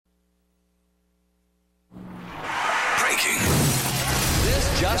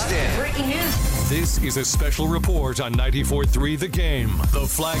breaking news. This is a special report on 94.3 The Game, the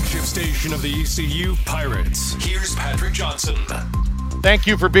flagship station of the ECU Pirates. Here's Patrick Johnson. Thank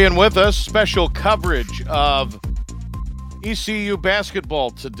you for being with us. Special coverage of ECU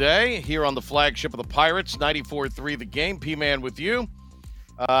basketball today here on the flagship of the Pirates, 94.3 The Game. P-Man with you.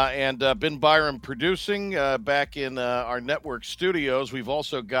 And Ben Byram producing back in our network studios. We've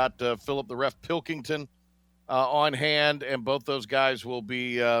also got Philip the Ref Pilkington on hand, and both those guys will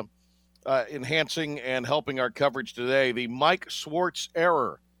be enhancing and helping our coverage today. The Mike Schwartz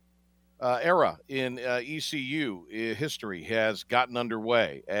era in ECU history has gotten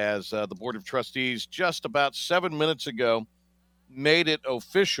underway as the Board of Trustees just about 7 minutes ago made it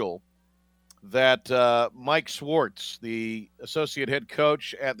official that Mike Schwartz, the associate head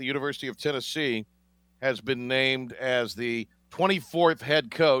coach at the University of Tennessee, has been named as the 24th head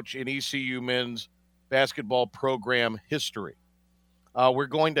coach in ECU men's basketball program history. We're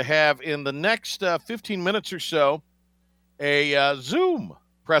going to have in the next 15 minutes or so a Zoom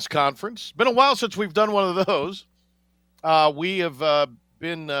press conference. It's been a while since we've done one of those. We have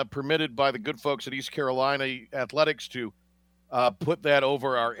been permitted by the good folks at East Carolina Athletics to put that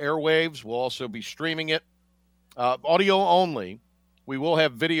over our airwaves. We'll also be streaming it. Audio only. We will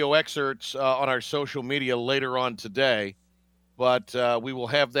have video excerpts on our social media later on today, but we will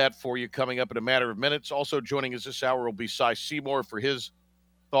have that for you coming up in a matter of minutes. Also joining us this hour will be Cy Seymour for his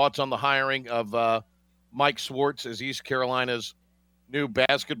thoughts on the hiring of Mike Schwartz as East Carolina's new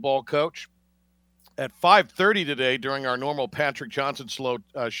basketball coach. At 5:30 today, during our normal Patrick Johnson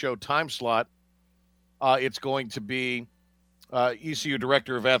show time slot, it's going to be ECU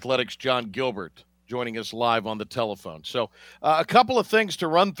Director of Athletics John Gilbert joining us live on the telephone. So a couple of things to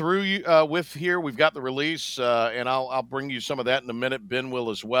run through with here. We've got the release, and I'll bring you some of that in a minute. Ben will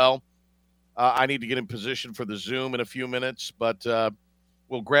as well. I need to get in position for the Zoom in a few minutes, but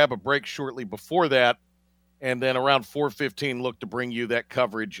we'll grab a break shortly before that, and then around 4:15 look to bring you that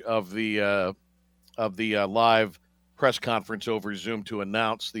coverage of the live press conference over Zoom to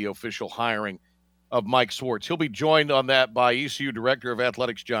announce the official hiring of Mike Schwartz. He'll be joined on that by ECU Director of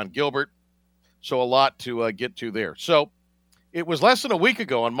Athletics John Gilbert. So a lot to get to there. So it was less than a week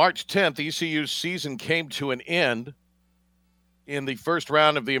ago, on March 10th, ECU's season came to an end in the first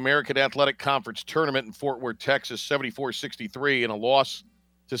round of the American Athletic Conference tournament in Fort Worth, Texas, 74-63 in a loss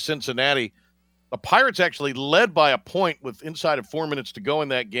to Cincinnati. The Pirates actually led by a point with inside of 4 minutes to go in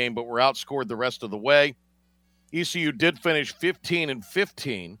that game, but were outscored the rest of the way. ECU did finish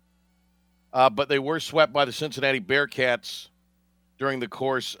 15-15. But they were swept by the Cincinnati Bearcats during the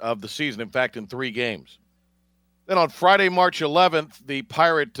course of the season, in fact, in 3 games. Then on Friday, March 11th, the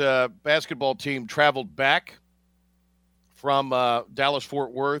Pirate basketball team traveled back from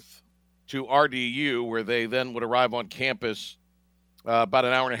Dallas-Fort Worth to RDU, where they then would arrive on campus about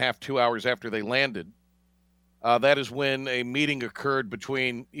an hour and a half, 2 hours after they landed. That is when a meeting occurred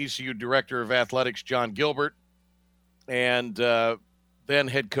between ECU Director of Athletics John Gilbert and then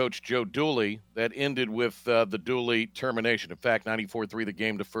head coach Joe Dooley, that ended with the Dooley termination. In fact, 94.3 The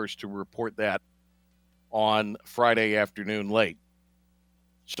Game, the first to report that on Friday afternoon late.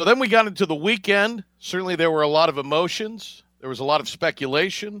 So then we got into the weekend. Certainly there were a lot of emotions. There was a lot of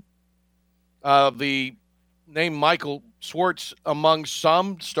speculation. The name Michael Schwartz among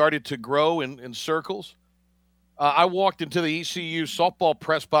some started to grow in circles. I walked into the ECU softball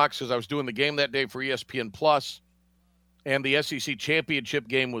press box as I was doing the game that day for ESPN Plus. And the SEC championship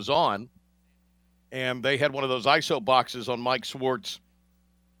game was on, and they had one of those ISO boxes on Mike Schwartz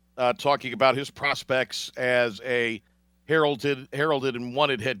talking about his prospects as a heralded and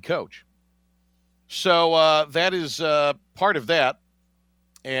wanted head coach. So that is part of that,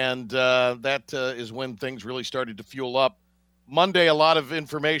 and that is when things really started to fuel up. Monday, a lot of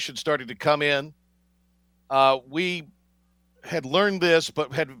information started to come in. We had learned this,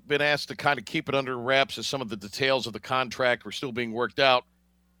 but had been asked to kind of keep it under wraps as some of the details of the contract were still being worked out.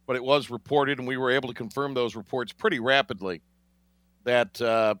 But it was reported, and we were able to confirm those reports pretty rapidly, that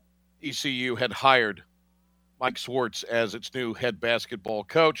ECU had hired Mike Schwartz as its new head basketball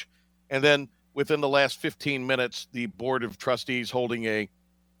coach. And then within the last 15 minutes, the Board of Trustees holding a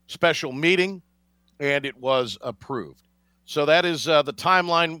special meeting, and it was approved. So that is the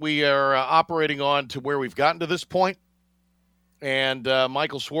timeline we are operating on to where we've gotten to this point. And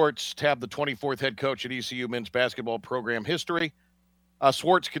Michael Schwartz tabbed the 24th head coach at ECU men's basketball program history.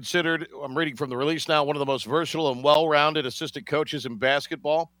 Schwartz considered, I'm reading from the release now, one of the most versatile and well-rounded assistant coaches in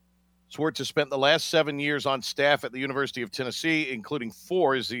basketball. Schwartz has spent the last 7 years on staff at the University of Tennessee, including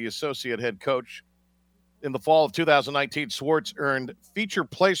 4 as the associate head coach. In the fall of 2019, Schwartz earned feature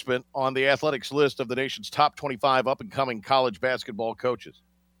placement on the Athletics list of the nation's top 25 up-and-coming college basketball coaches.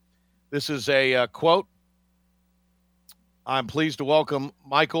 This is a quote. I'm pleased to welcome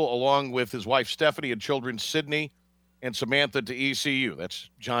Michael along with his wife Stephanie and children Sydney and Samantha to ECU. That's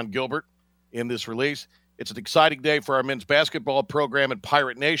John Gilbert in this release. It's an exciting day for our men's basketball program at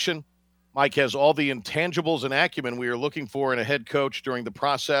Pirate Nation. Mike has all the intangibles and acumen we are looking for in a head coach during the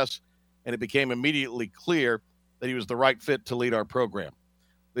process, and it became immediately clear that he was the right fit to lead our program.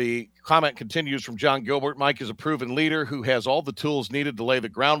 The comment continues from John Gilbert. Mike is a proven leader who has all the tools needed to lay the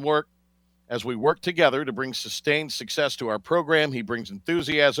groundwork. As we work together to bring sustained success to our program, he brings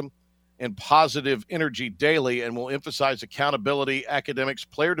enthusiasm and positive energy daily and will emphasize accountability, academics,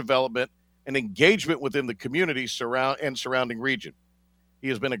 player development, and engagement within the community and surrounding region. He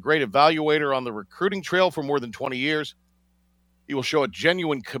has been a great evaluator on the recruiting trail for more than 20 years. He will show a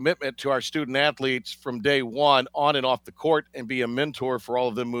genuine commitment to our student athletes from day one on and off the court and be a mentor for all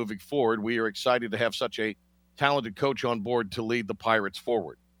of them moving forward. We are excited to have such a talented coach on board to lead the Pirates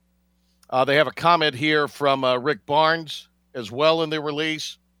forward. They have a comment here from Rick Barnes as well in their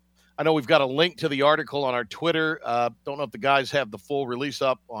release. I know we've got a link to the article on our Twitter. Don't know if the guys have the full release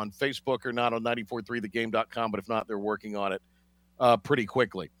up on Facebook or not on 943thegame.com, but if not, they're working on it pretty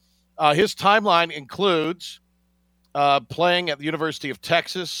quickly. His timeline includes playing at the University of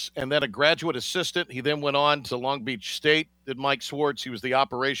Texas and then a graduate assistant. He then went on to Long Beach State, did Mike Schwartz. He was the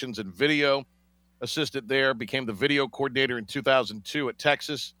operations and video assistant there, became the video coordinator in 2002 at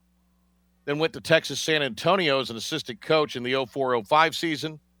Texas. Then went to Texas San Antonio as an assistant coach in the 04-05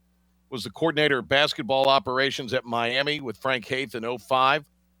 season. Was the coordinator of basketball operations at Miami with Frank Haith in 05.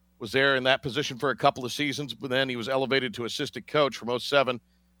 Was there in that position for a couple of seasons, but then he was elevated to assistant coach from 07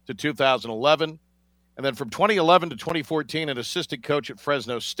 to 2011. And then from 2011 to 2014, an assistant coach at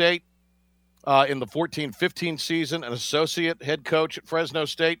Fresno State. In the 14-15 season, an associate head coach at Fresno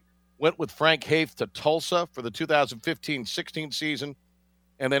State. Went with Frank Haith to Tulsa for the 2015-16 season.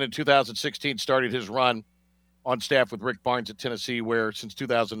 And then in 2016, started his run on staff with Rick Barnes at Tennessee, where since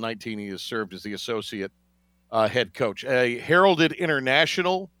 2019 he has served as the associate head coach. A heralded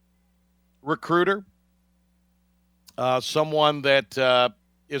international recruiter, someone that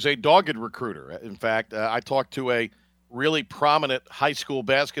is a dogged recruiter. In fact, I talked to a really prominent high school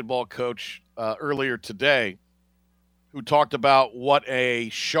basketball coach earlier today who talked about what a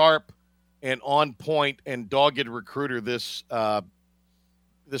sharp and on-point and dogged recruiter this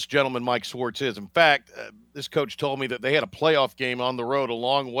gentleman, Mike Schwartz, is. In fact, this coach told me that they had a playoff game on the road a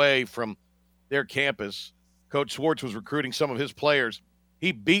long way from their campus. Coach Schwartz was recruiting some of his players.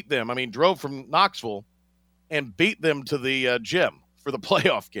 He beat them. Drove from Knoxville and beat them to the gym for the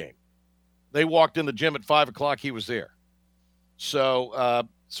playoff game. They walked in the gym at 5 o'clock. He was there. So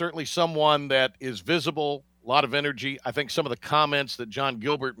certainly someone that is visible, a lot of energy. I think some of the comments that John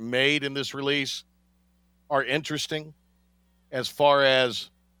Gilbert made in this release are interesting as far as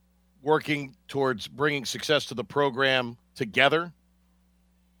working towards bringing success to the program together.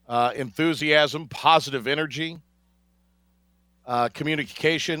 Enthusiasm, positive energy,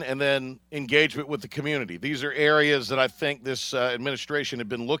 communication, and then engagement with the community. These are areas that I think this administration had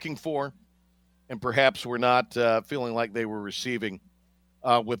been looking for and perhaps were not feeling like they were receiving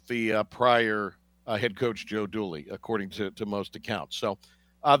with the prior head coach Joe Dooley, according to most accounts. So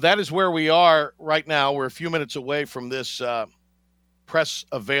that is where we are right now. We're a few minutes away from this press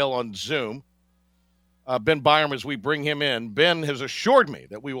avail on Zoom. Ben Byram, as we bring him in, Ben has assured me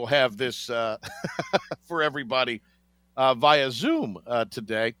that we will have this for everybody via Zoom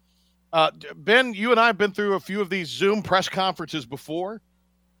today. Ben, you and I have been through a few of these Zoom press conferences before,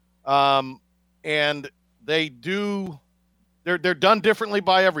 and they're done differently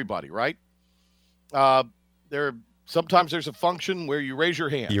by everybody, right? Sometimes there's a function where you raise your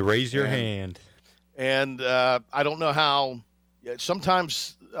hand. You raise your hand. And I don't know how.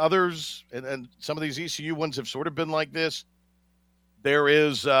 Sometimes others, and some of these ECU ones have sort of been like this. There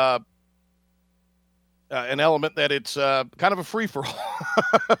is an element that it's kind of a free-for-all,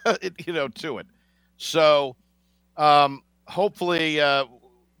 to it. So hopefully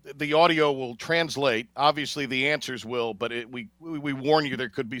the audio will translate. Obviously the answers will, but we warn you there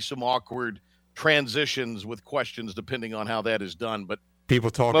could be some awkward transitions with questions depending on how that is done. But people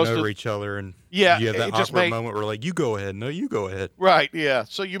talking over each other, and you have that awkward moment where like, you go ahead. No, you go ahead. Right, yeah.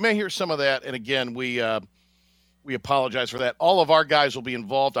 So you may hear some of that, and again, we apologize for that. All of our guys will be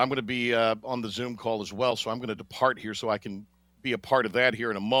involved. I'm going to be on the Zoom call as well, so I'm going to depart here so I can be a part of that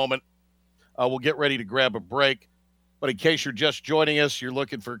here in a moment. We'll get ready to grab a break. But in case you're just joining us, you're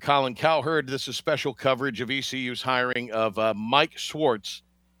looking for Colin Cowherd. This is special coverage of ECU's hiring of Mike Schwartz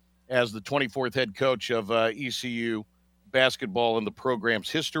as the 24th head coach of ECU basketball in the program's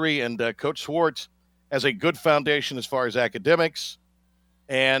history. And Coach Schwartz has a good foundation as far as academics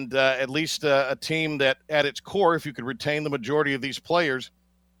And at least a team that at its core, if you could retain the majority of these players,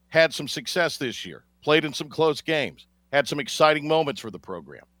 had some success this year, played in some close games, had some exciting moments for the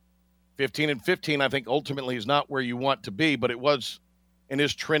program. 15-15, I think, ultimately is not where you want to be, but it was and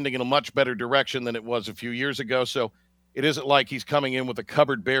is trending in a much better direction than it was a few years ago. So it isn't like he's coming in with a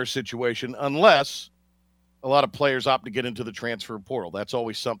cupboard bare situation unless a lot of players opt to get into the transfer portal. That's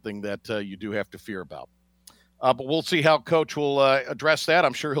always something that you do have to fear about. But we'll see how Coach will address that.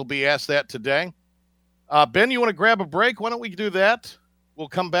 I'm sure he'll be asked that today. Ben, you want to grab a break? Why don't we do that? We'll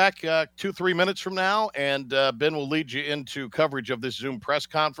come back 2-3 minutes from now, and Ben will lead you into coverage of this Zoom press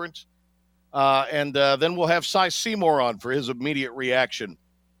conference. And then we'll have Cy Seymour on for his immediate reaction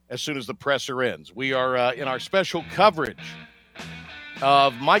as soon as the presser ends. We are in our special coverage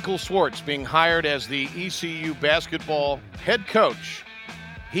of Michael Schwartz being hired as the ECU basketball head coach.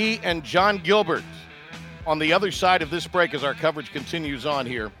 He and John Gilbert on the other side of this break as our coverage continues on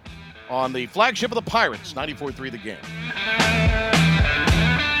here on the flagship of the Pirates, 94.3 The Game.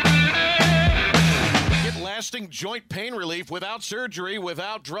 Lasting joint pain relief without surgery,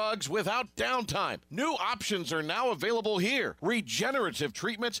 without drugs, without downtime. New options are now available here. Regenerative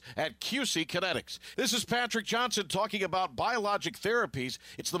treatments at QC Kinetics. This is Patrick Johnson talking about biologic therapies.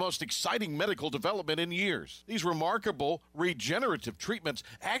 It's the most exciting medical development in years. These remarkable regenerative treatments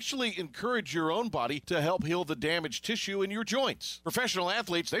actually encourage your own body to help heal the damaged tissue in your joints. Professional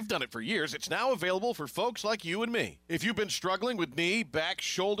athletes, they've done it for years. It's now available for folks like you and me. If you've been struggling with knee, back,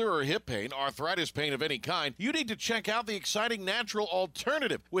 shoulder, or hip pain, arthritis pain of any kind, you need to check out the exciting natural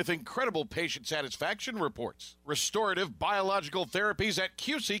alternative with incredible patient satisfaction reports. Restorative biological therapies at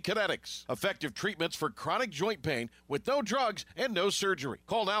QC Kinetics. Effective treatments for chronic joint pain with no drugs and no surgery.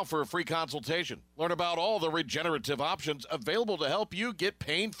 Call now for a free consultation. Learn about all the regenerative options available to help you get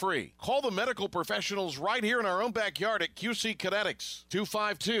pain-free. Call the medical professionals right here in our own backyard at QC Kinetics.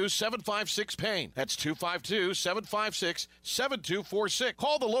 252-756-PAIN. That's 252-756-7246.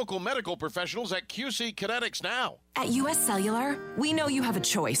 Call the local medical professionals at QC Kinetics now. At US Cellular, we know you have a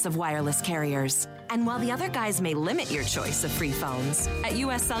choice of wireless carriers. And while the other guys may limit your choice of free phones, at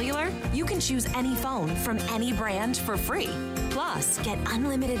US Cellular, you can choose any phone from any brand for free. Plus, get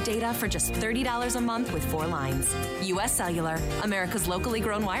unlimited data for just $30 a month with 4 lines. US Cellular, America's locally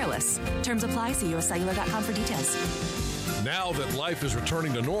grown wireless. Terms apply. See uscellular.com for details. Now that life is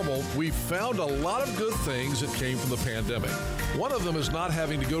returning to normal, we've found a lot of good things that came from the pandemic. One of them is not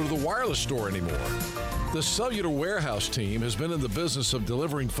having to go to the wireless store anymore. The Cellular Warehouse team has been in the business of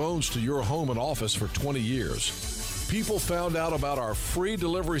delivering phones to your home and office for 20 years. People found out about our free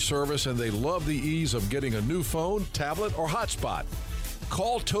delivery service and they love the ease of getting a new phone, tablet, or hotspot.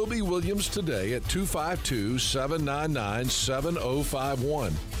 Call Toby Williams today at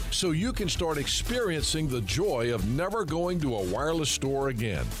 252-799-7051 so you can start experiencing the joy of never going to a wireless store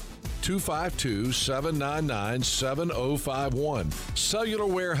again. 252-799-7051. Cellular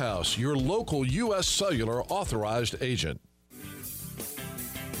Warehouse, your local U.S. Cellular authorized agent.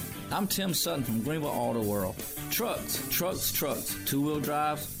 I'm Tim Sutton from Greenville Auto World. Trucks, two-wheel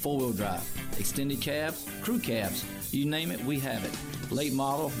drives, four-wheel drive, extended cabs, crew cabs, you name it, we have it. Late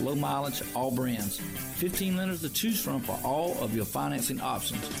model, low mileage, all brands. 15 lenders to choose from for all of your financing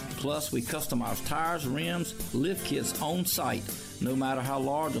options. Plus, we customize tires, rims, lift kits on site, no matter how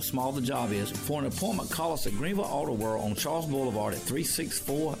large or small the job is. For an appointment, call us at Greenville Auto World on Charles Boulevard at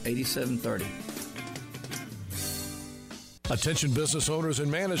 364-8730. Attention business owners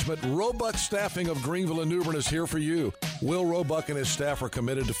and management, Roebuck Staffing of Greenville and New Bern is here for you. Will Roebuck and his staff are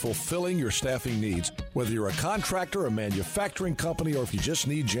committed to fulfilling your staffing needs. Whether you're a contractor, a manufacturing company, or if you just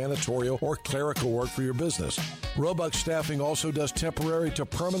need janitorial or clerical work for your business. Roebuck Staffing also does temporary to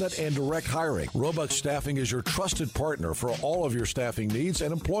permanent and direct hiring. Roebuck Staffing is your trusted partner for all of your staffing needs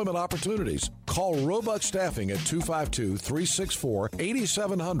and employment opportunities. Call Roebuck Staffing at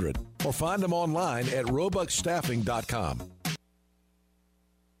 252-364-8700 or find them online at roebuckstaffing.com.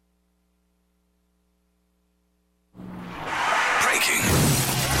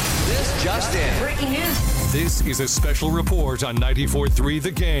 This just in. Breaking news. This is a special report on 94.3 The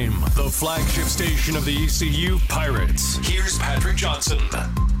Game, the flagship station of the ECU Pirates. Here's Patrick Johnson.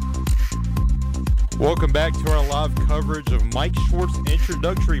 Welcome back to our live coverage of Mike Schwartz'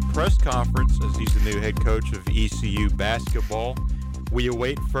 introductory press conference as he's the new head coach of ECU basketball. We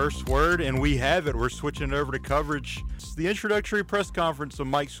await first word, and we have it. We're switching over to coverage. It's the introductory press conference of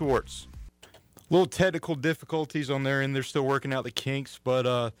Mike Schwartz. Little technical difficulties on their end. They're still working out the kinks,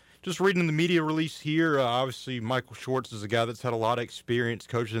 but just reading the media release here, obviously Michael Schwartz is a guy that's had a lot of experience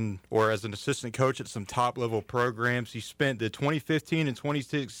coaching or as an assistant coach at some top-level programs. He spent the 2015 and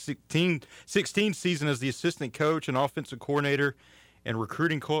 2016 season as the assistant coach and offensive coordinator and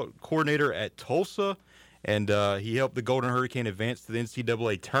recruiting coordinator at Tulsa, and he helped the Golden Hurricane advance to the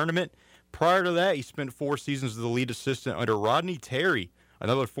NCAA tournament. Prior to that, he spent 4 seasons as the lead assistant under Rodney Terry,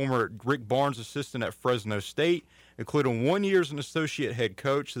 another former Rick Barnes assistant at Fresno State, including 1 year as an associate head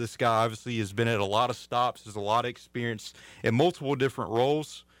coach. This guy obviously has been at a lot of stops, has a lot of experience in multiple different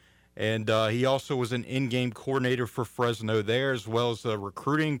roles. And he also was an in-game coordinator for Fresno there, as well as a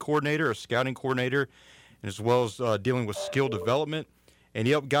recruiting coordinator, a scouting coordinator, and as well as dealing with skill development. And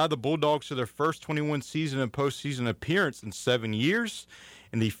he helped guide the Bulldogs to their first 21 season and postseason appearance in 7 years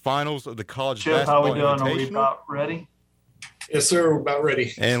in the finals of the College Basketball Invitational. How we doing? Are we about ready? Yes, sir. We're about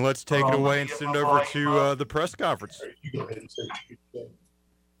ready. And let's take it away and send it over to the press conference. You go ahead and say it.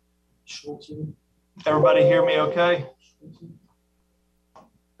 Everybody hear me okay?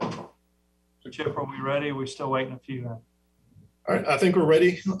 Chip, are we ready? We're still waiting a few. All right, I think we're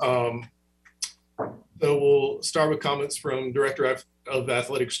ready. So we'll start with comments from Director of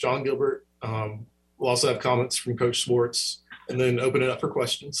Athletics, John Gilbert. We'll also have comments from Coach Schwartz, and then open it up for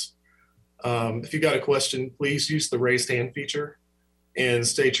questions. If you got a question, please use the raised hand feature and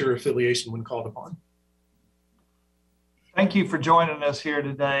state your affiliation when called upon. Thank you for joining us here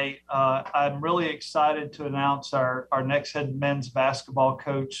today. I'm really excited to announce our next head men's basketball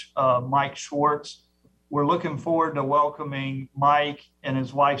coach, Mike Schwartz. We're looking forward to welcoming Mike and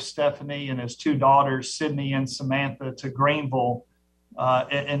his wife, Stephanie, and his 2 daughters, Sydney and Samantha, to Greenville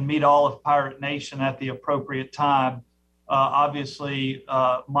and meet all of Pirate Nation at the appropriate time. Obviously,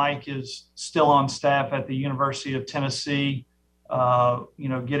 Mike is still on staff at the University of Tennessee,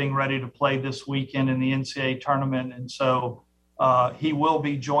 getting ready to play this weekend in the NCAA tournament. And so he will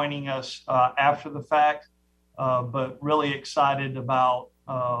be joining us after the fact, but really excited about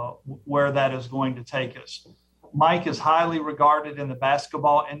where that is going to take us. Mike is highly regarded in the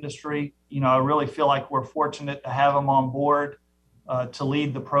basketball industry. I really feel like we're fortunate to have him on board to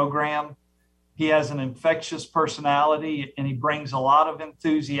lead the program. He has an infectious personality, and he brings a lot of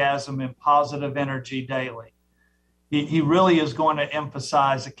enthusiasm and positive energy daily. He really is going to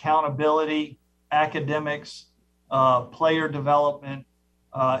emphasize accountability, academics, player development.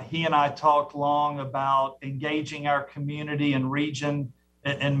 He and I talked long about engaging our community and region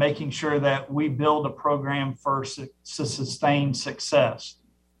and making sure that we build a program for sustained success.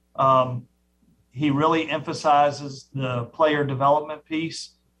 He really emphasizes the player development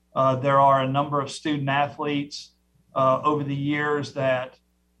piece. There are a number of student athletes over the years that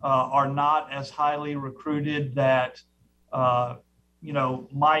are not as highly recruited that,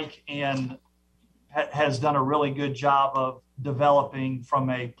 Mike has done a really good job of developing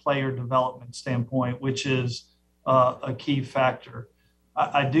from a player development standpoint, which is a key factor.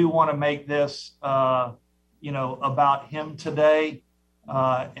 I do want to make this, about him today.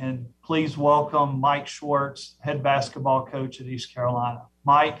 And please welcome Mike Schwartz, head basketball coach at East Carolina.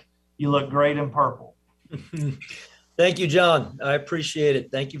 Mike, you look great in purple. Thank you, John. I appreciate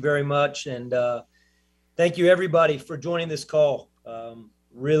it. Thank you very much. And thank you, everybody, for joining this call.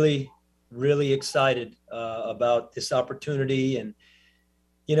 Really, really excited about this opportunity. And,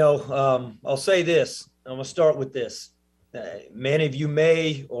 I'll say this. I'm going to start with this. Many of you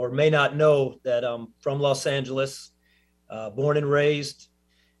may or may not know that I'm from Los Angeles, born and raised.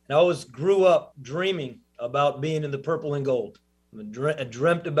 And I always grew up dreaming about being in the purple and gold. I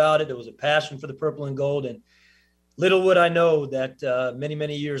dreamt about it. There was a passion for the purple and gold. And little would I know that many,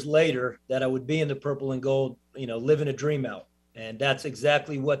 many years later that I would be in the purple and gold, living a dream out. And that's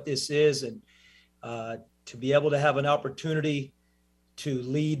exactly what this is. And to be able to have an opportunity to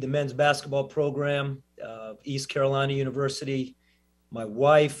lead the men's basketball program of East Carolina University, my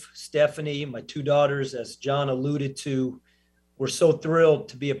wife, Stephanie, my 2 daughters, as John alluded to, we're so thrilled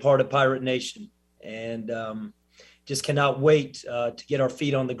to be a part of Pirate Nation. And just cannot wait to get our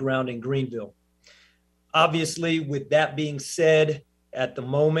feet on the ground in Greenville. Obviously, with that being said, at the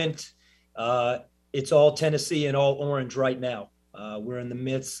moment, it's all Tennessee and all orange right now. We're in the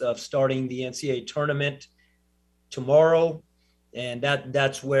midst of starting the NCAA tournament tomorrow, and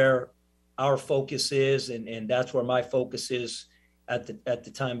that's where our focus is, and that's where my focus is at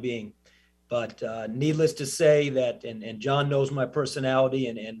the time being. But needless to say that, and John knows my personality,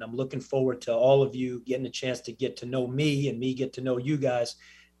 and I'm looking forward to all of you getting a chance to get to know me and me get to know you guys,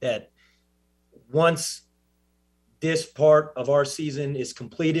 that once this part of our season is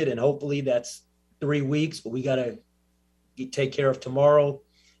completed, and hopefully that's 3 weeks, but we got to take care of tomorrow,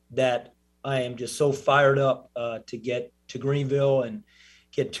 that I am just so fired up to get to Greenville and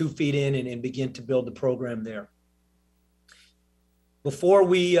get 2 feet in and begin to build the program there. Before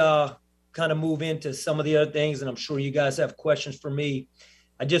we kind of move into some of the other things, and I'm sure you guys have questions for me,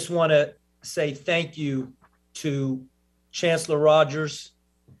 I just want to say thank you to Chancellor Rogers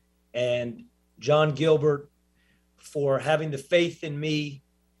and John Gilbert for having the faith in me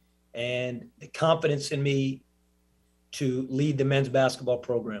and the confidence in me to lead the men's basketball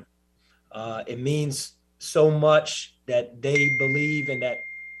program. It means so much that they believe in that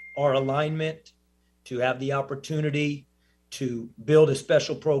our alignment to have the opportunity to build a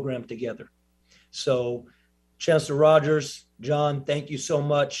special program together. So Chancellor Rogers, John, thank you so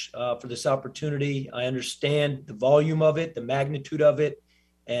much for this opportunity. I understand the volume of it, the magnitude of it,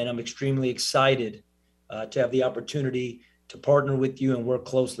 and I'm extremely excited to have the opportunity to partner with you and work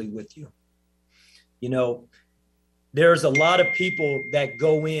closely with you. You know, there's a lot of people that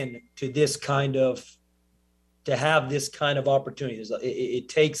go in to this kind of, to have this kind of opportunity. It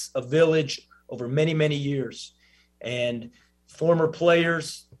takes a village over many, many years. And former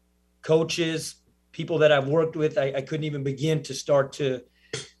players, coaches, people that I've worked with, I couldn't even begin to start to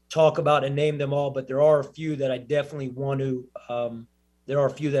talk about and name them all, but there are a few that I definitely want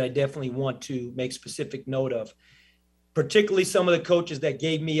to make specific note of. Particularly some of the coaches that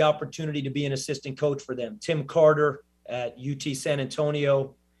gave me opportunity to be an assistant coach for them. Tim Carter at UT San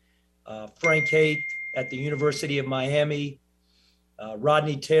Antonio, Frank Haight at the University of Miami,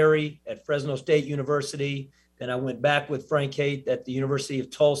 Rodney Terry at Fresno State University. Then I went back with Frank Haight at the University of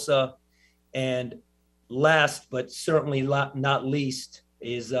Tulsa. And last, but certainly not least,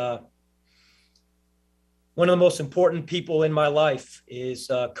 is one of the most important people in my life is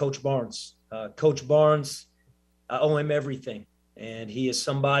Coach Barnes. Coach Barnes, I owe him everything. And he is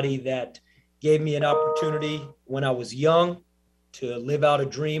somebody that gave me an opportunity when I was young to live out a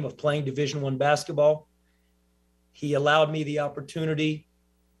dream of playing Division I basketball. He allowed me the opportunity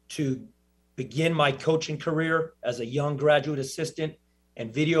to begin my coaching career as a young graduate assistant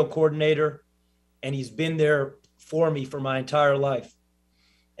and video coordinator. And he's been there for me for my entire life.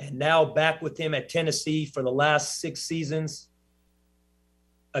 And now back with him at Tennessee for the last 6 seasons.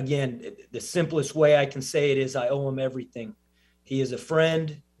 Again, the simplest way I can say it is I owe him everything. He is a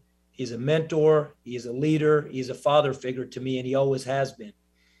friend. He's a mentor. He is a leader. He's a father figure to me, and he always has been.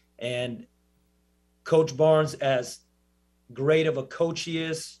 And Coach Barnes, as great of a coach he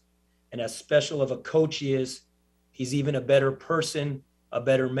is, and as special of a coach he is, he's even a better person, a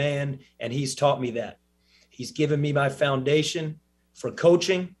better man, and he's taught me that. He's given me my foundation for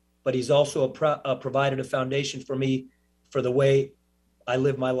coaching, but he's also provided a foundation for me for the way I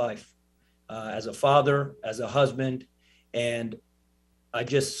live my life as a father, as a husband, and I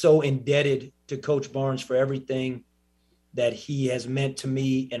just so indebted to Coach Barnes for everything that he has meant to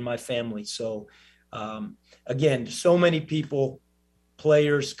me and my family. So again, so many people,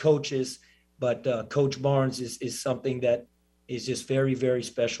 players, coaches, but Coach Barnes is something that is just very, very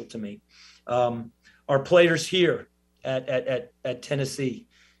special to me. Our players here at Tennessee,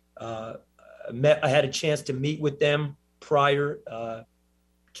 I had a chance to meet with them prior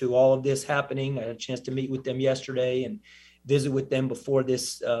to all of this happening. I had a chance to meet with them yesterday and visit with them before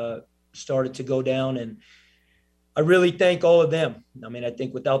this started to go down. And I really thank all of them. I mean, I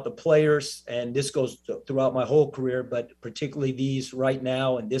think without the players, and this goes throughout my whole career, but particularly these right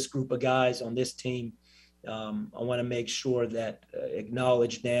now and this group of guys on this team, I want to make sure that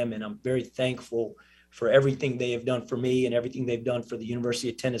acknowledge them. And I'm very thankful for everything they have done for me and everything they've done for the University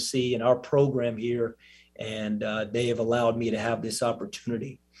of Tennessee and our program here. And they have allowed me to have this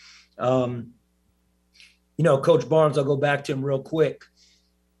opportunity. Coach Barnes, I'll go back to him real quick.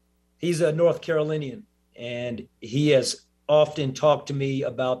 He's a North Carolinian, and he has often talked to me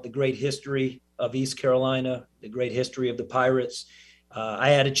about the great history of East Carolina, the great history of the Pirates. I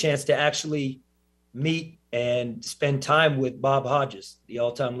had a chance to actually meet and spend time with Bob Hodges, the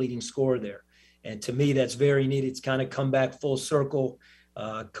all-time leading scorer there. And to me, that's very neat. It's kind of come back full circle.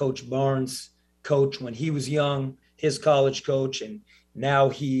 Coach Barnes, coach when he was young, his college coach, and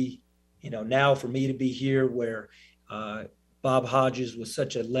now now for me to be here where Bob Hodges was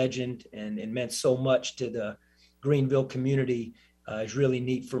such a legend and meant so much to the Greenville community is really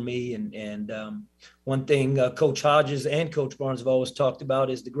neat for me. And one thing Coach Hodges and Coach Barnes have always talked about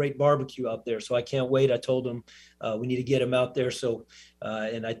is the great barbecue out there. So I can't wait. I told him we need to get him out there. So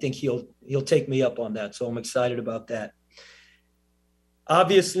and I think he'll take me up on that. So I'm excited about that.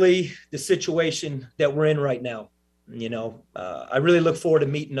 Obviously, the situation that we're in right now, I really look forward to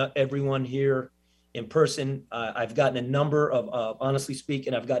meeting everyone here in person. I've gotten a number of, honestly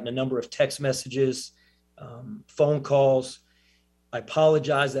speaking, I've gotten a number of text messages, phone calls. I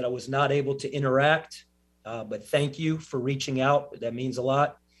apologize that I was not able to interact, but thank you for reaching out. That means a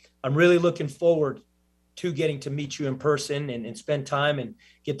lot. I'm really looking forward to getting to meet you in person and spend time and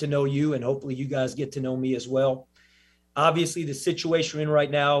get to know you, and hopefully you guys get to know me as well. Obviously, the situation we're in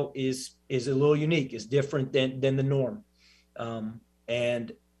right now is a little unique. It's different than the norm.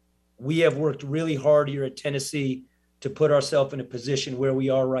 And we have worked really hard here at Tennessee to put ourselves in a position where we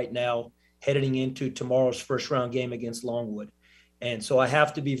are right now, heading into tomorrow's first round game against Longwood. And so I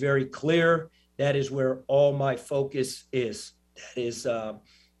have to be very clear. That is where all my focus is. That is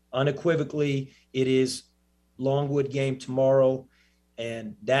unequivocally, it is Longwood game tomorrow.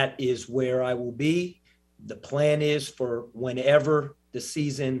 And that is where I will be. The plan is for whenever the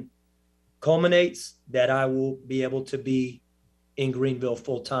season culminates, that I will be able to be in Greenville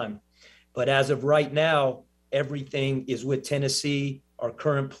full time. But as of right now, everything is with Tennessee, our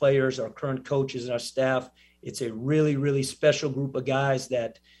current players, our current coaches, and our staff. It's a really, really special group of guys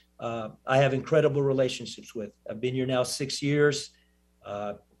that I have incredible relationships with. I've been here now 6 years.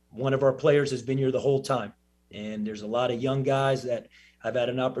 One of our players has been here the whole time. And there's a lot of young guys that I've had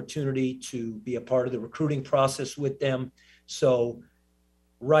an opportunity to be a part of the recruiting process with them. So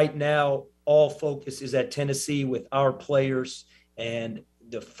right now, all focus is at Tennessee with our players, and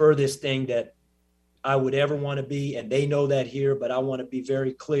the furthest thing that I would ever want to be, and they know that here, but I want to be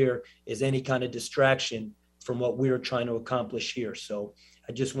very clear, is any kind of distraction from what we're trying to accomplish here. So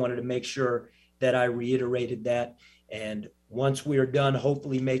I just wanted to make sure that I reiterated that. And once we are done,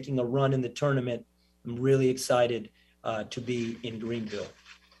 hopefully making a run in the tournament, I'm really excited to be in Greenville.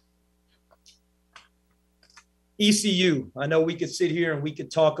 ECU, I know we could sit here and we could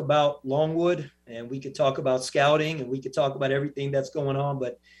talk about Longwood, and we could talk about scouting, and we could talk about everything that's going on,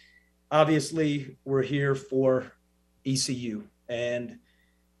 but obviously we're here for ECU. And,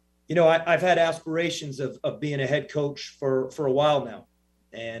 you know, I've had aspirations of being a head coach for a while now.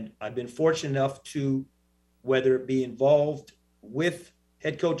 And I've been fortunate enough to, whether it be involved with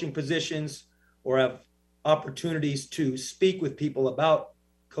head coaching positions or have opportunities to speak with people about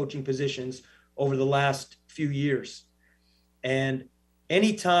coaching positions over the last few years. And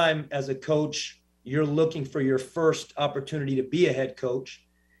anytime as a coach, you're looking for your first opportunity to be a head coach,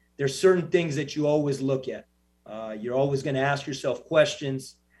 there's certain things that you always look at. You're always going to ask yourself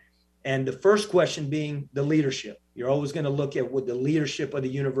questions. And the first question being the leadership. You're always going to look at what the leadership of the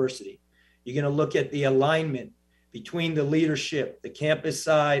university. You're going to look at the alignment between the leadership, the campus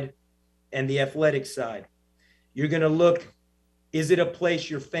side, and the athletic side. You're going to look, is it a place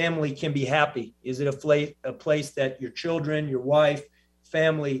your family can be happy? Is it a place that your children, your wife,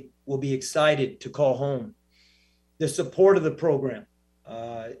 family will be excited to call home? The support of the program,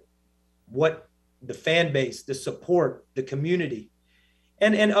 what the fan base, the support, the community,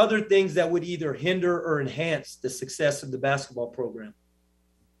 and other things that would either hinder or enhance the success of the basketball program.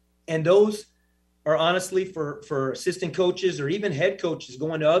 And those are honestly for assistant coaches or even head coaches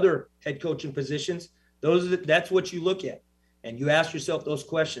going to other head coaching positions. That's what you look at. And you ask yourself those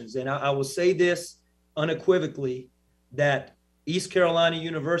questions. And I will say this unequivocally, that East Carolina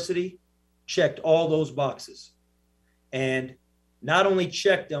University checked all those boxes. And not only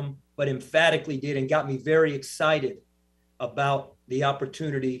checked them, but emphatically did, and got me very excited about the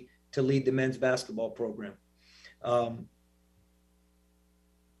opportunity to lead the men's basketball program.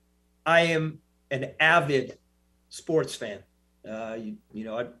 I am an avid sports fan. My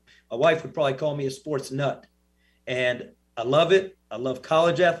wife would probably call me a sports nut. And I love it. I love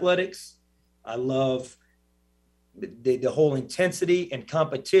college athletics. I love the whole intensity and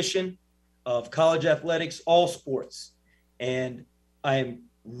competition of college athletics, all sports. And I am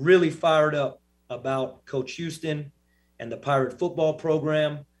really fired up about Coach Houston and the Pirate football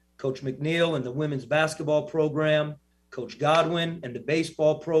program, Coach McNeil and the women's basketball program, Coach Godwin and the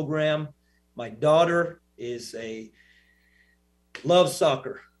baseball program. My daughter loves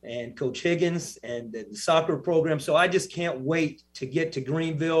soccer, and Coach Higgins and the soccer program. So I just can't wait to get to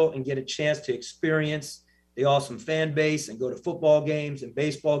Greenville and get a chance to experience the awesome fan base and go to football games and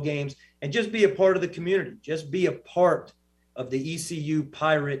baseball games and just be a part of the community, just be a part of the ECU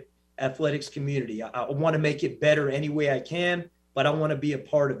Pirate athletics community. I want to make it better any way I can, but I want to be a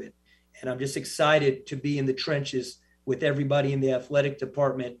part of it. And I'm just excited to be in the trenches with everybody in the athletic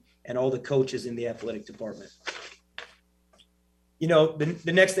department and all the coaches in the athletic department. You know,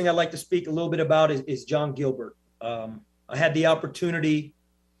 the next thing I'd like to speak a little bit about is John Gilbert. I had the opportunity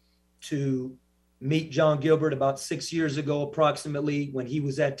to meet John Gilbert about 6 years ago, approximately, when he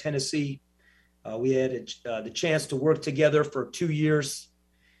was at Tennessee. We had the chance to work together for 2 years,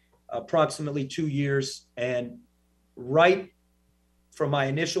 approximately 2 years. And right from my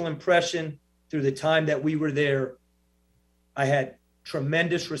initial impression through the time that we were there, I had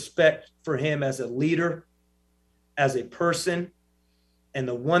tremendous respect for him as a leader, as a person. And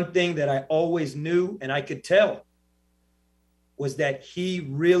the one thing that I always knew and I could tell was that he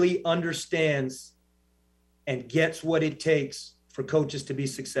really understands and gets what it takes for coaches to be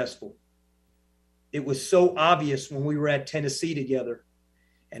successful. it was so obvious when we were at Tennessee together.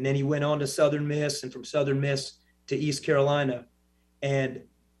 And then he went on to Southern Miss, and from Southern Miss to East Carolina. And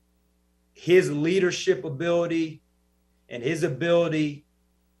his leadership ability and his ability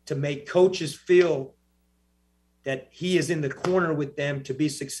to make coaches feel that he is in the corner with them to be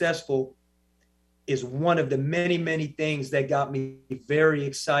successful is one of the many, many things that got me very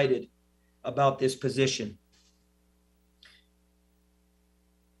excited about this position.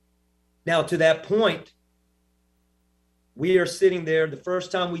 Now, to that point, we are sitting there. The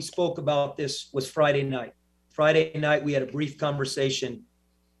first time we spoke about this was Friday night. Friday night, we had a brief conversation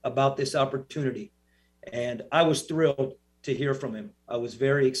about this opportunity, and I was thrilled to hear from him. I was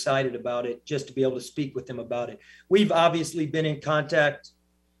very excited about it, just to be able to speak with him about it. We've obviously been in contact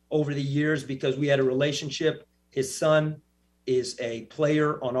over the years because we had a relationship. His son is a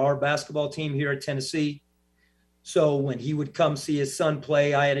player on our basketball team here at Tennessee. So when he would come see his son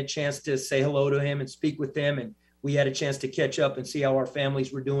play, I had a chance to say hello to him and speak with him, and we had a chance to catch up and see how our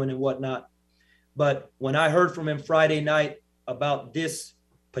families were doing and whatnot. But when I heard from him Friday night about this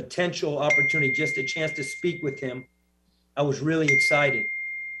potential opportunity, just a chance to speak with him, I was really excited.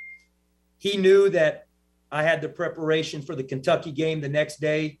 He knew that I had the preparation for the Kentucky game the next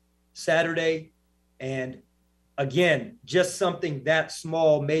day, Saturday. And again, just something that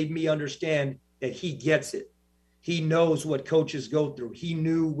small made me understand that he gets it. He knows what coaches go through. He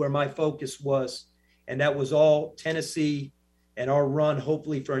knew where my focus was, and that was all Tennessee and our run,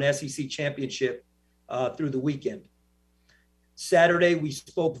 hopefully, for an SEC championship through the weekend. Saturday, we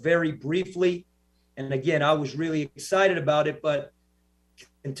spoke very briefly. And again, I was really excited about it, but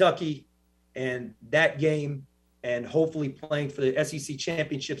Kentucky and that game and hopefully playing for the SEC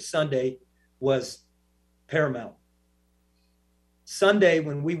championship Sunday was paramount. Sunday,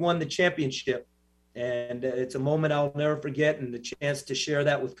 when we won the championship, and it's a moment I'll never forget, and the chance to share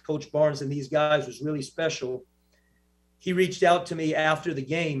that with Coach Barnes and these guys was really special. He reached out to me after the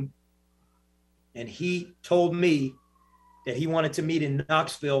game, and he told me that he wanted to meet in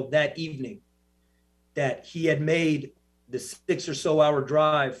Knoxville that evening, that he had made the 6 to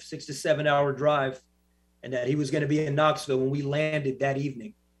 7 hour drive, and that he was going to be in Knoxville when we landed that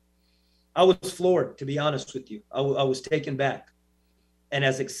evening. I was floored, to be honest with you. I was taken back. And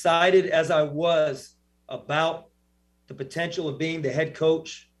as excited as I was about the potential of being the head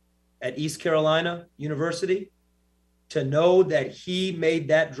coach at East Carolina University, to know that he made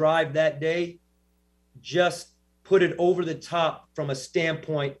that drive that day just put it over the top from a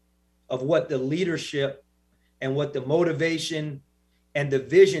standpoint of what the leadership and what the motivation and the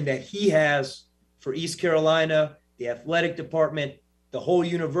vision that he has for East Carolina, the athletic department, the whole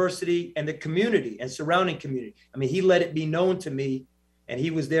university, and the community and surrounding community. I mean, he let it be known to me, and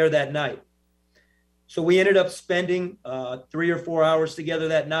he was there that night. So we ended up spending 3 or 4 hours together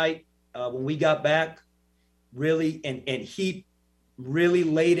that night when we got back, really, and he really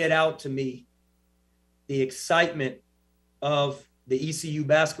laid it out to me, the excitement of the ECU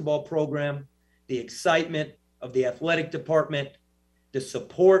basketball program, the excitement of the athletic department, the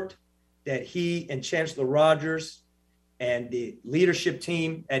support that he and Chancellor Rogers and the leadership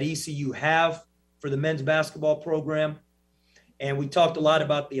team at ECU have for the men's basketball program. And we talked a lot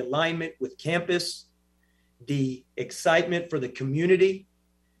about the alignment with campus, the excitement for the community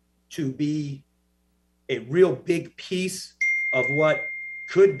to be a real big piece of what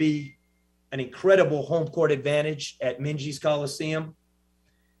could be an incredible home court advantage at Minges Coliseum.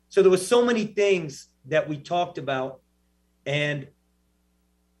 So there was so many things that we talked about, and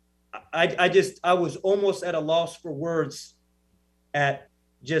I was almost at a loss for words at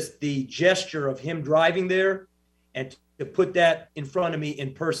just the gesture of him driving there and to put that in front of me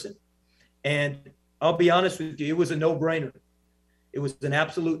in person. And I'll be honest with you, it was a no-brainer. It was an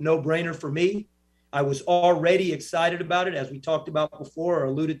absolute no-brainer for me. I was already excited about it, as we talked about before or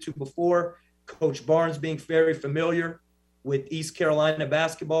alluded to before. Coach Barnes being very familiar with East Carolina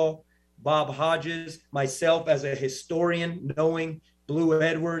basketball, Bob Hodges, myself as a historian, knowing Blue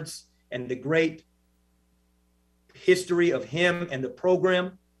Edwards and the great history of him and the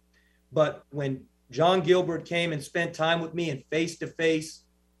program. But when John Gilbert came and spent time with me and face-to-face,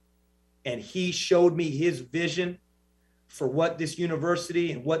 and he showed me his vision for what this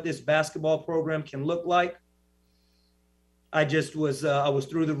university and what this basketball program can look like, I just was, I was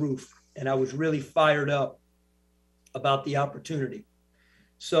through the roof, and I was really fired up about the opportunity.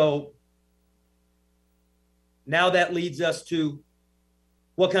 So now that leads us to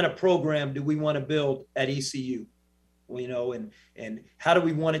what kind of program do we want to build at ECU, you know, and how do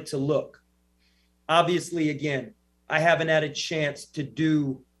we want it to look? Obviously, again, I haven't had a chance to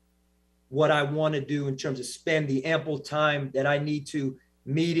do what I want to do in terms of spend the ample time that I need to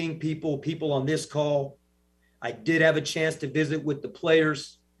meeting people on this call. I did have a chance to visit with the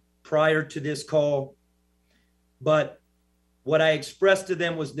players prior to this call. But what I expressed to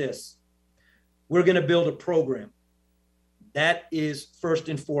them was this: we're going to build a program. That is first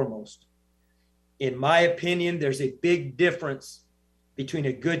and foremost. In my opinion, there's a big difference between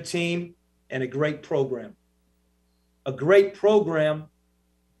a good team and a great program. A great program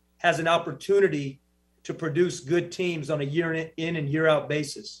has an opportunity to produce good teams on a year in and year out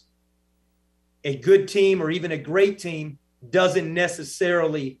basis. A good team or even a great team doesn't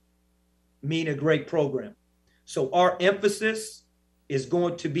necessarily mean a great program. So our emphasis is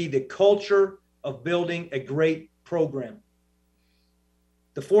going to be the culture of building a great program.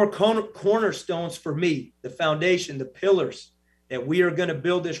 The four cornerstones for me, the foundation, the pillars that we are going to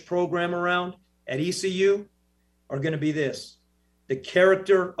build this program around at ECU are going to be this: the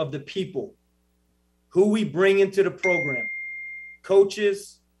character of the people, who we bring into the program,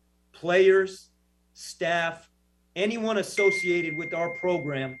 coaches, players, staff, anyone associated with our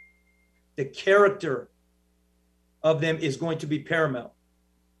program. The character of them is going to be paramount.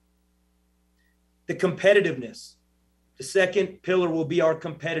 The competitiveness. The second pillar will be our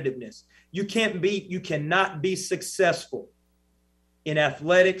competitiveness. You cannot be successful in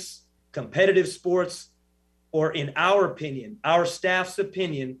athletics, competitive sports, or in our opinion, our staff's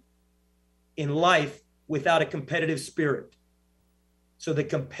opinion, in life without a competitive spirit. So the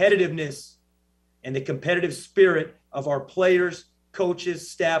competitiveness and the competitive spirit of our players,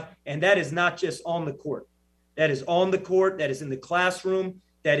 coaches, staff, and that is not just on the court. That is on the court, that is in the classroom,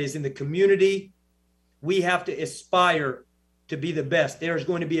 that is in the community. We have to aspire to be the best. There is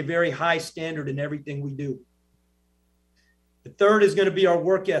going to be a very high standard in everything we do. The third is going to be our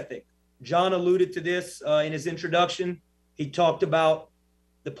work ethic. John alluded to this in his introduction. He talked about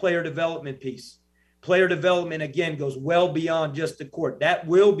the player development piece. Player development, again, goes well beyond just the court. That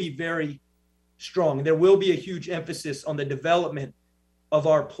will be very strong. There will be a huge emphasis on the development of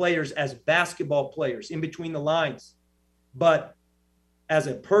our players as basketball players in between the lines. But as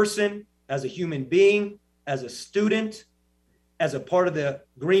a person, as a human being, as a student, as a part of the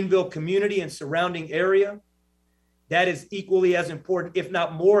Greenville community and surrounding area, that is equally as important, if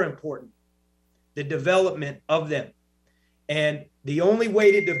not more important, the development of them. And the only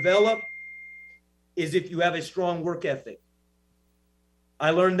way to develop is if you have a strong work ethic.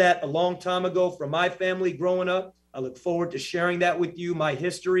 I learned that a long time ago from my family growing up. I look forward to sharing that with you, my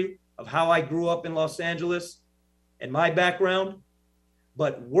history of how I grew up in Los Angeles and my background.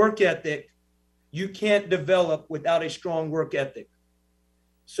 But work ethic, you can't develop without a strong work ethic.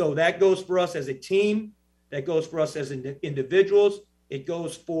 So that goes for us as a team. That goes for us as individuals. It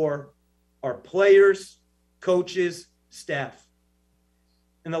goes for our players, coaches, staff.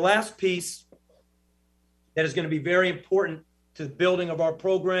 And the last piece that is going to be very important to the building of our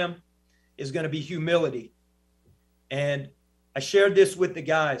program is going to be humility. And I shared this with the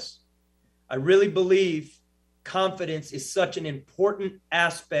guys. I really believe confidence is such an important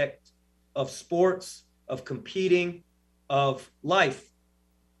aspect of sports, of competing, of life.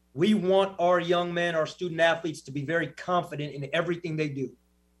 We want our young men, our student athletes, to be very confident in everything they do.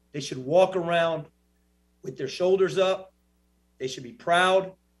 They should walk around with their shoulders up. They should be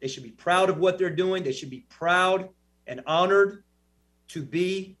proud. They should be proud of what they're doing. They should be proud and honored to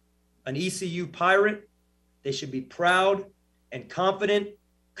be an ECU Pirate. They should be proud and confident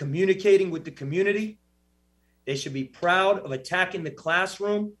communicating with the community. They should be proud of attacking the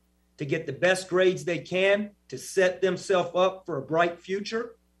classroom to get the best grades they can to set themselves up for a bright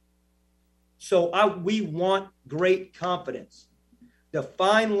future. So we want great confidence. The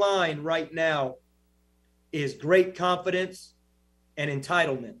fine line right now is great confidence and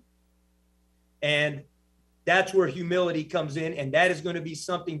entitlement. And that's where humility comes in. And that is going to be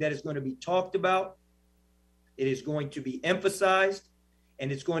something that is going to be talked about. It is going to be emphasized.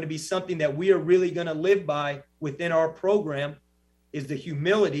 And it's going to be something that we are really going to live by within our program, is the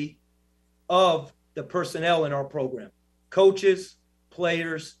humility of the personnel in our program, coaches,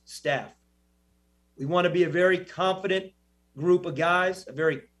 players, staff. We want to be a very confident group of guys, a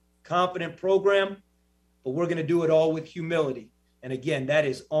very confident program, but we're going to do it all with humility. And again, that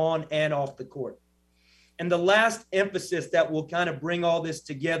is on and off the court. And the last emphasis that will kind of bring all this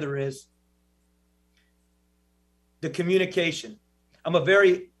together is the communication. I'm a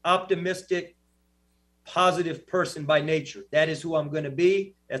very optimistic, positive person by nature. That is who I'm going to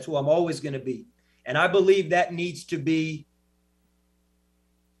be. That's who I'm always going to be. And I believe that needs to be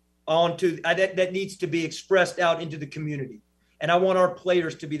that needs to be expressed out into the community. And I want our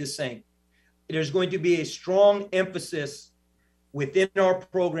players to be the same. There's going to be a strong emphasis within our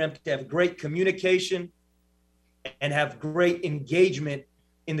program to have great communication and have great engagement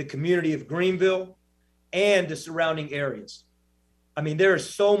in the community of Greenville and the surrounding areas. I mean, there is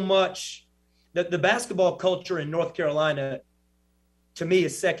so much that the basketball culture in North Carolina, to me,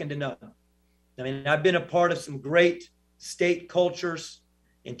 is second to none. I mean, I've been a part of some great state cultures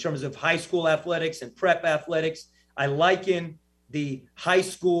in terms of high school athletics and prep athletics. I liken the high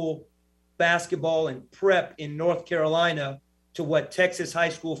school basketball and prep in North Carolina to what Texas high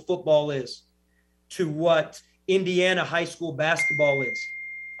school football is, to what Indiana high school basketball is.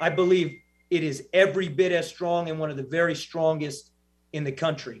 I believe it is every bit as strong and one of the very strongest in the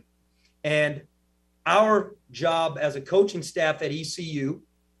country. And our job as a coaching staff at ECU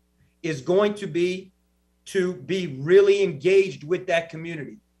is going to be really engaged with that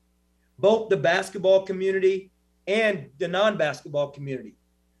community, both the basketball community and the non-basketball community.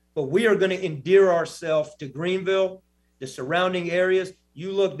 But we are going to endear ourselves to Greenville, the surrounding areas.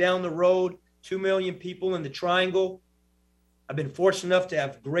 You look down the road, 2 million people in the Triangle. I've been fortunate enough to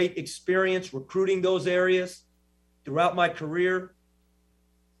have great experience recruiting those areas throughout my career.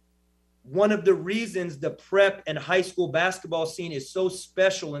 One of the reasons the prep and high school basketball scene is so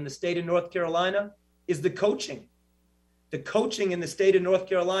special in the state of North Carolina is the coaching. The coaching in the state of North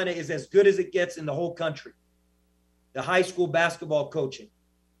Carolina is as good as it gets in the whole country. The high school basketball coaching,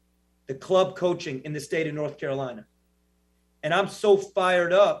 the club coaching in the state of North Carolina. And I'm so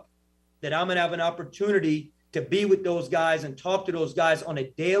fired up that I'm going to have an opportunity to be with those guys and talk to those guys on a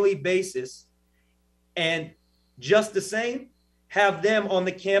daily basis. And just the same, have them on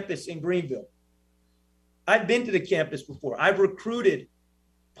the campus in Greenville. I've been to the campus before. I've recruited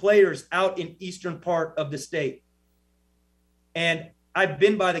players out in eastern part of the state. And I've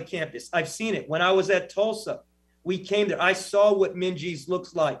been by the campus. I've seen it. When I was at Tulsa, we came there. I saw what Minji's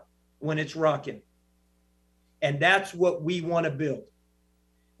looks like when it's rocking. And that's what we want to build.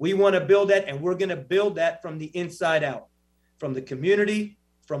 We want to build that, and we're going to build that from the inside out, from the community,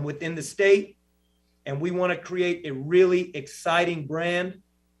 from within the state. And we want to create a really exciting brand,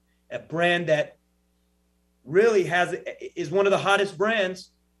 a brand that really is one of the hottest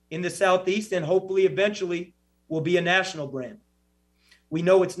brands in the Southeast, and hopefully eventually will be a national brand. We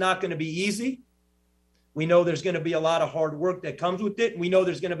know it's not going to be easy. We know there's going to be a lot of hard work that comes with it. And we know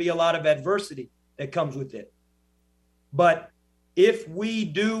there's going to be a lot of adversity that comes with it. But if we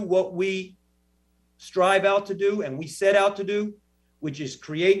do what we strive out to do and we set out to do, which is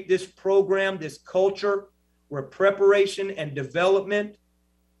create this program, this culture where preparation and development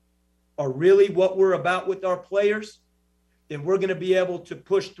are really what we're about with our players, then we're going to be able to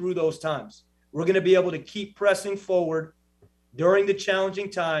push through those times. We're going to be able to keep pressing forward during the challenging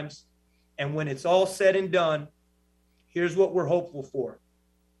times. And when it's all said and done, here's what we're hopeful for.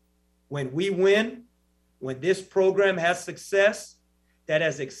 When we win, when this program has success, that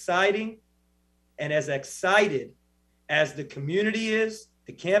as exciting and as excited as the community is,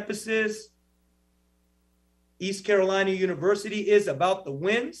 the campus is, East Carolina University is about the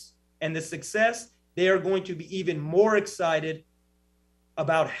wins and the success, they are going to be even more excited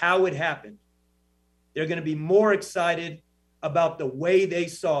about how it happened. They're going to be more excited about the way they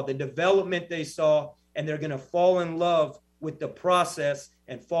saw, the development they saw, and they're going to fall in love with the process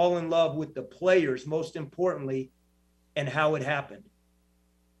and fall in love with the players, most importantly, and how it happened.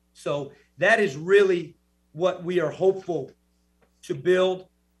 So that is really what we are hopeful to build.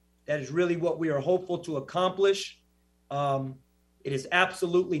 That is really what we are hopeful to accomplish. It is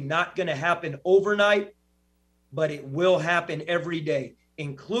absolutely not going to happen overnight, but it will happen every day,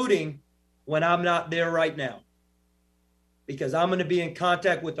 including when I'm not there right now, because I'm going to be in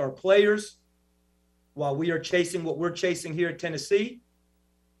contact with our players while we are chasing what we're chasing here at Tennessee.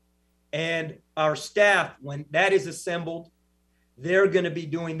 And our staff, when that is assembled, they're going to be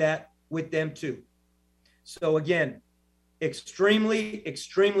doing that with them too. So again, extremely,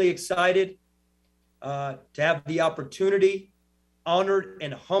 extremely excited to have the opportunity, honored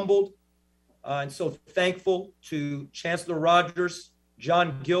and humbled, and so thankful to Chancellor Rogers,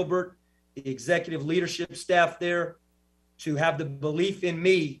 John Gilbert, the executive leadership staff there, to have the belief in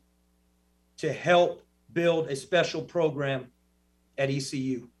me to help build a special program at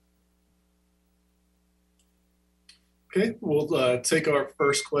ECU. Okay, we'll take our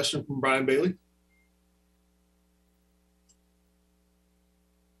first question from Brian Bailey.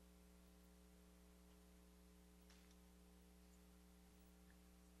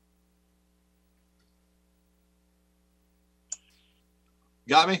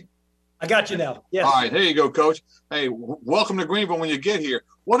 Got me? I got you now. Yes. All right, there you go, Coach. Hey, welcome to Greenville when you get here.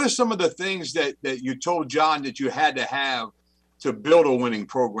 What are some of the things that you told John that you had to have to build a winning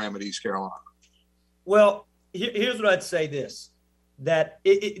program at East Carolina? Well, here's what I'd say this, that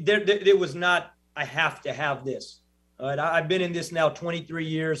there was not, I have to have this. All right, I've been in this now 23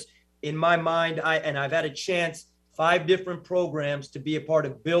 years. In my mind, I've had a chance, 5 different programs to be a part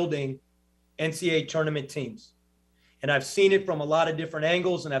of building NCAA tournament teams. And I've seen it from a lot of different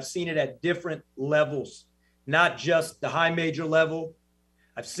angles, and I've seen it at different levels, not just the high major level.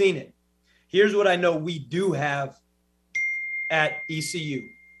 I've seen it. Here's what I know we do have at ECU.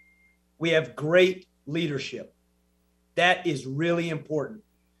 We have great leadership. That is really important.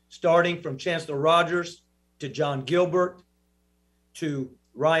 Starting from Chancellor Rogers to John Gilbert to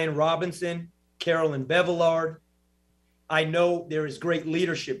Ryan Robinson, Carolyn Bevillard. I know there is great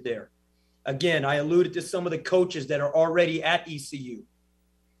leadership there. Again, I alluded to some of the coaches that are already at ECU.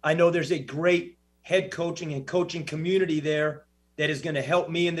 I know there's a great head coaching and coaching community there that is going to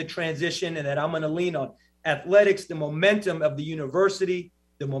help me in the transition and that I'm going to lean on. Athletics, the momentum of the university,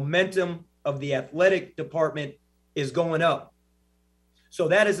 the momentum of the athletic department is going up. So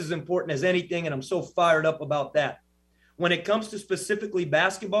that is as important as anything, and I'm so fired up about that. When it comes to specifically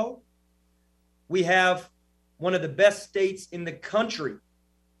basketball, we have one of the best states in the country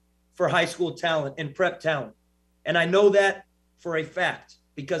for high school talent and prep talent. And I know that for a fact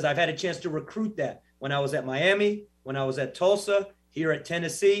because I've had a chance to recruit that. When I was at Miami, when I was at Tulsa, here at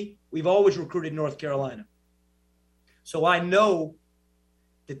Tennessee, we've always recruited North Carolina. So I know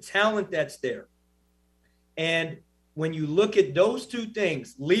the talent that's there. And when you look at those two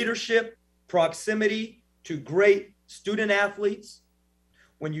things, leadership, proximity to great student athletes,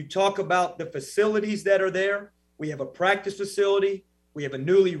 when you talk about the facilities that are there, we have a practice facility, we have a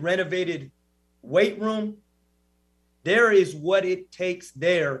newly renovated weight room. There is what it takes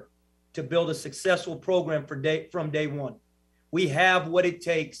there to build a successful program from day one. We have what it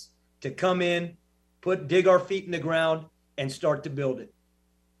takes to come in, dig our feet in the ground, and start to build it.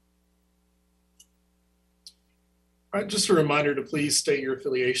 All right, just a reminder to please state your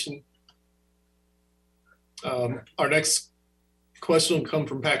affiliation. Our next question will come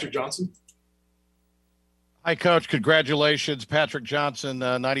from Patrick Johnson. Hi, Coach. Congratulations. Patrick Johnson,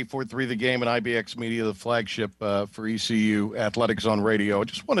 94.3 The Game and IBX Media, the flagship for ECU Athletics on Radio. I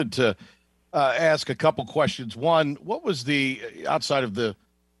just wanted to ask a couple questions. One, what was outside of the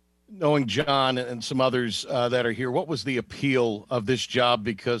knowing John and some others that are here, what was the appeal of this job?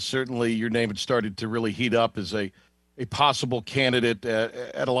 Because certainly your name had started to really heat up as a possible candidate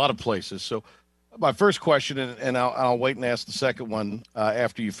at a lot of places. So my first question, and I'll wait and ask the second one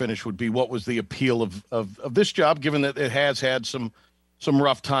after you finish, would be what was the appeal of this job, given that it has had some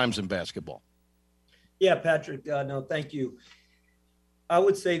rough times in basketball? Yeah, Patrick, no, thank you. I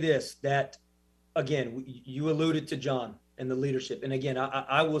would say this, that, again, you alluded to John and the leadership. And again,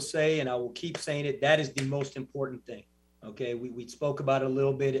 I will say, and I will keep saying it, that is the most important thing. Okay, we spoke about it a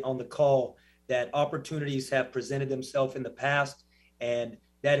little bit on the call, that opportunities have presented themselves in the past, and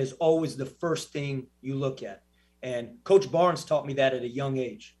that is always the first thing you look at. And Coach Barnes taught me that at a young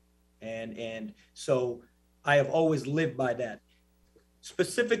age. And so I have always lived by that.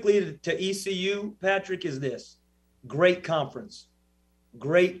 Specifically to ECU, Patrick, is this: great conference,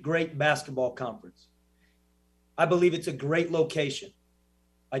 great basketball conference. I believe it's a great location.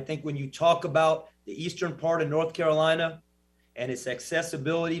 I think when you talk about the eastern part of North Carolina and its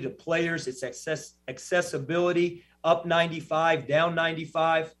accessibility to players, its accessibility up 95, down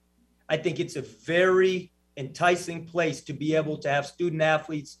 95, I think it's a very enticing place to be able to have student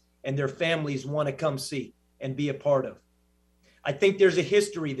athletes and their families want to come see and be a part of. I think there's a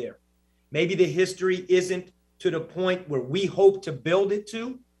history there. Maybe the history isn't to the point where we hope to build it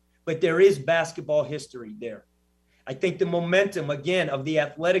to, but there is basketball history there. I think the momentum, again, of the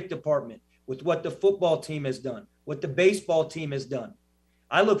athletic department with what the football team has done, what the baseball team has done.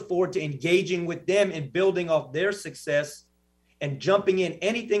 I look forward to engaging with them and building off their success and jumping in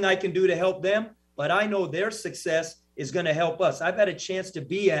anything I can do to help them. But I know their success is going to help us. I've had a chance to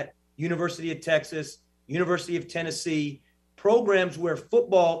be at University of Texas, University of Tennessee, programs where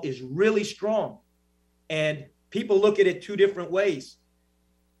football is really strong. And people look at it two different ways.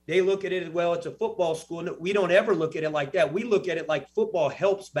 They look at it as, well, it's a football school. We don't ever look at it like that. We look at it like football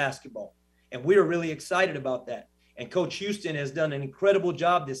helps basketball. And we're really excited about that. And Coach Houston has done an incredible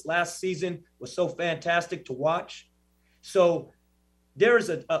job. This last season was so fantastic to watch. So there's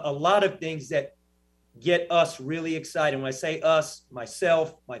a lot of things that get us really excited. When I say us,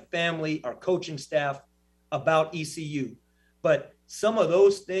 myself, my family, our coaching staff, about ECU. But some of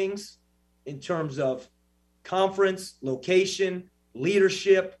those things in terms of conference, location,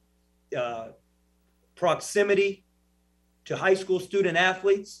 leadership, proximity to high school student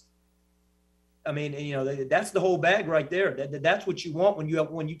athletes, I mean, you know, that's the whole bag right there. That's what you want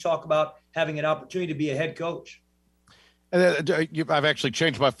when you talk about having an opportunity to be a head coach. I've actually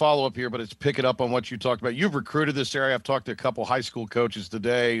changed my follow-up here, but it's picking up on what you talked about. You've recruited this area. I've talked to a couple high school coaches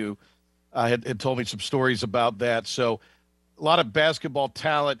today who had told me some stories about that. So a lot of basketball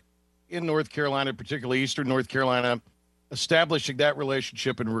talent in North Carolina, particularly Eastern North Carolina, establishing that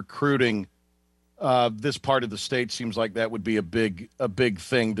relationship and recruiting this part of the state seems like that would be a big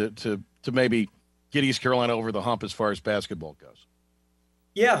thing to maybe get East Carolina over the hump as far as basketball goes.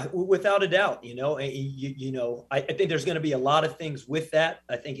 Yeah, without a doubt, I think there's going to be a lot of things with that.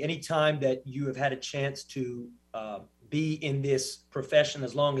 I think anytime that you have had a chance to be in this profession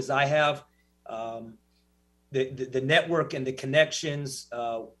as long as I have, the network and the connections,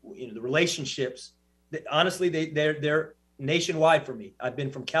 the relationships, honestly, they're nationwide for me. I've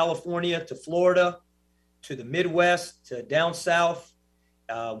been from California to Florida to the Midwest to down south.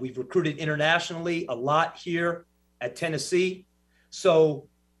 We've recruited internationally a lot here at Tennessee. So,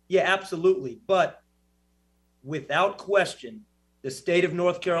 yeah, absolutely. But without question, the state of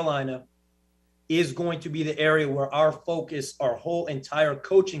North Carolina is going to be the area where our focus, our whole entire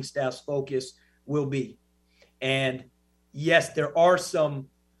coaching staff's focus will be. And yes, there are some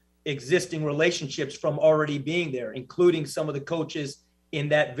existing relationships from already being there, including some of the coaches in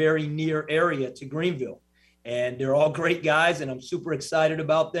that very near area to Greenville. And they're all great guys, and I'm super excited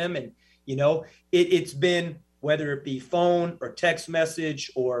about them. And, it's been, whether it be phone or text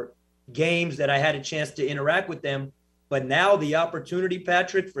message or games that I had a chance to interact with them. But now the opportunity,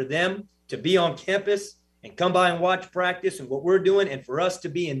 Patrick, for them to be on campus and come by and watch practice and what we're doing, and for us to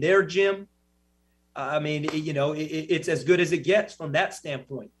be in their gym, I mean, it's as good as it gets from that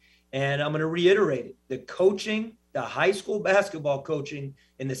standpoint. And I'm going to reiterate it. The coaching, the high school basketball coaching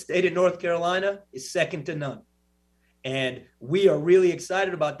in the state of North Carolina is second to none. And we are really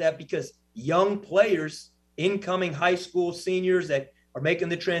excited about that because young players, incoming high school seniors that are making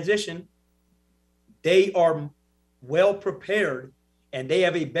the transition, they are well prepared and they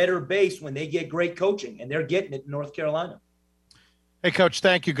have a better base when they get great coaching, and they're getting it in North Carolina. Hey, Coach,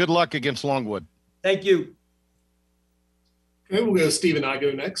 thank you. Good luck against Longwood. Thank you. Okay, we'll go to Stephen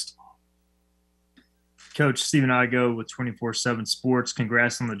Igo next. Coach, Stephen Igo with 24/7 Sports.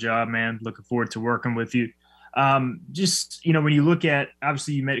 Congrats on the job, man. Looking forward to working with you. Just, when you look at,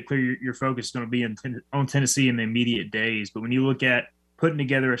 obviously you made it clear your focus is going to be on Tennessee in the immediate days, but when you look at putting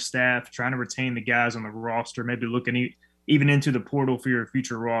together a staff, trying to retain the guys on the roster, maybe looking even into the portal for your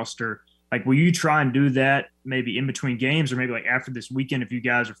future roster, like, will you try and do that maybe in between games or maybe like after this weekend if you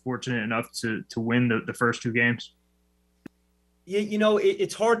guys are fortunate enough to win the first two games?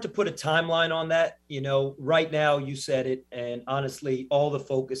 It's hard to put a timeline on that. Right now you said it, and honestly, all the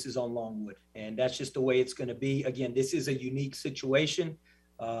focus is on Longwood, and that's just the way it's going to be. Again, this is a unique situation.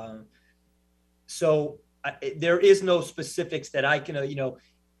 So there is no specifics that I can,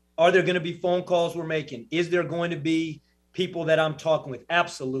 are there going to be phone calls we're making? Is there going to be people that I'm talking with?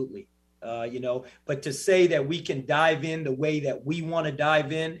 Absolutely. But to say that we can dive in the way that we want to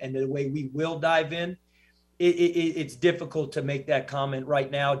dive in and the way we will dive in, it's difficult to make that comment right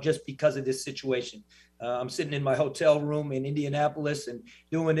now just because of this situation. I'm sitting in my hotel room in Indianapolis and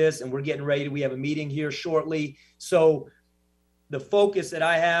doing this, and we're getting ready. We have a meeting here shortly. So the focus that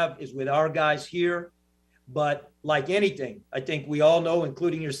I have is with our guys here. But like anything, I think we all know,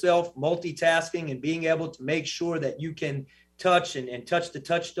 including yourself, multitasking and being able to make sure that you can touch and touch the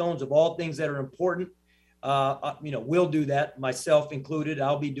touchstones of all things that are important. We'll do that, myself included.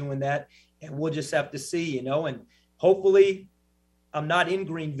 I'll be doing that. And we'll just have to see, and hopefully I'm not in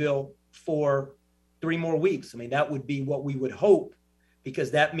Greenville for 3 more weeks. I mean, that would be what we would hope, because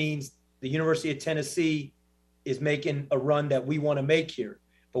that means the University of Tennessee is making a run that we want to make here.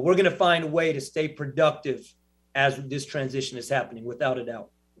 But we're going to find a way to stay productive as this transition is happening, without a doubt.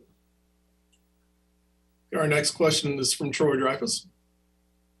 Our next question is from Troy Dreyfus.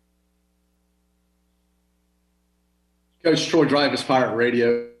 Coach, Troy Dreyfus, Pirate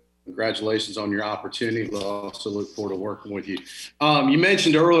Radio. Congratulations on your opportunity. We'll also look forward to working with you. You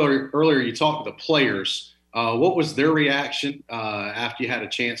mentioned earlier you talked to the players. What was their reaction after you had a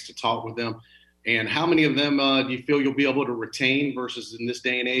chance to talk with them? And how many of them do you feel you'll be able to retain versus in this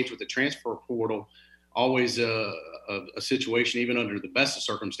day and age with the transfer portal, always a situation even under the best of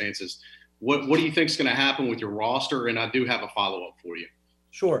circumstances? What do you think is going to happen with your roster? And I do have a follow-up for you.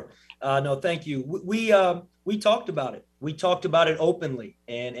 Sure. No, thank you. We talked about it. We talked about it openly,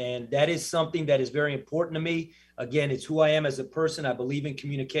 and that is something that is very important to me. Again, it's who I am as a person. I believe in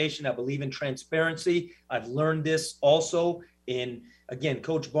communication. I believe in transparency. I've learned this also again,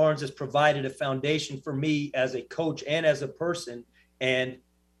 Coach Barnes has provided a foundation for me as a coach and as a person, and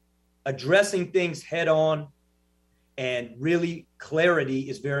addressing things head on and really clarity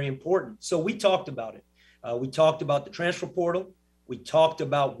is very important. So we talked about it. We talked about the transfer portal. We talked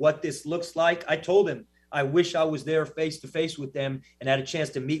about what this looks like. I told him I wish I was there face-to-face with them and had a chance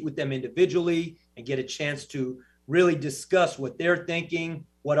to meet with them individually and get a chance to really discuss what they're thinking,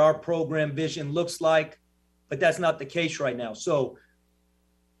 what our program vision looks like. But that's not the case right now. So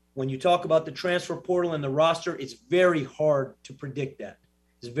when you talk about the transfer portal and the roster, it's very hard to predict that.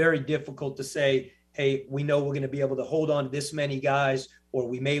 It's very difficult to say, hey, we know we're going to be able to hold on to this many guys, or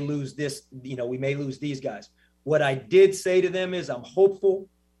we may lose this, we may lose these guys. What I did say to them is I'm hopeful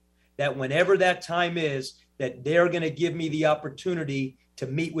that whenever that time is, that they're going to give me the opportunity to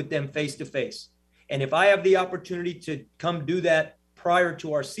meet with them face to face. And if I have the opportunity to come do that prior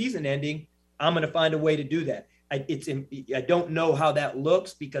to our season ending, I'm going to find a way to do that. I don't know how that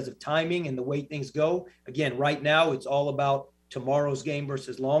looks because of timing and the way things go. Again, right now it's all about tomorrow's game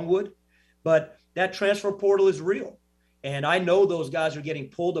versus Longwood, but that transfer portal is real. And I know those guys are getting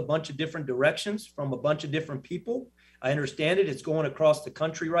pulled a bunch of different directions from a bunch of different people. I understand it. It's going across the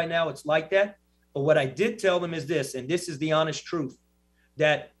country right now. It's like that. But what I did tell them is this, and this is the honest truth,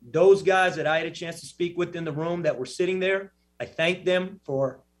 that those guys that I had a chance to speak with in the room that were sitting there, I thanked them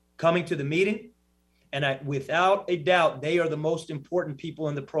for coming to the meeting. And without a doubt, they are the most important people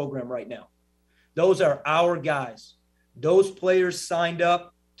in the program right now. Those are our guys. Those players signed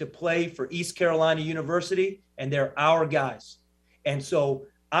up to play for East Carolina University, and they're our guys. And so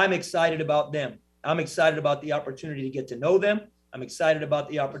I'm excited about them. I'm excited about the opportunity to get to know them. I'm excited about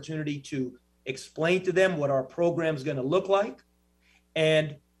the opportunity to explain to them what our program is going to look like,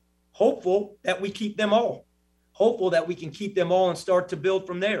 and hopeful that we keep them all. Hopeful that we can keep them all and start to build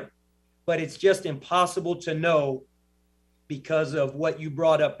from there. But it's just impossible to know because of what you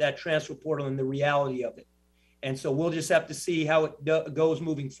brought up, that transfer portal and the reality of it. And so we'll just have to see how it goes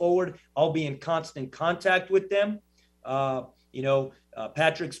moving forward. I'll be in constant contact with them.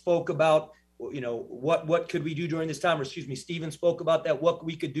 Patrick spoke about, what could we do during this time? Or excuse me, Steven spoke about that, what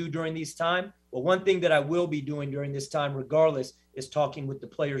we could do during this time. Well, one thing that I will be doing during this time, regardless, is talking with the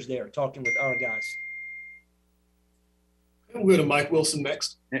players there, talking with our guys. We'll go to Mike Wilson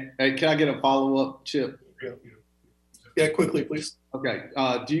next. Hey, can I get a follow-up, Chip? Yeah, quickly, please. Okay.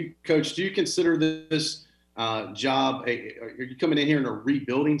 Coach, do you consider this job, are you coming in here in a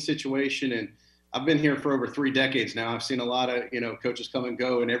rebuilding situation? And I've been here for over 3 decades now. I've seen a lot of, coaches come and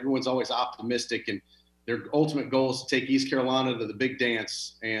go, and everyone's always optimistic. And their ultimate goal is to take East Carolina to the big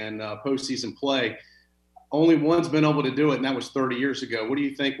dance and postseason play. Only one's been able to do it, and that was 30 years ago. What do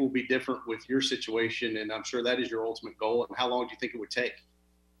you think will be different with your situation? And I'm sure that is your ultimate goal. And how long do you think it would take?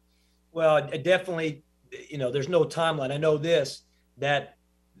 Well, definitely, there's no timeline. I know this, that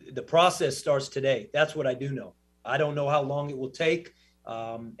the process starts today. That's what I do know. I don't know how long it will take.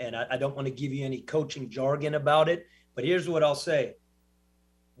 And I don't want to give you any coaching jargon about it, but here's what I'll say.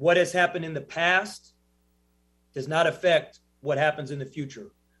 What has happened in the past does not affect what happens in the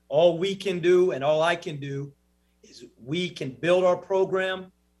future. All we can do and all I can do is we can build our program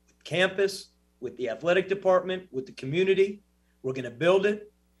with campus, with the athletic department, with the community. We're going to build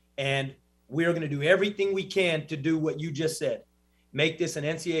it, and we're going to do everything we can to do what you just said. Make this an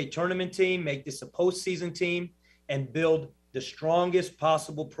NCAA tournament team, make this a postseason team, and build the strongest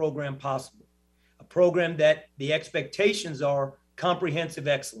possible program possible. A program that the expectations are comprehensive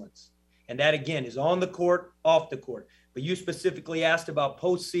excellence. And that, again, is on the court, off the court. But you specifically asked about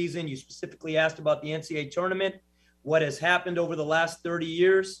postseason. You specifically asked about the NCAA tournament. What has happened over the last 30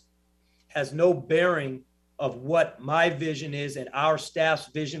 years has no bearing of what my vision is and our staff's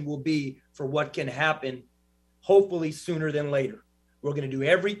vision will be for what can happen, hopefully sooner than later. We're going to do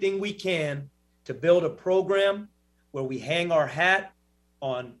everything we can to build a program where we hang our hat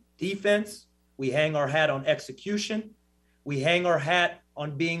on defense, we hang our hat on execution, we hang our hat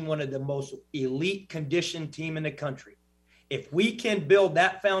on being one of the most elite conditioned team in the country. If we can build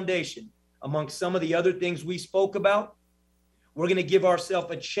that foundation amongst some of the other things we spoke about, we're going to give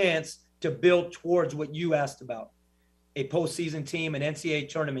ourselves a chance to build towards what you asked about, a postseason team, an NCAA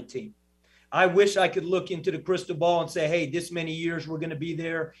tournament team. I wish I could look into the crystal ball and say, hey, this many years we're going to be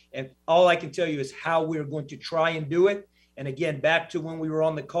there. And all I can tell you is how we're going to try and do it. And again, back to when we were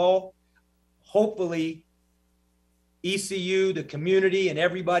on the call, hopefully ECU, the community, and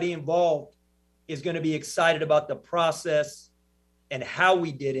everybody involved is going to be excited about the process and how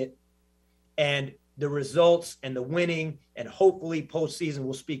we did it and the results and the winning, and hopefully postseason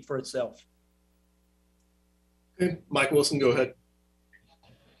will speak for itself. Okay. Mike Wilson, go ahead.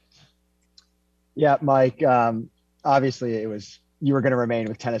 Yeah, Mike, obviously you were going to remain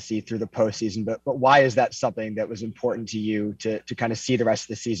with Tennessee through the postseason, but why is that something that was important to you to kind of see the rest of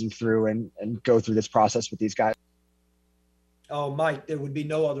the season through and go through this process with these guys? Oh, Mike, there would be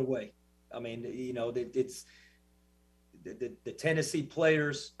no other way. I mean, it's the Tennessee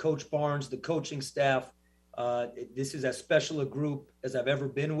players, Coach Barnes, the coaching staff. This is as special a group as I've ever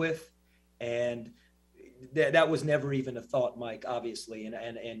been with. And that was never even a thought, Mike, obviously.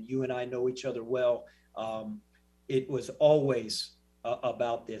 And you and I know each other well. It was always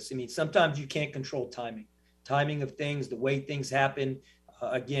about this. I mean, sometimes you can't control timing of things, the way things happen.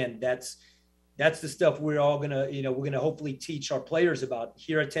 Again, that's the stuff we're all we're going to hopefully teach our players about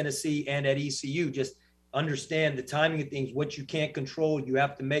here at Tennessee and at ECU. Just understand the timing of things, what you can't control. You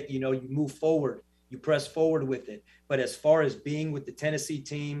have to make, you move forward, you press forward with it. But as far as being with the Tennessee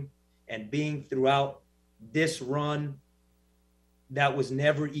team and being throughout this run, that was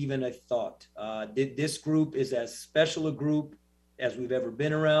never even a thought. This group is as special a group as we've ever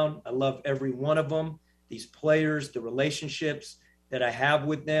been around. I love every one of them, these players, the relationships that I have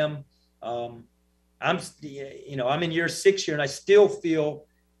with them. I'm in year 6 here, and I still feel,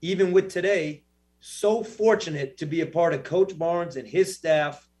 even with today, so fortunate to be a part of Coach Barnes and his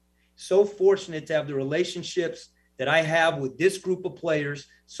staff, so fortunate to have the relationships that I have with this group of players,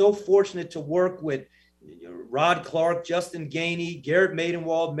 so fortunate to work with Rod Clark, Justin Gainey, Garrett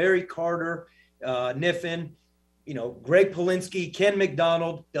Maidenwald, Mary Carter, Niffen, Greg Polinsky, Ken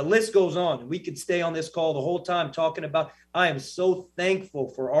McDonald. The list goes on. We could stay on this call the whole time talking about. I am so thankful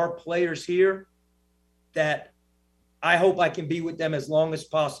for our players here that I hope I can be with them as long as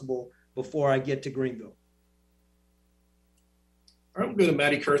possible before I get to Greenville. All right, we'll go to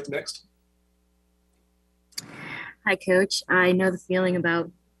Maddie Kurth next. Hi, Coach. I know the feeling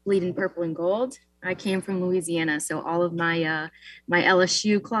about bleeding purple and gold. I came from Louisiana, so all of my my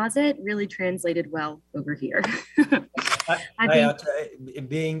LSU closet really translated well over here.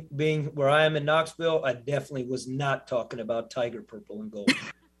 Being where I am in Knoxville, I definitely was not talking about Tiger purple and gold.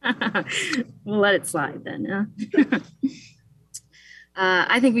 We'll let it slide then.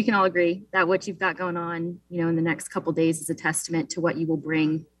 I think we can all agree that what you've got going on, in the next couple of days is a testament to what you will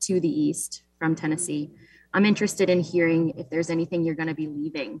bring to the East from Tennessee. I'm interested in hearing if there's anything you're going to be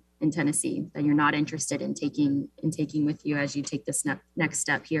leaving in Tennessee that you're not interested in taking with you as you take this next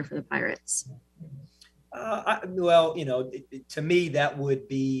step here for the Pirates. To me, that would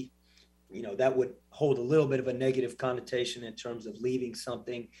be, that would hold a little bit of a negative connotation in terms of leaving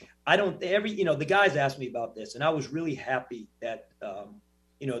something. I don't, the guys asked me about this, and I was really happy that,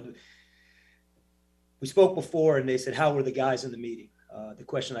 we spoke before and they said, how were the guys in the meeting? The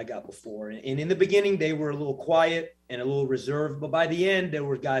question I got before. And in the beginning, they were a little quiet and a little reserved, but by the end, there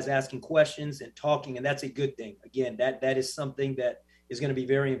were guys asking questions and talking, and that's a good thing. Again, that is something that is going to be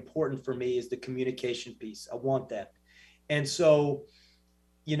very important for me, is the communication piece. I want that. And so,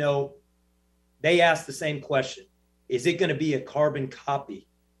 they asked the same question. Is it going to be a carbon copy?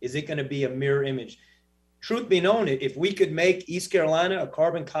 Is it going to be a mirror image? Truth be known, if we could make East Carolina a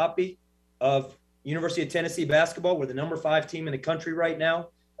carbon copy of University of Tennessee basketball, we're the number 5 team in the country right now.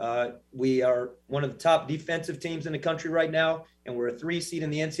 We are one of the top defensive teams in the country right now, and we're a 3 seed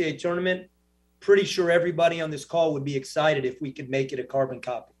in the NCAA tournament. Pretty sure everybody on this call would be excited if we could make it a carbon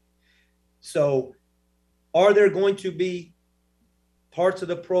copy. So are there going to be parts of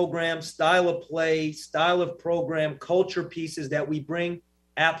the program, style of play, style of program, culture pieces that we bring?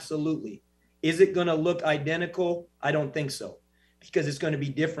 Absolutely. Is it going to look identical? I don't think so, because it's going to be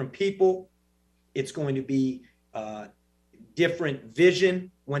different people. It's going to be different vision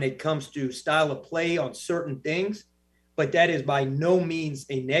when it comes to style of play on certain things, but that is by no means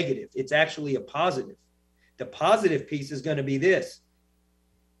a negative. It's actually a positive. The positive piece is going to be this.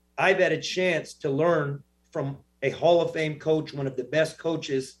 I've had a chance to learn from a Hall of Fame coach, one of the best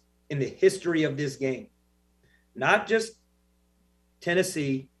coaches in the history of this game. Not just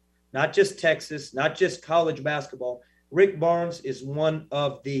Tennessee, not just Texas, not just college basketball. Rick Barnes is one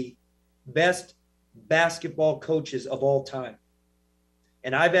of the best basketball coaches of all time.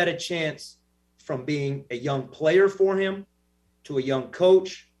 And I've had a chance, from being a young player for him to a young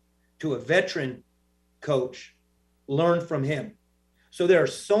coach to a veteran coach, learn from him. So there are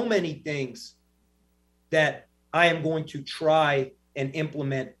so many things that I am going to try and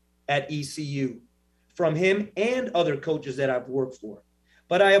implement at ECU from him and other coaches that I've worked for.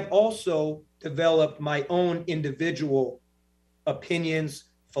 But I have also developed my own individual opinions,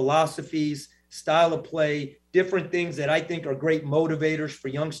 philosophies, style of play, different things that I think are great motivators for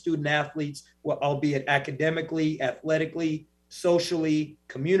young student athletes, albeit academically, athletically, socially,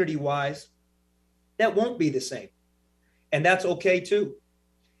 community-wise, that won't be the same. And that's okay too.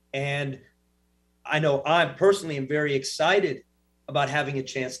 And I know I personally am very excited about having a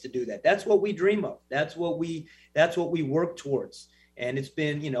chance to do that. That's what we dream of. That's what we work towards. And it's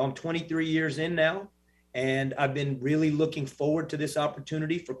been, I'm 23 years in now, And I've been really looking forward to this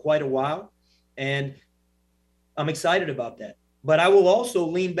opportunity for quite a while. And I'm excited about that. But I will also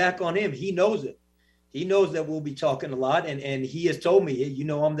lean back on him. He knows it. He knows that we'll be talking a lot. And he has told me, you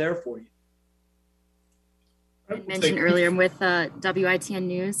know, I'm there for you. I mentioned earlier, I'm with WITN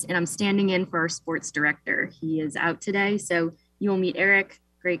News, and I'm standing in for our sports director. He is out today. So you will meet Eric,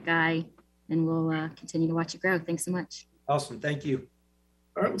 great guy, and we'll continue to watch you grow. Thanks so much. Awesome. Thank you.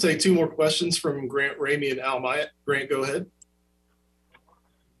 All right, we'll take two more questions from Grant Ramey and Al Myatt. Grant, go ahead.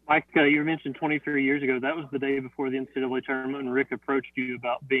 Mike, you mentioned 23 years ago, that was the day before the NCAA tournament, and Rick approached you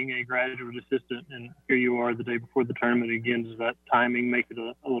about being a graduate assistant, and here you are the day before the tournament again. Does that timing make it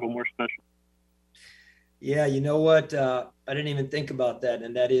a little more special? Yeah, you know what? I didn't even think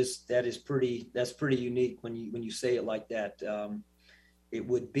that's pretty unique when you say it like that. It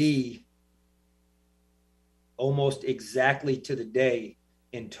would be almost exactly to the day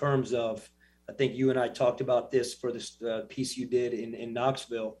in terms of, I think you and I talked about this for this piece you did in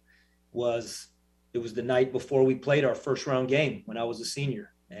Knoxville. It was the night before we played our first round game when I was a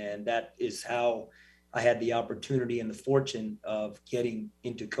senior, and that is how I had the opportunity and the fortune of getting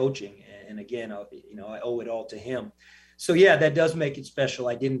into coaching. And again, I owe it all to him. So yeah, that does make it special.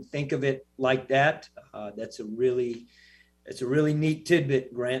 I didn't think of it like that. It's a really neat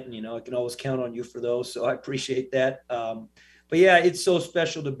tidbit, Grant. And, I can always count on you for those. So I appreciate that. But yeah, it's so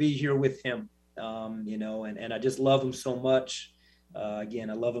special to be here with him, and I just love him so much. Again,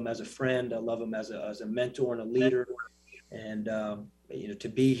 I love him as a friend. I love him as a mentor and a leader. And, to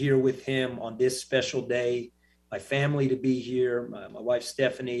be here with him on this special day, my family to be here, my wife,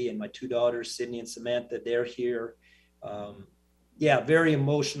 Stephanie, and my two daughters, Sydney and Samantha, they're here. Very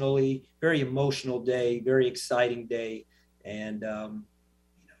emotional day, very exciting day. And,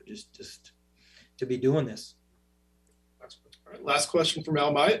 just to be doing this. All right, last question from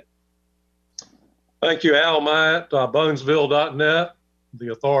Al Myatt. Thank you, Al Myatt, Bonesville.net, the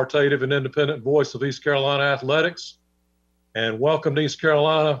authoritative and independent voice of East Carolina athletics. And welcome to East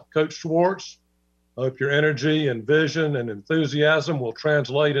Carolina, Coach Schwartz. I hope your energy and vision and enthusiasm will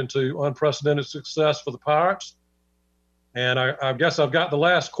translate into unprecedented success for the Pirates. And I guess I've got the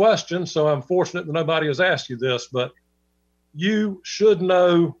last question, so I'm fortunate that nobody has asked you this, but you should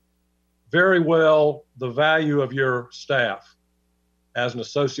know very well the value of your staff as an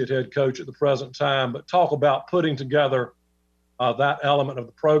associate head coach at the present time, but talk about putting together that element of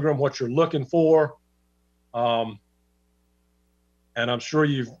the program, what you're looking for. And I'm sure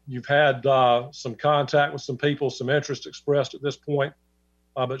you've had some contact with some people, some interest expressed at this point,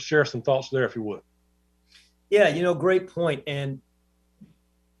 but share some thoughts there if you would. Yeah, great point. And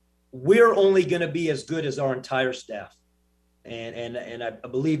we're only going to be as good as our entire staff. And I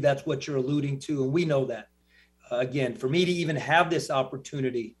believe that's what you're alluding to, and we know that. Again, for me to even have this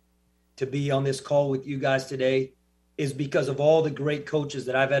opportunity to be on this call with you guys today is because of all the great coaches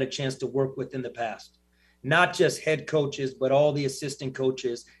that I've had a chance to work with in the past. Not just head coaches, but all the assistant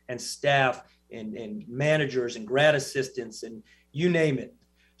coaches and staff and managers and grad assistants and you name it.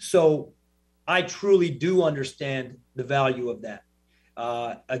 So I truly do understand the value of that.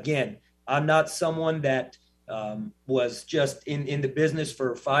 Again, I'm not someone that was just in the business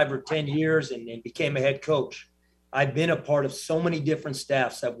for 5 or 10 years and became a head coach. I've been a part of so many different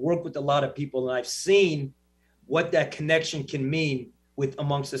staffs. I've worked with a lot of people, and I've seen what that connection can mean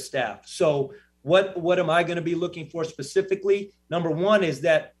amongst the staff. So what am I going to be looking for specifically? Number one is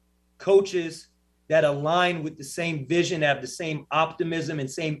that coaches that align with the same vision, have the same optimism and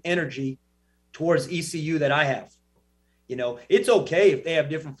same energy towards ECU that I have. It's okay if they have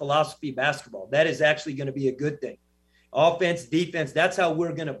different philosophy of basketball. That is actually going to be a good thing. Offense, defense, that's how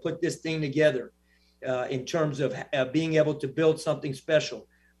we're going to put this thing together in terms of being able to build something special.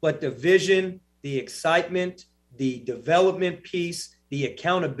 But the vision, the excitement, the development piece, the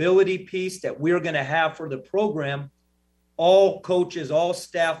accountability piece that we're going to have for the program, all coaches, all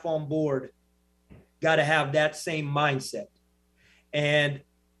staff on board got to have that same mindset. And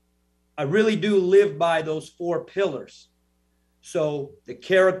I really do live by those 4 pillars. So the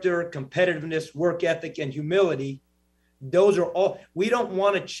character, competitiveness, work ethic, and humility, those are all. We don't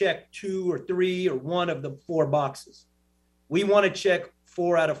want to check 2 or 3 or 1 of the 4 boxes. We want to check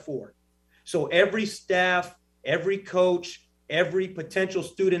 4 out of 4. So every staff, every coach, every potential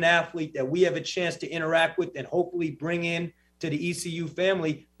student athlete that we have a chance to interact with and hopefully bring in to the ECU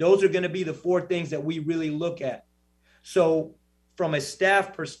family, those are going to be the 4 things that we really look at. So from a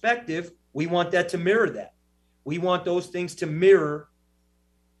staff perspective, we want that to mirror that. We want those things to mirror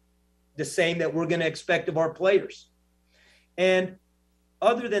the same that we're going to expect of our players. And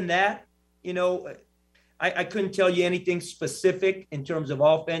other than that, I couldn't tell you anything specific in terms of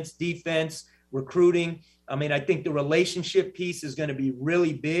offense, defense, recruiting. I mean, I think the relationship piece is going to be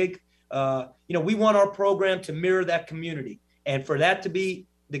really big. We want our program to mirror that community. And for that to be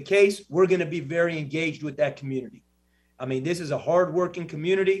the case, we're going to be very engaged with that community. I mean, this is a hardworking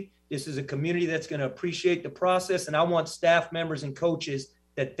community. This is a community that's going to appreciate the process. And I want staff members and coaches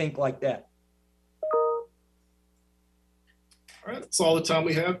that think like that. All right, that's all the time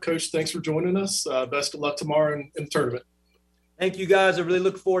we have. Coach, thanks for joining us. Best of luck tomorrow in the tournament. Thank you, guys. I really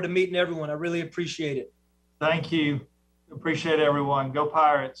look forward to meeting everyone. I really appreciate it. Thank you. Appreciate everyone. Go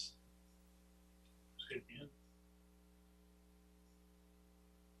Pirates.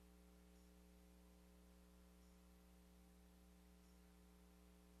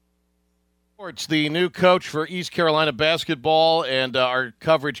 It's the new coach for East Carolina basketball, and our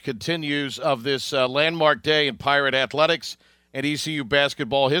coverage continues of this landmark day in Pirate athletics and ECU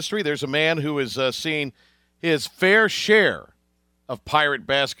basketball history. There's a man who has seen his fair share of Pirate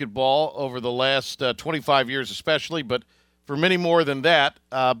basketball over the last 25 years especially, but for many more than that.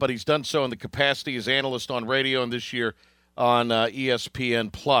 But he's done so in the capacity as analyst on radio and this year on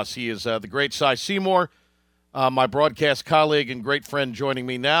ESPN+. He is the great Cy Seymour, my broadcast colleague and great friend joining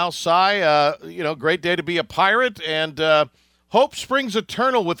me now. Cy, great day to be a Pirate, and hope springs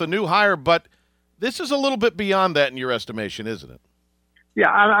eternal with a new hire, but this is a little bit beyond that in your estimation, isn't it? Yeah,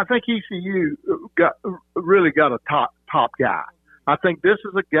 I think ECU really got a top guy. I think this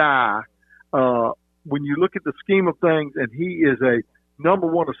is a guy, when you look at the scheme of things, and he is a number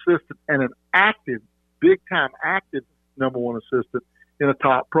one assistant and an active, big-time active number one assistant in a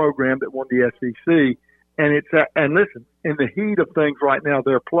top program that won the SEC. And listen, in the heat of things right now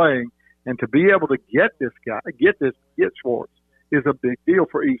they're playing, and to be able to get this guy, get Schwartz, is a big deal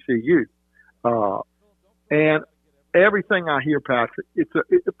for ECU. And everything I hear, Patrick, it's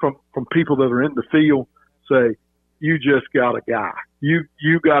from people that are in the field say, you just got a guy.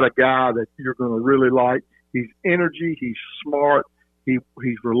 You got a guy that you're going to really like. He's energy. He's smart. He's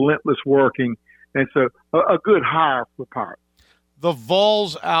relentless working. And so a good hire for Pirates. The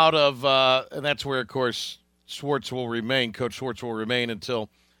Vols out of and that's where, of course, Schwartz will remain. Coach Schwartz will remain until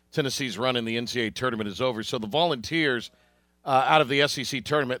Tennessee's run in the NCAA tournament is over. So the Volunteers out of the SEC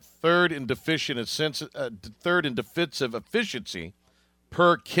tournament, third in defensive efficiency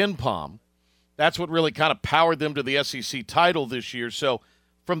per KenPom. That's what really kind of powered them to the SEC title this year. So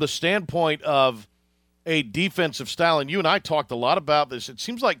from the standpoint of a defensive style, and you and I talked a lot about this, it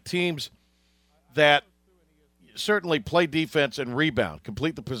seems like teams that certainly play defense and rebound,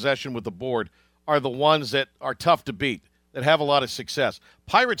 complete the possession with the board, are the ones that are tough to beat, that have a lot of success.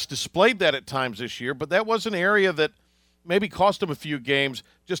 Pirates displayed that at times this year, but that was an area that maybe cost them a few games,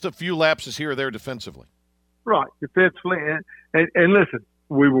 just a few lapses here or there defensively. Right, defensively. And listen,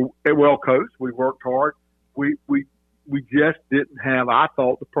 we were well coached. We worked hard. We just didn't have, I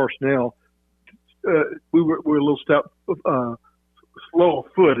thought, the personnel. We were a little step slow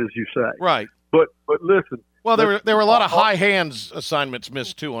of foot, as you say. Right. But listen. Well, there were a lot of high hands assignments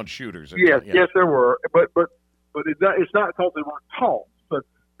missed too on shooters. Yes, there were. But it's not because they weren't taught. But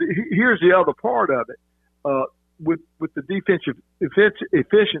here's the other part of it. With the defensive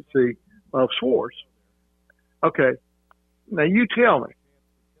efficiency of Schwartz. Okay, now you tell me.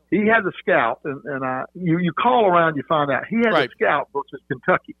 He has a scout, and you call around, you find out he has a scout versus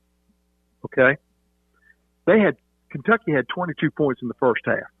Kentucky. Okay, Kentucky had 22 points in the first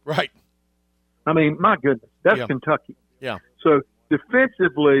half. Right. I mean, my goodness, that's Kentucky. Yeah. So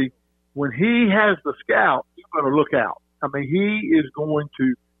defensively, when he has the scout, you better look out. I mean, he is going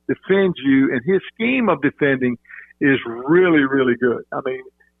to defend you, and his scheme of defending is really, really good. I mean,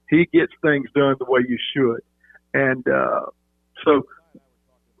 he gets things done the way you should, and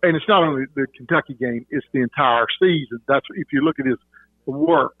and it's not only the Kentucky game; it's the entire season. That's if you look at his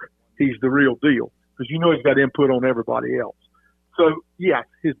work, he's the real deal because he's got input on everybody else. So yeah,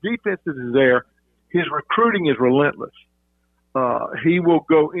 his defense is there. His recruiting is relentless. He will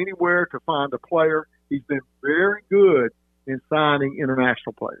go anywhere to find a player. He's been very good in signing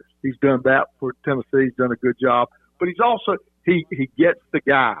international players. He's done that for Tennessee. He's done a good job. But he's also he gets the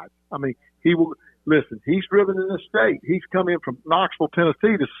guys. I mean, he will listen. He's driven in the state. He's come in from Knoxville,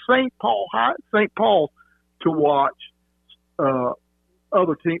 Tennessee, to St. Paul to watch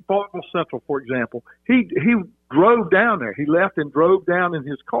other teams. Farmville Central, for example. He drove down there. He left and drove down in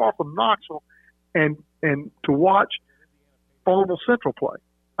his car from Knoxville, and to watch Farmville Central play.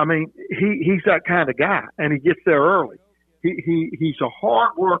 I mean, he's that kind of guy, and he gets there early. He's a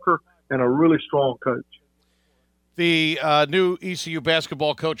hard worker and a really strong coach. The new ECU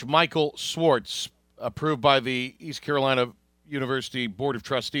basketball coach, Michael Schwartz, approved by the East Carolina University Board of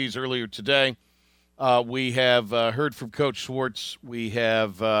Trustees earlier today. We have heard from Coach Schwartz. We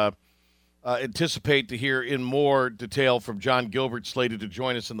have anticipate to hear in more detail from John Gilbert, slated to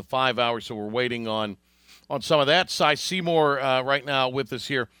join us in the 5 hours. So we're waiting on some of that. Cy Seymour right now with us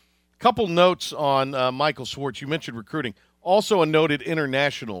here. Couple notes on Michael Schwartz. You mentioned recruiting. Also a noted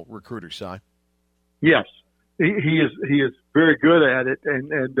international recruiter, Cy. Yes, he is very good at it,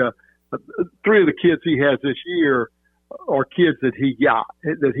 and 3 of the kids he has this year are kids that he got,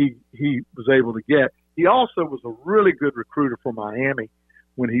 that he was able to get. He also was a really good recruiter for Miami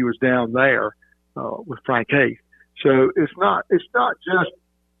when he was down there with Frank Hayes. So it's not just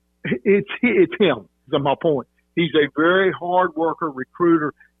it's him. That's my point. He's a very hard worker,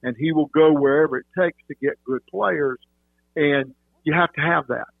 recruiter, and he will go wherever it takes to get good players. And you have to have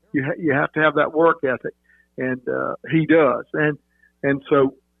that. You have to have that work ethic, and he does. And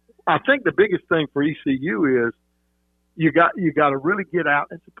so I think the biggest thing for ECU is you got to really get out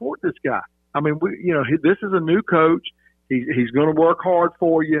and support this guy. I mean, this is a new coach. He's going to work hard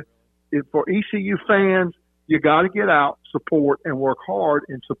for you. For ECU fans, you got to get out, support, and work hard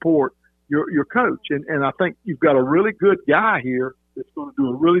and support your coach. And I think you've got a really good guy here that's going to do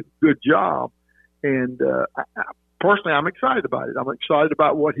a really good job. And personally, I'm excited about it. I'm excited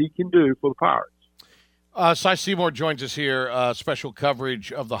about what he can do for the Pirates. Cy Seymour joins us here, special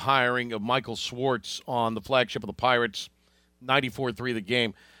coverage of the hiring of Michael Schwartz on the flagship of the Pirates, 94-3 the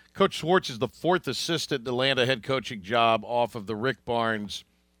game. Coach Schwartz is the 4th assistant to land a head coaching job off of the Rick Barnes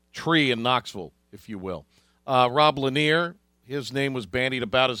tree in Knoxville, if you will. Rob Lanier, his name was bandied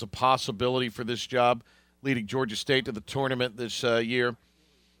about as a possibility for this job, leading Georgia State to the tournament this year.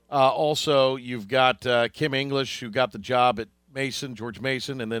 Also, you've got Kim English, who got the job at George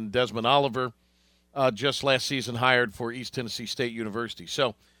Mason, and then Desmond Oliver, just last season hired for East Tennessee State University.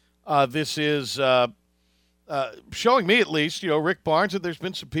 So this is showing me, at least, Rick Barnes, that there's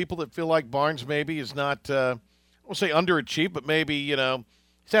been some people that feel like Barnes maybe is not, I won't say underachieved, but maybe, he's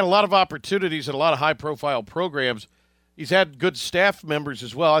had a lot of opportunities at a lot of high-profile programs. He's had good staff members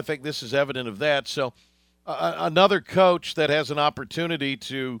as well. I think this is evident of that. So another coach that has an opportunity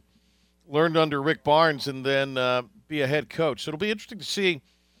to learn under Rick Barnes and then be a head coach. So it'll be interesting to see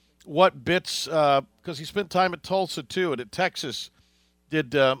what bits, because he spent time at Tulsa too, and at Texas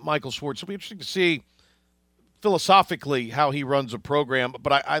did Michael Schwartz. It'll be interesting to see philosophically how he runs a program.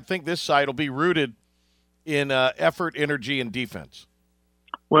 But I think this side will be rooted in effort, energy, and defense.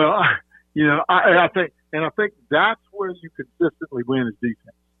 Well, I think that's where you consistently win is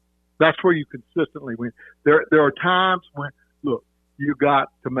defense. That's where you consistently win. There are times when, look, you got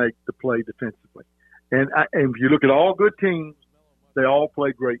to make the play defensively. And if you look at all good teams, they all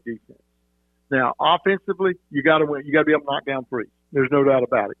play great defense. Now, offensively, you got to win. You got to be able to knock down threes. There's no doubt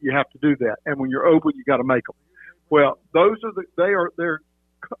about it. You have to do that. And when you're open, you got to make them. Well, they're the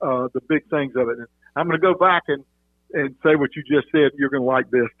big things of it. And I'm going to go back and say what you just said. You're going to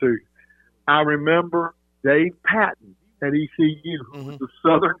like this too. I remember Dave Patton at ECU, who was the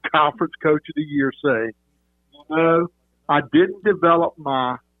Southern Conference Coach of the Year, saying, I didn't develop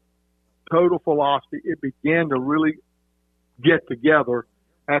my total philosophy. It began to really get together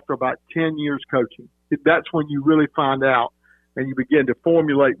after about 10 years coaching. That's when you really find out and you begin to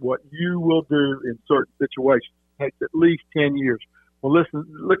formulate what you will do in certain situations. It takes at least 10 years. Well, listen,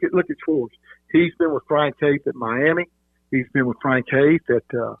 look at Schwartz. He's been with Frank Hayes at Miami. He's been with Frank Hayes at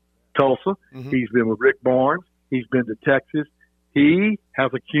Tulsa. He's been with Rick Barnes. He's been to Texas. He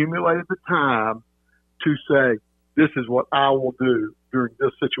has accumulated the time to say, this is what I will do during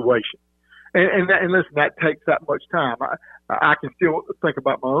this situation. And listen, that takes that much time. I can still think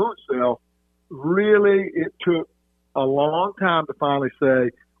about my own self. Really, it took a long time to finally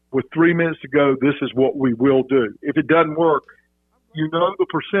say, with 3 minutes to go, this is what we will do. If it doesn't work, you know the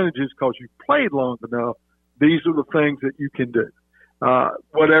percentages because you've played long enough. These are the things that you can do,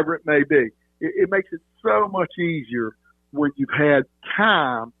 whatever it may be. It makes it so much easier when you've had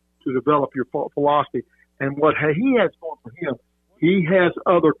time to develop your philosophy. And what he has going for him, he has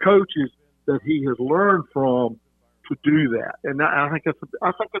other coaches that he has learned from to do that. And I think that's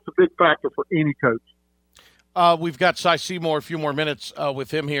a big factor for any coach. We've got Cy Seymour, a few more minutes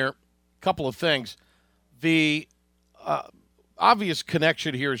with him here. Couple of things. The obvious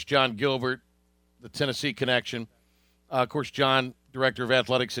connection here is John Gilbert, the Tennessee connection. Of course, John, director of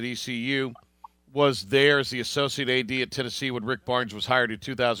athletics at ECU, was there as the associate AD at Tennessee when Rick Barnes was hired in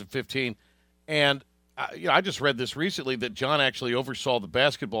 2015. And I just read this recently that John actually oversaw the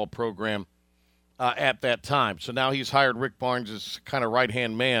basketball program at that time. So now he's hired Rick Barnes as kind of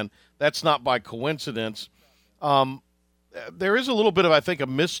right-hand man. That's not by coincidence. There is a little bit of, I think, a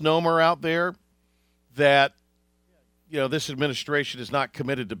misnomer out there that, this administration is not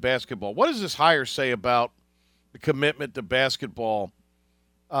committed to basketball. What does this hire say about the commitment to basketball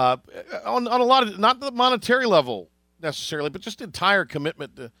on a lot of, not the monetary level necessarily, but just entire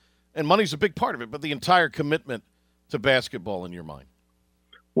commitment to, and money's a big part of it, but the entire commitment to basketball in your mind?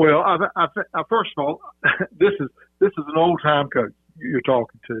 Well, I first of all, this is an old time coach you're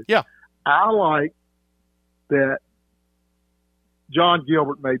talking to. Yeah, I like that John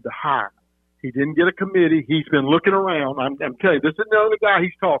Gilbert made the hire. He didn't get a committee. He's been looking around. I'm telling you, this is the only guy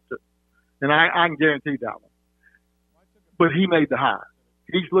he's talked to, and I can guarantee that one. But he made the hire.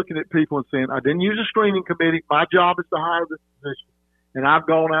 He's looking at people and saying, I didn't use a screening committee. My job is to hire this position. And I've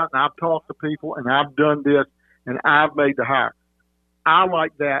gone out and I've talked to people and I've done this and I've made the hire. I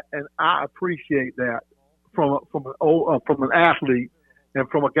like that, and I appreciate that from an athlete and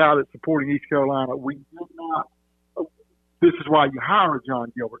from a guy that's supporting East Carolina. We did not. This is why you hire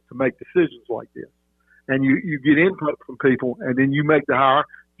John Gilbert, to make decisions like this, and you get input from people, and then you make the hire.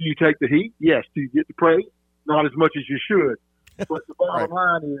 Do you take the heat? Yes. Do you get the praise? Not as much as you should. But the bottom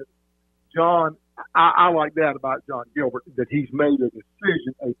line is, John, I like that about John Gilbert, that he's made a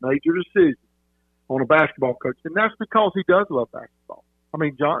decision, a major decision on a basketball coach, and that's because he does love basketball. I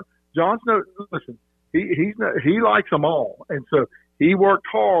mean, John's no, listen, he likes them all, and so he worked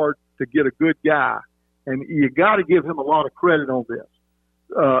hard to get a good guy, and you got to give him a lot of credit on this.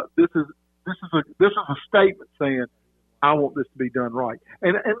 This is a statement saying, I want this to be done right,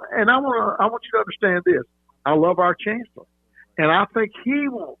 and I want you to understand this. I love our chancellor, and I think he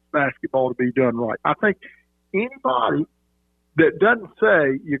wants basketball to be done right. I think anybody that doesn't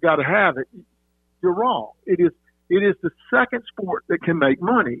say you got to have it, you're wrong. It is the second sport that can make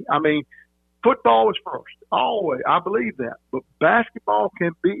money. I mean, football is first, always. I believe that. But basketball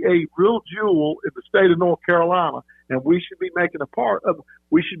can be a real jewel in the state of North Carolina, and we should be making a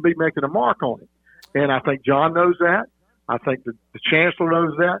mark on it. And I think John knows that. I think the chancellor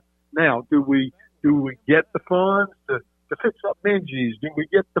knows that. Now, do we get the funds to fix up Minji's? Do we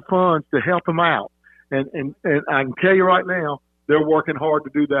get the funds to help them out? And I can tell you right now, they're working hard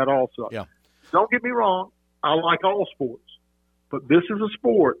to do that also. Yeah. Don't get me wrong. I like all sports, but this is a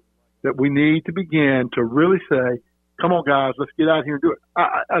sport that we need to begin to really say, come on, guys, let's get out here and do it.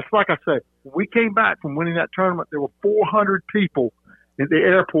 It's like I say, when we came back from winning that tournament, there were 400 people at the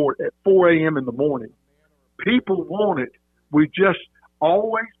airport at 4 a.m. in the morning. People want it. We've just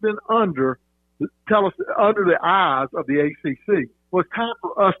always been under the eyes of the ACC. Well, it's time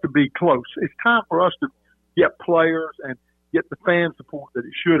for us to be close. It's time for us to get players and get the fan support that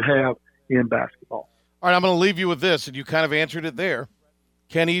it should have in basketball. All right, I'm going to leave you with this, and you kind of answered it there.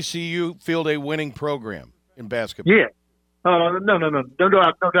 Can ECU field a winning program in basketball? Yes. No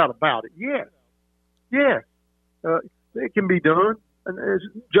doubt about it. Yes. It can be done. And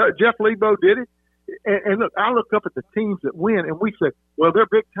Jeff Lebo did it. And look, I look up at the teams that win, and we say, well, they're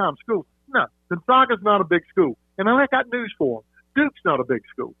big-time schools. No, Gonzaga's not a big school. And I got news for them. Duke's not a big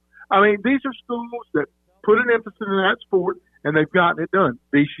school. I mean, these are schools that put an emphasis in that sport, and they've gotten it done.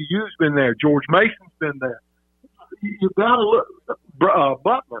 VCU's been there. George Mason's been there. You've got to look.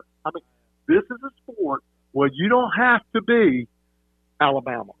 Butler. I mean, this is a sport where you don't have to be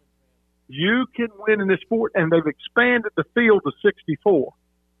Alabama. You can win in this sport, and they've expanded the field to 64.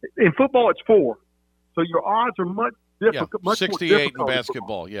 In football, it's 4. So your odds are much difficult. Much 68 more difficult in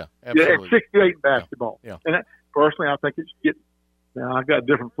basketball. Yeah, absolutely. Yeah, 68 in basketball. Yeah. And personally, I think it should get. Now I've got a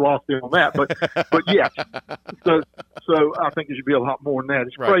different philosophy on that, but yes. So I think it should be a lot more than that.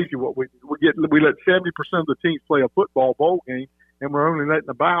 It's crazy what we let 70% of the teams play a football bowl game, and we're only letting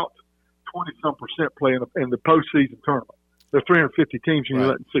about 20-some% play in the postseason tournament. There's 350 teams, and you're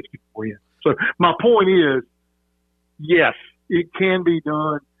letting 64 in. So my point is, yes, it can be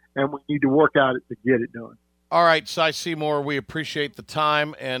done, and we need to work at it to get it done. All right, Cy Seymour, we appreciate the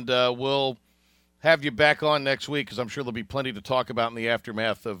time, and we'll have you back on next week because I'm sure there'll be plenty to talk about in the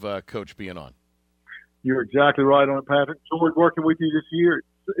aftermath of Coach being on. You're exactly right on it, Patrick. Enjoyed working with you this year.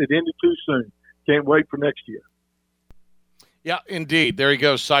 It ended too soon. Can't wait for next year. Yeah, indeed. There he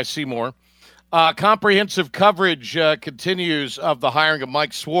goes, Cy Seymour. Comprehensive coverage continues of the hiring of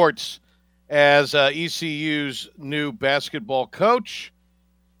Mike Schwartz as ECU's new basketball coach.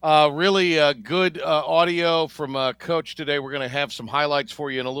 Really good audio from Coach today. We're going to have some highlights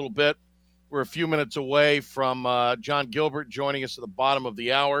for you in a little bit. We're a few minutes away from John Gilbert joining us at the bottom of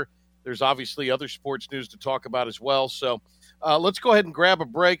the hour. There's obviously other sports news to talk about as well. So let's go ahead and grab a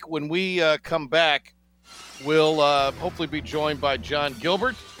break. When we come back, we'll hopefully be joined by John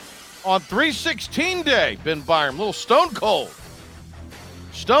Gilbert on 316 Day. Ben Byram, a little stone cold.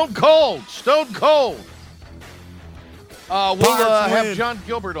 Stone cold. We'll have John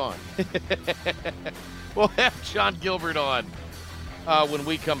Gilbert on. We'll have John Gilbert on when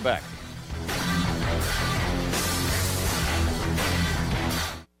we come back.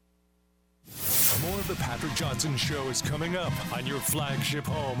 The Patrick Johnson Show is coming up on your flagship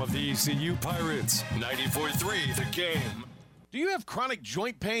home of the ECU Pirates. 94.3 The Game. Do you have chronic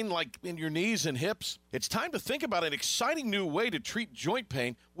joint pain like in your knees and hips? It's time to think about an exciting new way to treat joint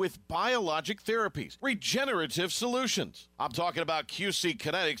pain with biologic therapies, regenerative solutions. I'm talking about QC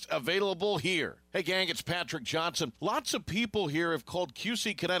Kinetics, available here. Hey gang, it's Patrick Johnson. Lots of people here have called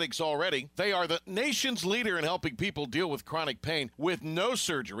QC Kinetics already. They are the nation's leader in helping people deal with chronic pain with no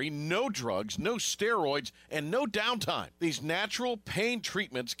surgery, no drugs, no steroids, and no downtime. These natural pain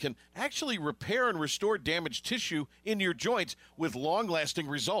treatments can actually repair and restore damaged tissue in your joints with long-lasting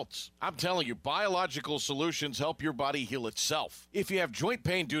results. I'm telling you, biological solutions help your body heal itself. If you have joint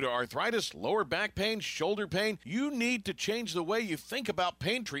pain due to arthritis, lower back pain, shoulder pain, you need to change the way you think about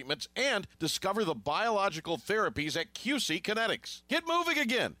pain treatments and discover the biological therapies at QC Kinetics. Get moving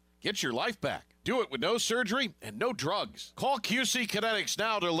again. Get your life back. Do it with no surgery and no drugs. Call QC Kinetics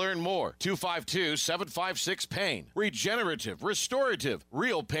now to learn more. 252-756-PAIN. Regenerative, restorative,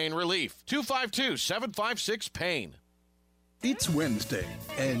 real pain relief. 252-756-PAIN. It's Wednesday,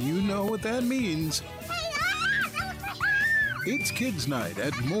 and you know what that means. It's Kids Night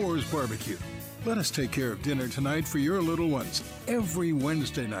at Moore's Barbecue. Let us take care of dinner tonight for your little ones. Every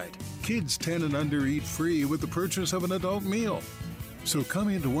Wednesday night, kids 10 and under eat free with the purchase of an adult meal. So come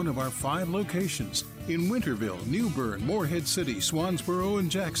into one of our 5 locations in Winterville, New Bern, Morehead City, Swansboro,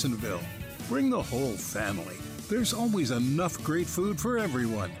 and Jacksonville. Bring the whole family. There's always enough great food for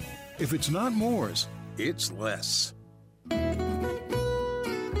everyone. If it's not Moore's, it's less. Hey,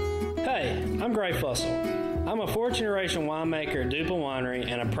 I'm Gray Fussell. I'm a fourth-generation winemaker at Duplin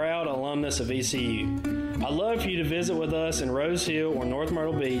Winery and a proud alumnus of ECU. I'd love for you to visit with us in Rose Hill or North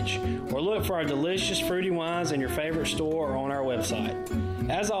Myrtle Beach, or look for our delicious fruity wines in your favorite store or on our website.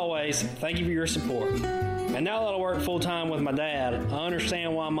 As always, thank you for your support. And now that I work full-time with my dad, I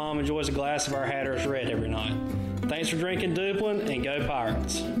understand why Mom enjoys a glass of our Hatter's Red every night. Thanks for drinking Duplin, and go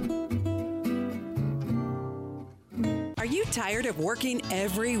Pirates. Are you tired of working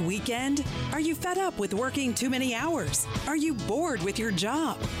every weekend? Are you fed up with working too many hours? Are you bored with your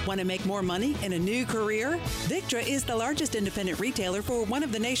job? Want to make more money in a new career? Victra is the largest independent retailer for one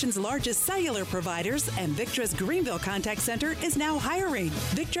of the nation's largest cellular providers, and Victra's Greenville Contact Center is now hiring.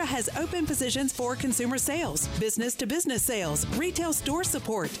 Victra has open positions for consumer sales, business-to-business sales, retail store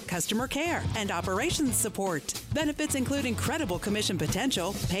support, customer care, and operations support. Benefits include incredible commission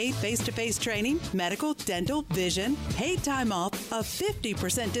potential, paid face-to-face training, medical, dental, vision, paid time off, a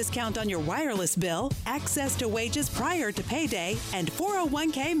 50% discount on your wireless bill, access to wages prior to payday, and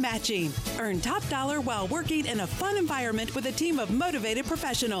 401k matching. Earn top dollar while working in a fun environment with a team of motivated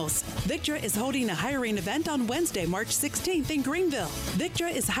professionals. Victra is holding a hiring event on Wednesday, March 16th in Greenville. Victra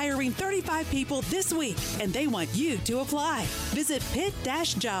is hiring 35 people this week, and they want you to apply. Visit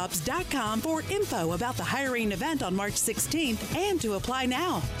pit-jobs.com for info about the hiring event on March 16th and to apply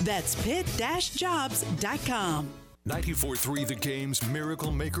now. That's pit-jobs.com. 94.3 The Game's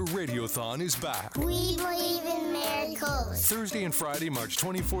Miracle Maker Radiothon is back. We believe in miracles. Thursday and Friday, March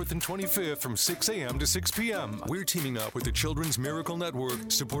 24th and 25th from 6 a.m. to 6 p.m. We're teaming up with the Children's Miracle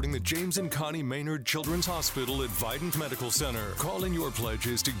Network, supporting the James and Connie Maynard Children's Hospital at Vidant Medical Center. Call in your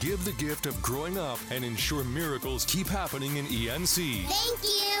pledges to give the gift of growing up and ensure miracles keep happening in ENC. Thank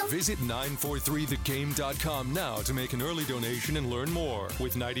you. Visit 943thegame.com now to make an early donation and learn more.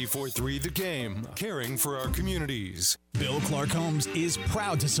 With 94.3 The Game, caring for our communities. Bill Clark Homes is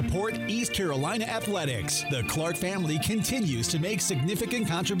proud to support East Carolina athletics. The Clark family continues to make significant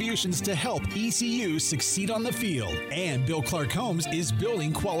contributions to help ECU succeed on the field. And Bill Clark Homes is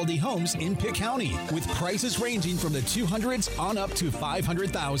building quality homes in Pitt County with prices ranging from the 200s on up to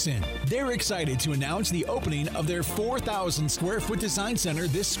 $500,000. They're excited to announce the opening of their 4,000 square foot design center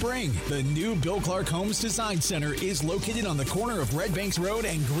this spring. The new Bill Clark Homes Design Center is located on the corner of Red Banks Road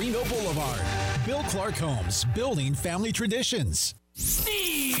and Greenville Boulevard. Bill Clark Homes, building family traditions.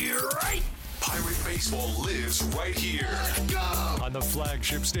 Right. Pirate baseball lives right here. Let's go! On the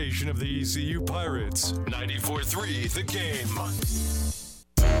flagship station of the ECU Pirates, 94.3 The Game.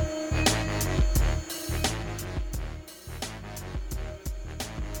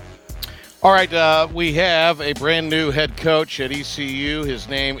 All right, we have a brand new head coach at ECU. His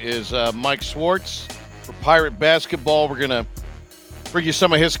name is Mike Schwartz. For Pirate basketball, we're going to bring you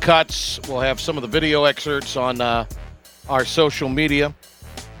some of his cuts. We'll have some of the video excerpts on our social media.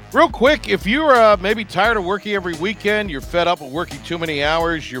 Real quick, if you're maybe tired of working every weekend, you're fed up with working too many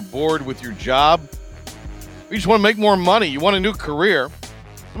hours, you're bored with your job, you just want to make more money, you want a new career,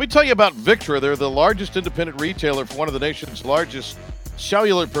 let me tell you about Victra. They're the largest independent retailer for one of the nation's largest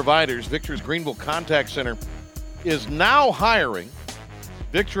cellular providers. Victra's Greenville Contact Center is now hiring.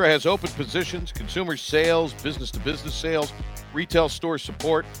 Victra has open positions, consumer sales, business-to-business sales, retail store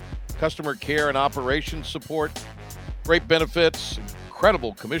support, customer care and operations support, great benefits,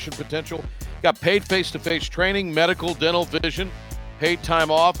 incredible commission potential. Got paid face-to-face training, medical, dental, vision, paid time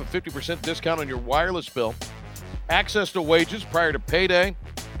off, a 50% discount on your wireless bill, access to wages prior to payday,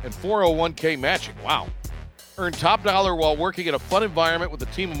 and 401k matching. Wow. Earn top dollar while working in a fun environment with a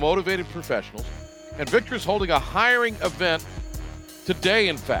team of motivated professionals. And Victra's holding a hiring event today,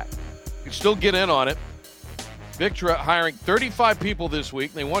 in fact. You can still get in on it. Victra hiring 35 people this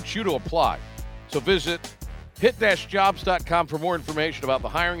week, and they want you to apply. So visit hit-jobs.com for more information about the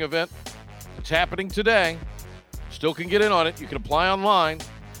hiring event. It's happening today. Still can get in on it. You can apply online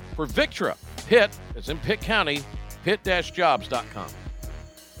for Victra. Pitt, as in Pitt County, hit-jobs.com.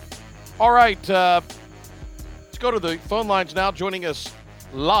 All right, let's go to the phone lines now. Joining us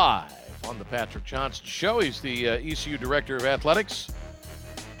live on the Patrick Johnson Show, he's the ECU Director of Athletics,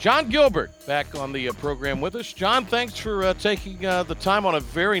 John Gilbert, back on the program with us. John, thanks for taking the time on a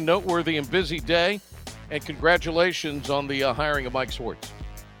very noteworthy and busy day, and congratulations on the hiring of Mike Schwartz.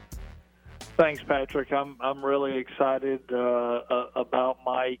 Thanks, Patrick. I'm really excited about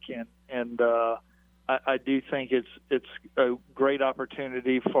Mike, and I do think it's a great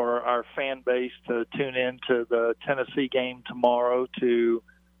opportunity for our fan base to tune in to the Tennessee game tomorrow to,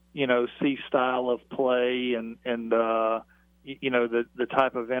 see style of play and the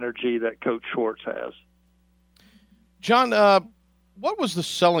type of energy that Coach Schwartz has. John, what was the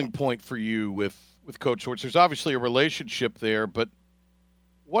selling point for you with Coach Schwartz? There's obviously a relationship there, but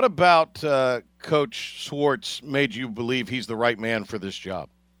what about Coach Schwartz made you believe he's the right man for this job?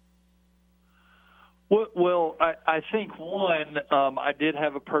 Well, I think, one, I did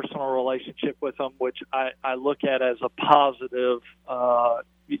have a personal relationship with him, which I look at as a positive,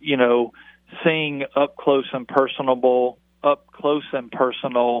 seeing up close and personal, what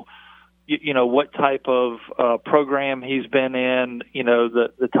type of program he's been in,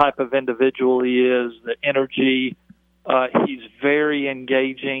 the type of individual he is, the energy. He's very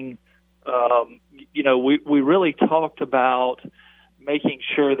engaging. We really talked about making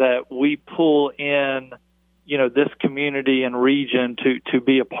sure that we pull in, this community and region to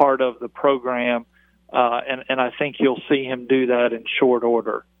be a part of the program. And I think you'll see him do that in short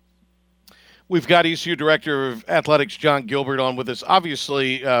order. We've got ECU Director of Athletics, John Gilbert, on with us.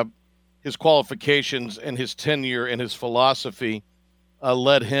 Obviously, his qualifications and his tenure and his philosophy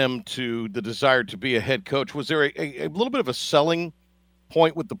led him to the desire to be a head coach. Was there a little bit of a selling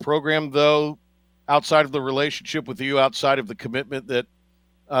point with the program, though, outside of the relationship with you, outside of the commitment that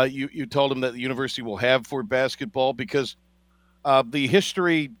you told him that the university will have for basketball? Because the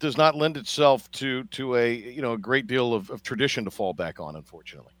history does not lend itself to a great deal of tradition to fall back on,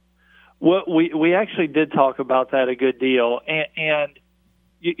 unfortunately. Well, we actually did talk about that a good deal, and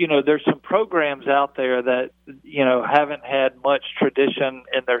there's some programs out there that haven't had much tradition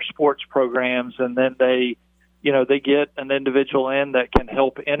in their sports programs, and then they get an individual in that can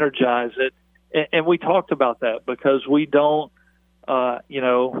help energize it. And we talked about that because we don't,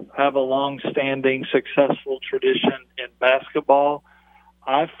 have a long-standing successful tradition in basketball.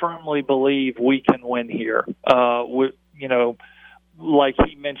 I firmly believe we can win here. Like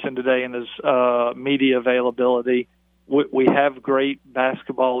he mentioned today in his media availability, we have great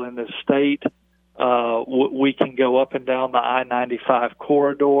basketball in this state. We can go up and down the I-95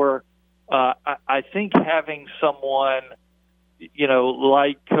 corridor. I think having someone,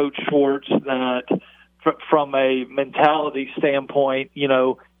 like Coach Schwartz, that from a mentality standpoint,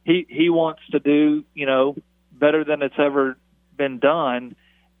 he wants to do, better than it's ever been done.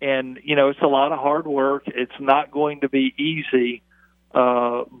 And, it's a lot of hard work. It's not going to be easy,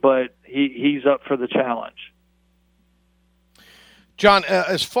 but he's up for the challenge. John,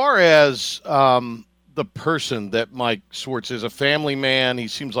 as far as the person that Mike Schwartz is, a family man, he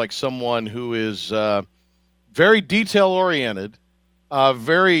seems like someone who is very detail-oriented,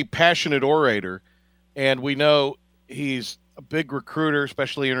 very passionate orator, and we know he's a big recruiter,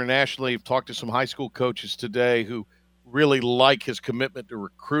 especially internationally. I've talked to some high school coaches today who really like his commitment to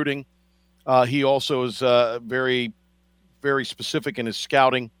recruiting. He also is very, very specific in his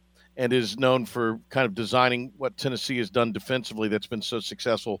scouting and is known for kind of designing what Tennessee has done defensively that's been so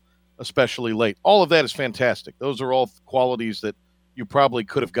successful, especially late. All of that is fantastic. Those are all qualities that you probably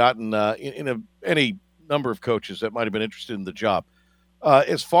could have gotten in any number of coaches that might have been interested in the job.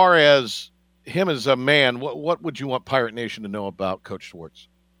 As far as him as a man, what would you want Pirate Nation to know about Coach Schwartz?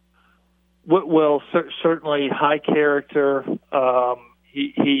 Well, certainly high character.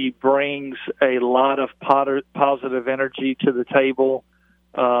 He brings a lot of positive energy to the table.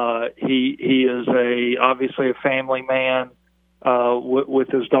 He is obviously a family man. with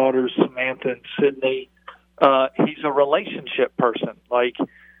his daughters Samantha and Sydney. He's a relationship person. Like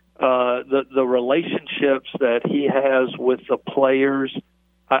the relationships that he has with the players,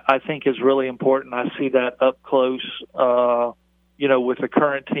 I think is really important. I see that up close, with the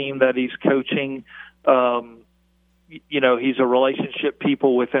current team that he's coaching. He's a relationship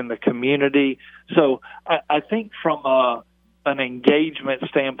people within the community. So I think from an engagement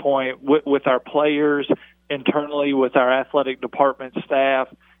standpoint with our players, internally with our athletic department staff,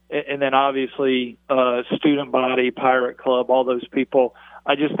 and then obviously student body, Pirate Club, all those people,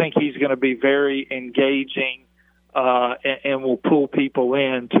 I just think he's going to be very engaging and will pull people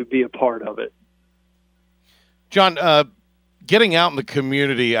in to be a part of it. John, getting out in the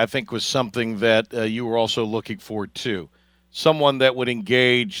community, I think, was something that you were also looking for, too. Someone that would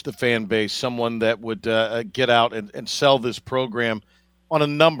engage the fan base, someone that would get out and sell this program on a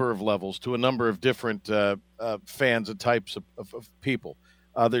number of levels to a number of different fans and types of people.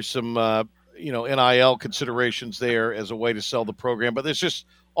 There's some, NIL considerations there as a way to sell the program, but there's just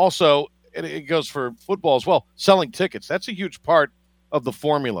also, and it goes for football as well, selling tickets. That's a huge part of the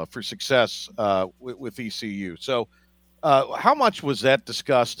formula for success with ECU. So how much was that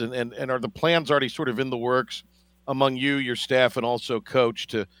discussed, and are the plans already sort of in the works among you, your staff, and also coach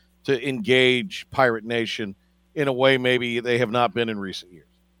to engage Pirate Nation in a way maybe they have not been in recent years?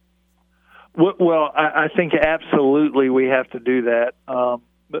 Well, I think absolutely we have to do that.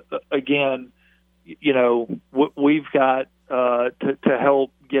 But again, we've got to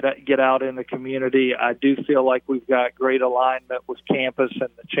help get out in the community. I do feel like we've got great alignment with campus and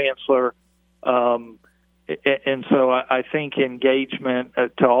the chancellor. And so I think engagement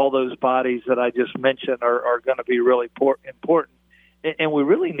to all those bodies that I just mentioned are going to be really important. And we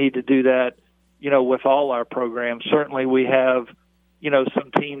really need to do that, with all our programs. Certainly we have,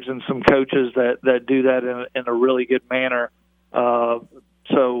 some teams and some coaches that do that in a really good manner.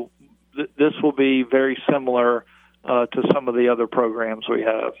 So this will be very similar to some of the other programs we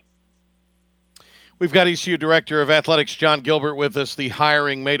have. We've got ECU Director of Athletics John Gilbert with us. The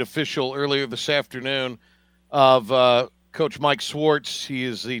hiring made official earlier this afternoon of Coach Mike Schwartz. He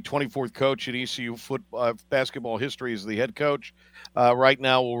is the 24th coach in ECU basketball history as the head coach. Right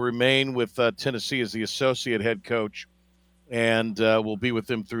now will remain with Tennessee as the associate head coach, and will be with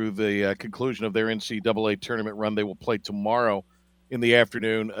them through the conclusion of their NCAA tournament run. They will play tomorrow in the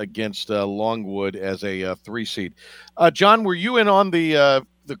afternoon against Longwood as a 3 seed. John, were you in on the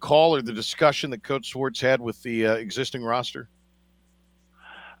call or the discussion that Coach Schwartz had with the existing roster?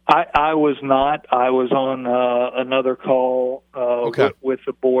 I was not. I was on another call with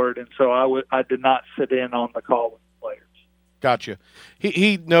the board, and so I did not sit in on the call with the players. Gotcha.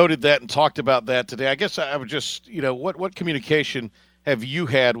 He noted that and talked about that today. I guess I would just, what communication have you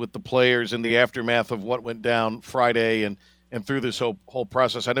had with the players in the aftermath of what went down Friday and through this whole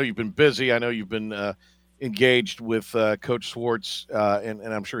process? I know you've been busy. I know you've been engaged with Coach Schwartz and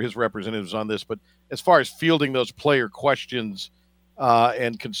I'm sure his representatives on this. But as far as fielding those player questions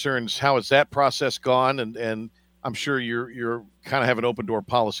and concerns, how has that process gone? And I'm sure you're kind of have an open door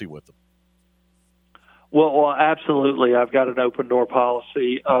policy with them. Well, absolutely. I've got an open door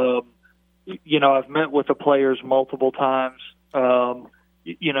policy. I've met with the players multiple times,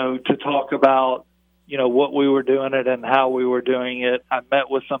 to talk about, what we were doing it and how we were doing it. I met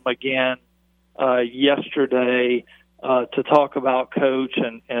with them again yesterday to talk about Coach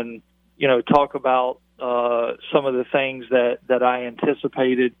and talk about some of the things that I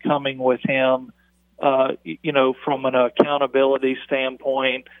anticipated coming with him, from an accountability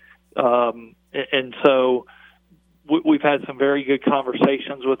standpoint. And so we've had some very good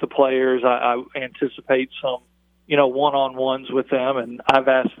conversations with the players. I anticipate some, one-on-ones with them, and I've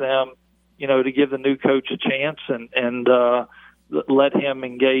asked them, to give the new coach a chance and let him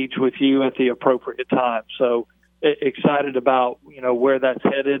engage with you at the appropriate time. So excited about, where that's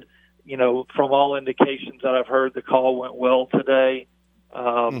headed. From all indications that I've heard, the call went well today.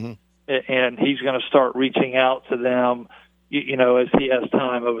 And he's going to start reaching out to them, as he has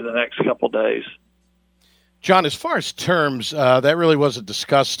time over the next couple of days. John, as far as terms, that really wasn't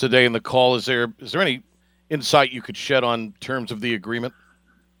discussed today in the call. Is there any insight you could shed on terms of the agreement?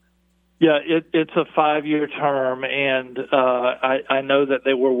 Yeah, it's a 5-year term, and I know that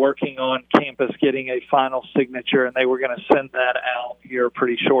they were working on campus getting a final signature, and they were going to send that out here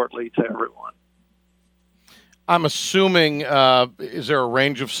pretty shortly to everyone. I'm assuming, is there a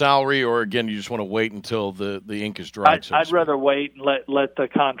range of salary, or again, you just want to wait until the ink is dry? I'd rather wait and let the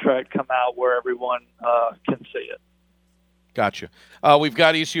contract come out where everyone can see it. Gotcha. We've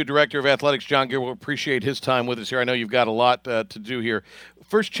got ECU Director of Athletics, John Gilbert. We'll appreciate his time with us here. I know you've got a lot to do here.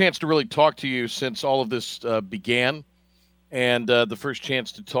 First chance to really talk to you since all of this began. and the first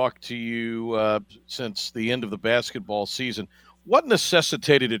chance to talk to you since the end of the basketball season. What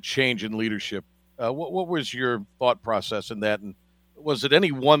necessitated a change in leadership? What was your thought process in that? And was it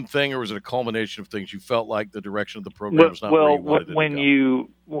any one thing, or was it a culmination of things you felt like the direction of the program is not where you wanted it when to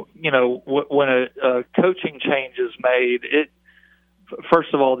go? when a coaching change is made,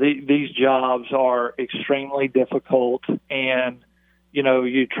 first of all, these jobs are extremely difficult, and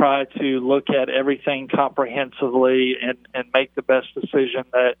you try to look at everything comprehensively and make the best decision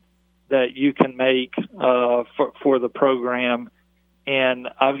that you can make for the program. And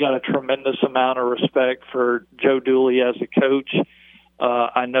I've got a tremendous amount of respect for Joe Dooley as a coach.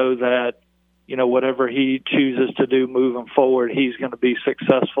 I know that whatever he chooses to do moving forward, he's going to be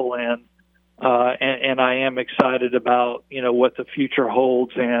successful in. And I am excited about what the future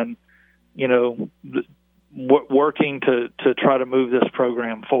holds, and working to try to move this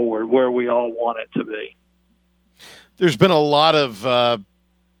program forward where we all want it to be. There's been a lot of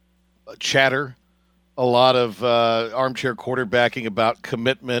chatter, a lot of armchair quarterbacking about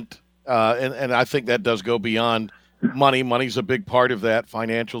commitment, and I think that does go beyond money. Money's a big part of that.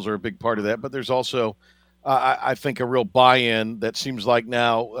 Financials are a big part of that. But there's also, I think, a real buy-in that seems like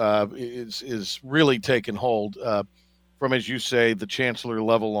now is really taking hold from, as you say, the chancellor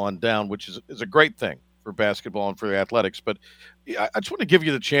level on down, which is a great thing for basketball and for the athletics. But I just want to give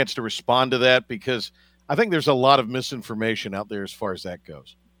you the chance to respond to that, because I think there's a lot of misinformation out there as far as that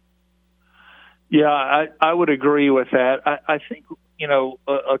goes. Yeah, I would agree with that. I think,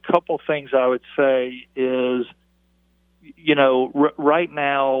 a couple things I would say is, right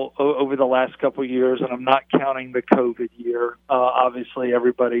now, over the last couple of years, and I'm not counting the COVID year, obviously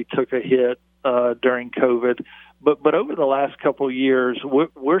everybody took a hit during COVID, but over the last couple of years,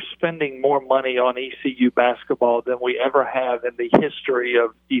 we're spending more money on ECU basketball than we ever have in the history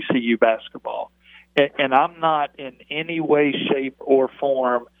of ECU basketball. And I'm not in any way, shape, or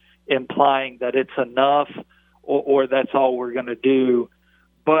form implying that it's enough or that's all we're going to do,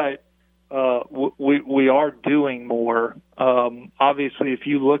 but we are doing more. Obviously, if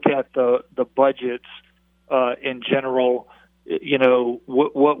you look at the budgets in general,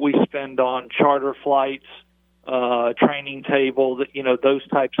 what we spend on charter flights, training table, those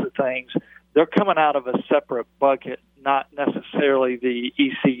types of things, they're coming out of a separate bucket, not necessarily the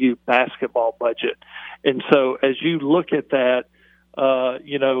ECU basketball budget. And so as you look at that,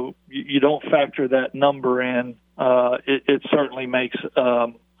 you don't factor that number in. It certainly makes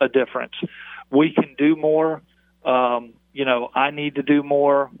a difference. We can do more. I need to do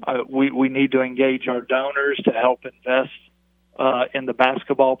more. We need to engage our donors to help invest in the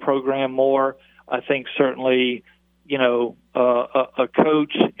basketball program more. I think certainly, a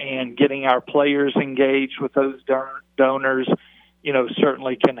coach and getting our players engaged with those donors,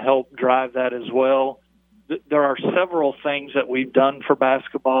 certainly can help drive that as well. There are several things that we've done for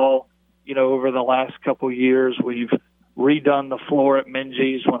basketball, over the last couple of years. We've redone the floor at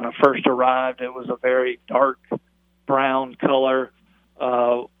Minji's. When I first arrived, it was a very dark brown color.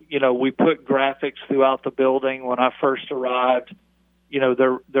 We put graphics throughout the building. When I first arrived,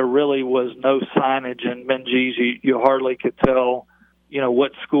 there really was no signage in Minji's. You hardly could tell,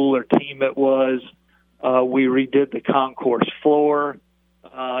 what school or team it was. We redid the concourse floor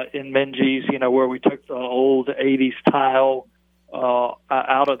in Minji's, where we took the old 80s tile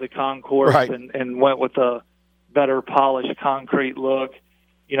out of the concourse, right, and went with a better polished concrete look.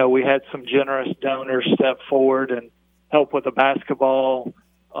 We had some generous donors step forward and help with the basketball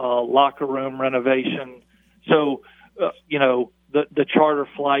locker room renovation. So, the charter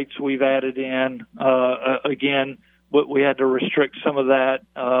flights we've added in, again, we had to restrict some of that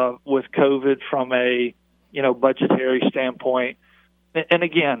with COVID from a, budgetary standpoint. And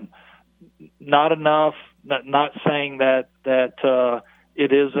again, not enough, not saying that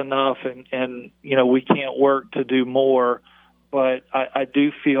it is enough and we can't work to do more, but I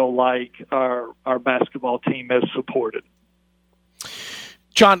do feel like our basketball team is supported.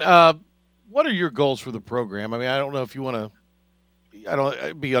 John, what are your goals for the program? I mean, I don't know if you want to,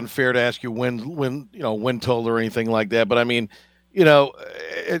 it'd be unfair to ask you win total or anything like that, but I mean,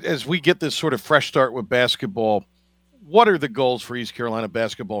 as we get this sort of fresh start with basketball, what are the goals for East Carolina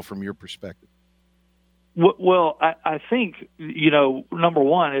basketball from your perspective? Well, I think, number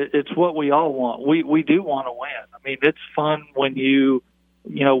one, it's what we all want. We do want to win. I mean, it's fun when you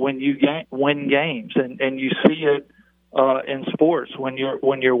win games, and you see it in sports. When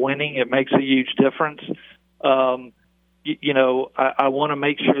you're winning, it makes a huge difference. I want to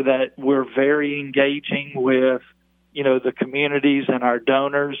make sure that we're very engaging with, the communities and our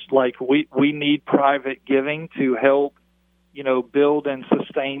donors. Like we need private giving to help, build and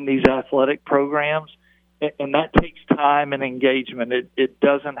sustain these athletic programs. and that takes time and engagement. It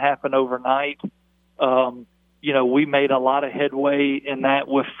doesn't happen overnight. We made a lot of headway in that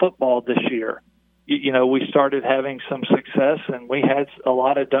with football this year. We started having some success, and we had a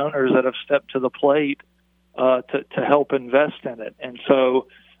lot of donors that have stepped to the plate to help invest in it. And so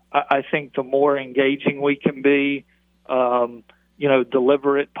I think the more engaging we can be,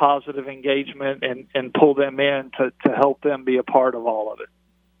 deliberate positive engagement and pull them in to help them be a part of all of it.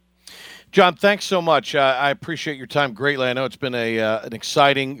 John, thanks so much. I appreciate your time greatly. I know it's been an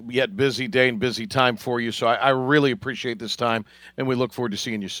exciting yet busy day and busy time for you, so I really appreciate this time, and we look forward to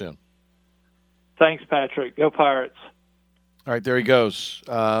seeing you soon. Thanks, Patrick. Go Pirates. All right, there he goes.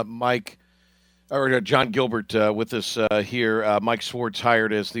 John Gilbert with us here. Mike Schwartz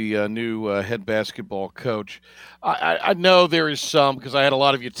hired as the new head basketball coach. I know there is some, because I had a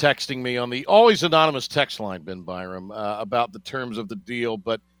lot of you texting me on the always anonymous text line, Ben Byram, about the terms of the deal,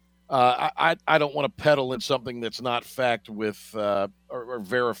 but I don't want to peddle in something that's not fact with or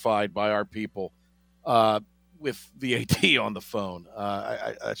verified by our people with the AD on the phone.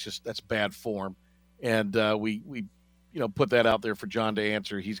 That's bad form, and we put that out there for John to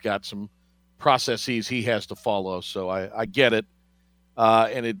answer. He's got some processes he has to follow, so I get it,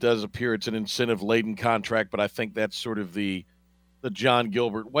 and it does appear it's an incentive-laden contract, but I think that's sort of the John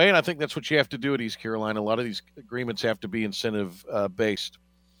Gilbert way, and I think that's what you have to do at East Carolina. A lot of these agreements have to be incentive-based.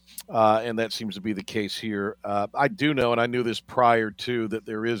 And that seems to be the case here. I do know, and I knew this prior to, that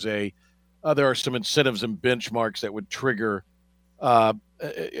there are some incentives and benchmarks that would trigger an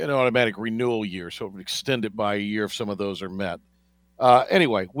automatic renewal year, so it would extend it by a year if some of those are met.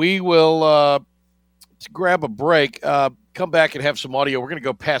 Anyway, we will grab a break, come back and have some audio. We're going to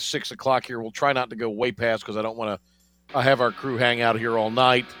go past 6 o'clock here. We'll try not to go way past, because I don't want to have our crew hang out here all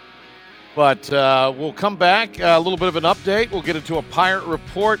night. But we'll come back, a little bit of an update. We'll get into a Pirate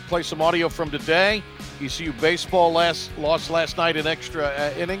report, play some audio from today. ECU baseball lost last night in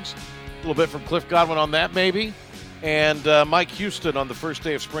extra innings. A little bit from Cliff Godwin on that, maybe. And Mike Houston on the first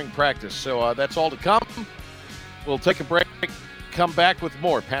day of spring practice. So that's all to come. We'll take a break, come back with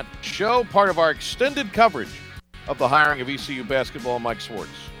more. Pat Show, part of our extended coverage of the hiring of ECU basketball, Mike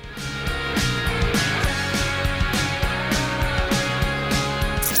Schwartz.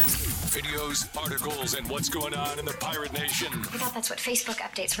 Articles and what's going on in the Pirate Nation. I thought that's what Facebook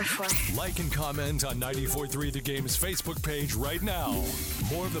updates were for. Like and comment on 94.3 The Game's Facebook page right now.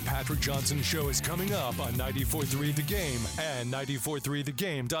 More of the Patrick Johnson Show is coming up on 94.3 The Game and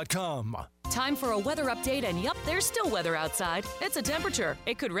 94.3thegame.com. Time for a weather update, and yep, there's still weather outside. It's a temperature.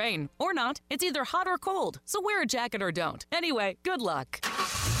 It could rain or not. It's either hot or cold, so wear a jacket or don't. Anyway, good luck.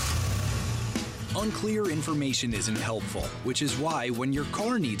 Unclear information isn't helpful, which is why when your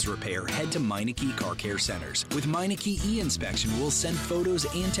car needs repair, head to Meineke Car Care Centers. With Meineke e-Inspection, we'll send photos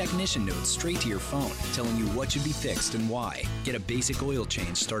and technician notes straight to your phone, telling you what should be fixed and why. Get a basic oil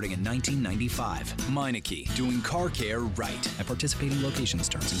change starting in $19.95. Meineke, doing car care right. At participating locations,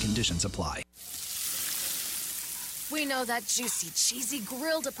 terms and conditions apply. We know that juicy, cheesy,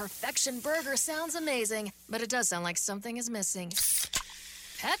 grilled to perfection burger sounds amazing, but it does sound like something is missing.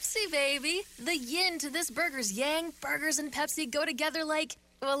 Pepsi, baby. The yin to this burger's yang. Burgers and Pepsi go together like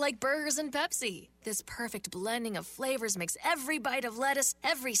burgers and Pepsi. This perfect blending of flavors makes every bite of lettuce,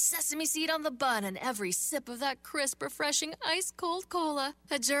 every sesame seed on the bun, and every sip of that crisp, refreshing, ice-cold cola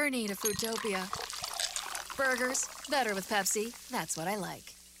a journey to Foodtopia. Burgers, better with Pepsi. That's what I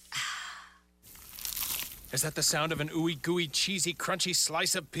like. Is that the sound of an ooey gooey cheesy crunchy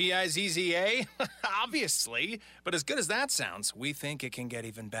slice of P-I-Z-Z-A? Obviously, but as good as that sounds, we think it can get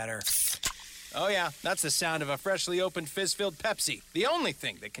even better. Oh yeah, that's the sound of a freshly opened fizz-filled Pepsi. The only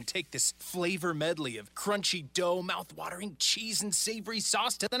thing that can take this flavor medley of crunchy dough, mouth-watering cheese, and savory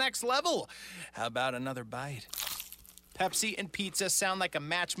sauce to the next level. How about another bite? Pepsi and pizza sound like a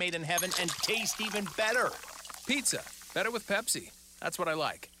match made in heaven and taste even better. Pizza, better with Pepsi. That's what I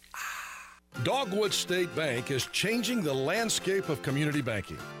like. Dogwood State Bank is changing the landscape of community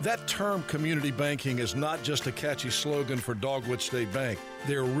banking. That term community banking is not just a catchy slogan for Dogwood State Bank.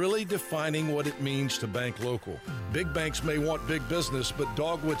 They're really defining what it means to bank local. Big banks may want big business, but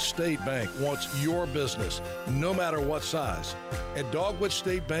Dogwood State Bank wants your business, no matter what size. At Dogwood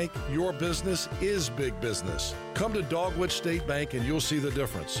State Bank, your business is big business. Come to Dogwood State Bank and you'll see the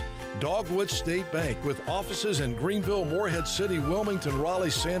difference. Dogwood State Bank, with offices in Greenville, Morehead City, Wilmington, Raleigh,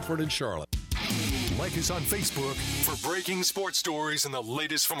 Sanford, and Charlotte. Like us on Facebook for breaking sports stories and the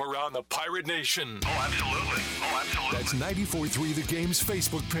latest from around the Pirate Nation. Oh, absolutely. That's 94.3 The Game's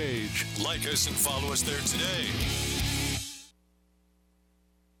Facebook page. Like us and follow us there today.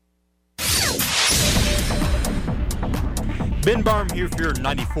 Ben Barham here for your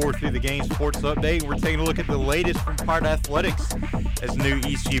 94 Through the Game Sports Update. We're taking a look at the latest from Pirate Athletics as new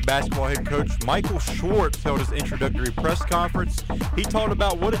ECU basketball head coach Michael Schwartz held his introductory press conference. He talked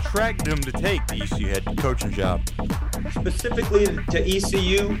about what attracted him to take the ECU head coaching job. Specifically to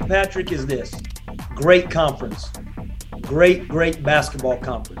ECU, Patrick, is this. Great conference. Great basketball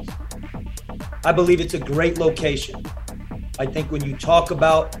conference. I believe it's a great location. I think when you talk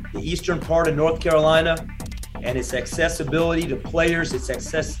about the eastern part of North Carolina and its accessibility to players, its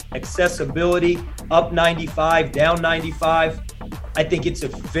accessibility up 95, down 95, I think it's a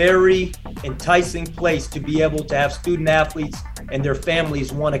very enticing place to be able to have student athletes and their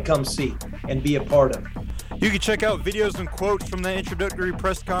families want to come see and be a part of. You can check out videos and quotes from the introductory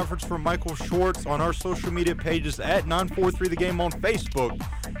press conference from Michael Schwartz on our social media pages at 943 The Game on Facebook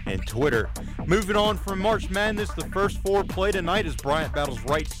and Twitter. Moving on from March Madness, the first four play tonight as Bryant battles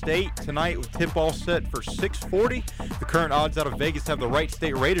Wright State tonight with tip-off set for 6:40. The current odds out of Vegas have the Wright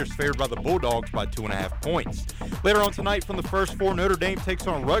State Raiders favored by the Bulldogs by 2.5 points. Later on tonight from the first four, Notre Dame takes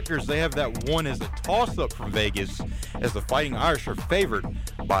on Rutgers. They have that one as a toss-up from Vegas as the Fighting Irish are favored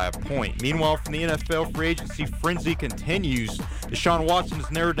by a point. Meanwhile, from the NFL free agency frenzy continues. Deshaun Watson has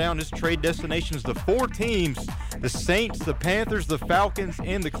narrowed down his trade destinations to 4 teams: the Saints, the Panthers, the Falcons,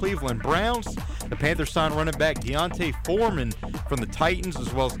 and the Cleveland Browns. The Panthers signed running back Deontay Foreman from the Titans,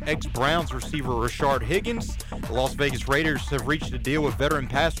 as well as ex-Browns receiver Rashard Higgins. The Las Vegas Raiders have reached a deal with veteran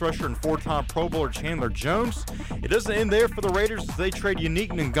pass rusher and 4-time Pro Bowler Chandler Jones. It doesn't end there for the Raiders as they trade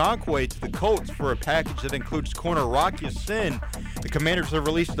Unique Ngakoue to the Colts for a package that includes corner Rock Ya-Sin. The Commanders have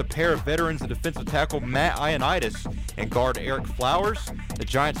released a pair of veterans, the defensive tackle Matt Ioannidis and guard Eric Flowers. The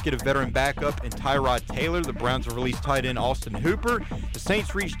Giants get a veteran backup in Tyrod Taylor. The Browns have released tight end Austin Hooper. The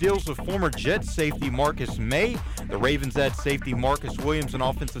Saints reach deals with former Jets safety Marcus May. The Ravens add safety Marcus Williams and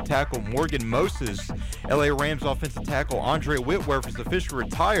offensive tackle Morgan Moses. LA Rams offensive tackle Andre Whitworth is officially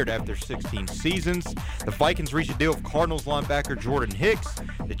retired after 16 seasons. The Vikings reach a deal with Cardinals linebacker Jordan Hicks.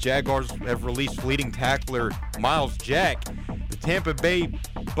 The Jaguars have released leading tackler Miles Jack. The Tampa Bay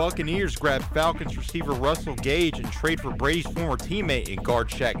Buccaneers grab Falcons receiver Russell Gage and trade for Brady's former teammate and guard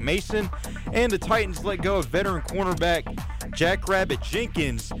Shaq Mason. And the Titans let go of veteran cornerback Jack Rabbit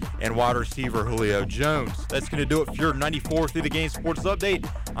Jenkins and wide receiver Julio Jones. That's going to do it for your 94 Through the Game Sports Update.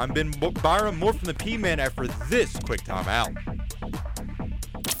 I'm Ben Byram, more from the P-Man after this quick timeout.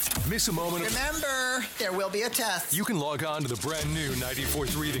 Miss a moment. Remember, there will be a test. You can log on to the brand new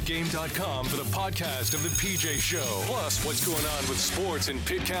 943thegame.com for the podcast of the PJ Show. Plus, what's going on with sports in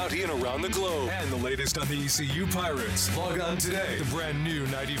Pitt County and around the globe. And the latest on the ECU Pirates. Log on today. The brand new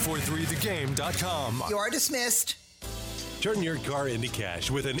 943thegame.com. You are dismissed. Turn your car into cash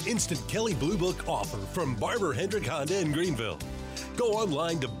with an instant Kelley Blue Book offer from Barber Hendrick Honda in Greenville. Go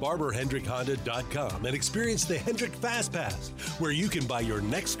online to barberhendrickhonda.com and experience the Hendrick Fast Pass, where you can buy your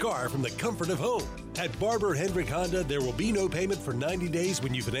next car from the comfort of home. At Barber Hendrick Honda, there will be no payment for 90 days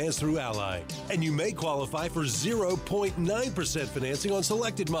when you finance through Ally, and you may qualify for 0.9% financing on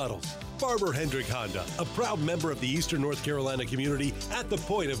selected models. Barber Hendrick Honda, a proud member of the Eastern North Carolina community at the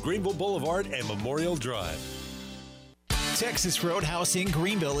point of Greenville Boulevard and Memorial Drive. Texas Roadhouse in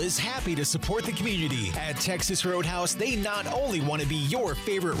Greenville is happy to support the community. At Texas Roadhouse, they not only want to be your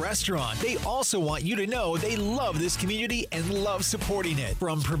favorite restaurant, they also want you to know they love this community and love supporting it.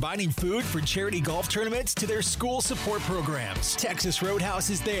 From providing food for charity golf tournaments to their school support programs, Texas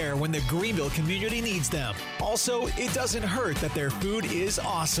Roadhouse is there when the Greenville community needs them. Also, it doesn't hurt that their food is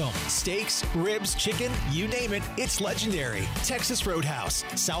awesome. Steaks, ribs, chicken, you name it, it's legendary. Texas Roadhouse,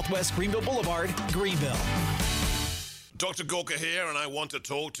 Southwest Greenville Boulevard, Greenville. Dr. Gorka here, and I want to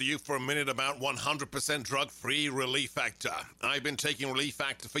talk to you for a minute about 100% drug-free Relief Factor. I've been taking Relief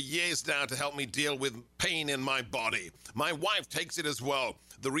Factor for years now to help me deal with pain in my body. My wife takes it as well.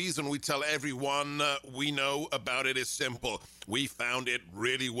 The reason we tell everyone we know about it is simple. We found it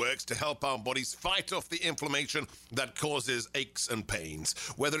really works to help our bodies fight off the inflammation that causes aches and pains.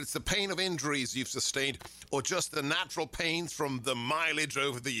 Whether it's the pain of injuries you've sustained or just the natural pains from the mileage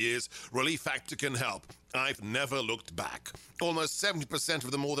over the years, Relief Factor can help. I've never looked back. Almost 70%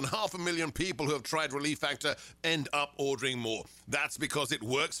 of the more than 500,000 people who have tried Relief Factor end up ordering more. That's because it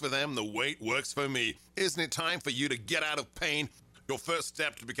works for them the way it works for me. Isn't it time for you to get out of pain? Your first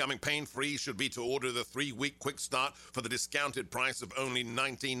step to becoming pain-free should be to order the 3-week quick start for the discounted price of only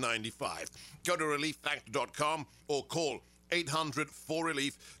 $19.95. Go to relieffactor.com or call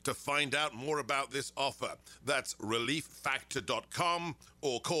 800-4RELIEF to find out more about this offer. That's relieffactor.com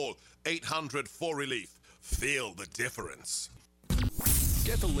or call 800-4RELIEF. Feel the difference.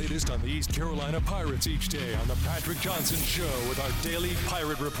 Get the latest on the East Carolina Pirates each day on the Patrick Johnson Show with our daily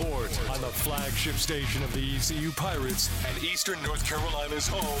Pirate Report on the flagship station of the ECU Pirates and Eastern North Carolina's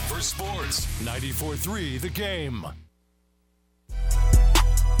home for sports. 94.3 The Game.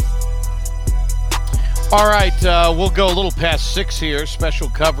 All right, we'll go a little past 6 here. Special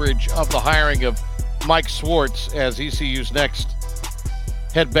coverage of the hiring of Mike Schwartz as ECU's next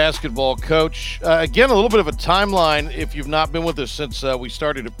head basketball coach. Again, a little bit of a timeline if you've not been with us since we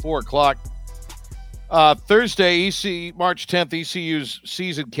started at 4 o'clock. Thursday, March 10th, ECU's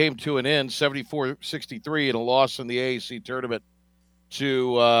season came to an end, 74-63 in a loss in the AAC tournament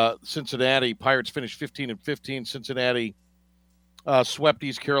to Cincinnati. Pirates finished 15-15. Cincinnati swept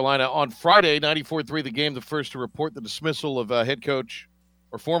East Carolina. On Friday, 94-3 the game, the first to report the dismissal of head coach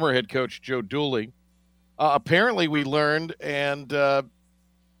or former head coach Joe Dooley. Apparently we learned and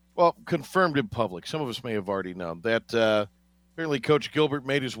confirmed in public. Some of us may have already known that apparently Coach Gilbert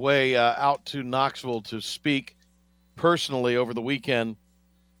made his way out to Knoxville to speak personally over the weekend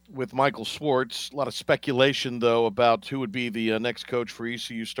with Michael Schwartz. A lot of speculation, though, about who would be the next coach for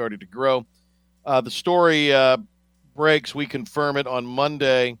ECU started to grow. The story breaks. We confirm it on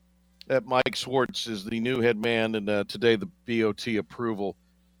Monday that Mike Schwartz is the new head man, and today the BOT approval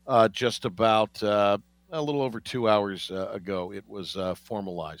just about a little over 2 hours ago. It was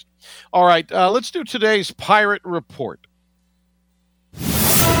formalized. All right, let's do today's Pirate Report.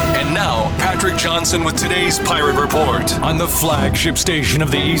 And now, Patrick Johnson with today's Pirate Report on the flagship station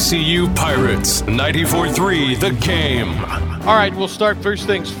of the ECU Pirates, 94.3 The Game. All right, we'll start first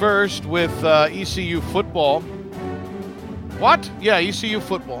things first with ECU football. What? Yeah, ECU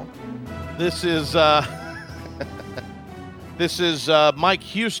football. This is Mike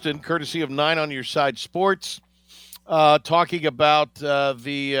Houston, courtesy of 9 on Your Side Sports, talking about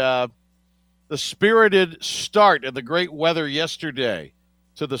the spirited start and the great weather yesterday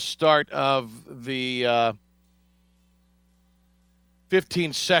to the start of the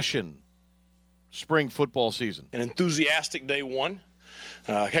 15 session spring football season. An enthusiastic day one.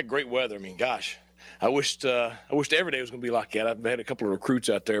 Had great weather. I mean, gosh. I wished every day was going to be like that. I've had a couple of recruits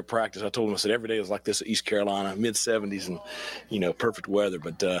out there at practice. I told them, I said, every day was like this at East Carolina, mid-70s and, perfect weather.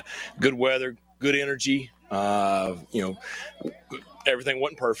 But good weather, good energy. Everything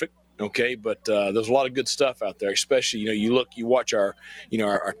wasn't perfect, okay, but there's a lot of good stuff out there, especially, you watch our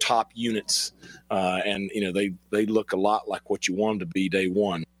top units, and, they look a lot like what you want them to be day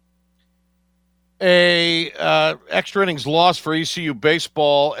one. A extra innings loss for ECU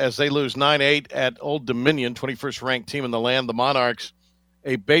baseball as they lose 9-8 at Old Dominion, 21st ranked team in the land. The Monarchs,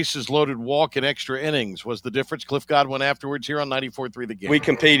 a bases loaded walk in extra innings was the difference. Cliff Godwin afterwards here on 94.3 The Game. We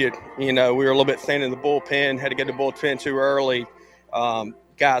competed. We were a little bit thin in the bullpen, had to get the bullpen too early.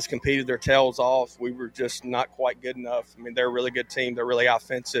 Guys competed their tails off. We were just not quite good enough. I mean, they're a really good team. They're really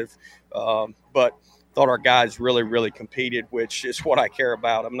offensive, but thought our guys really, really competed, which is what I care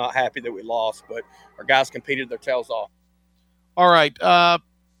about. I'm not happy that we lost, but our guys competed their tails off. All right.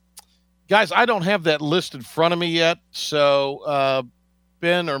 Guys, I don't have that list in front of me yet. So,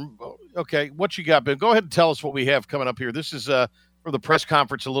 Ben, okay, what you got, Ben? Go ahead and tell us what we have coming up here. This is for the press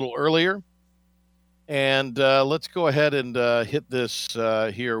conference a little earlier. And let's go ahead and hit this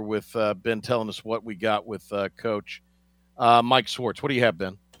here with Ben telling us what we got with Coach Mike Schwartz. What do you have,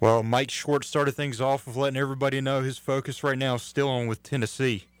 Ben? Well, Mike Schwartz started things off with letting everybody know his focus right now is still on with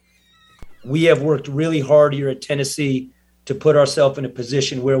Tennessee. We have worked really hard here at Tennessee to put ourselves in a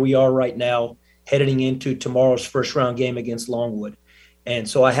position where we are right now, heading into tomorrow's first-round game against Longwood. And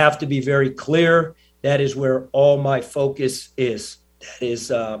so I have to be very clear. That is where all my focus is. That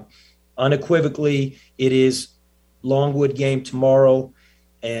is unequivocally, it is Longwood game tomorrow,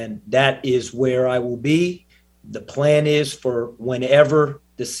 and that is where I will be. The plan is for whenever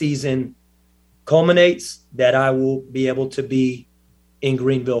the season culminates that I will be able to be in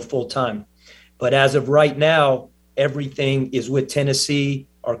Greenville full time. But as of right now, everything is with Tennessee,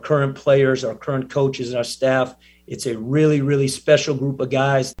 our current players, our current coaches, and our staff. It's a really, really special group of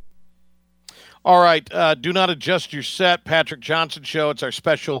guys. All right. Do not adjust your set. Patrick Johnson Show. It's our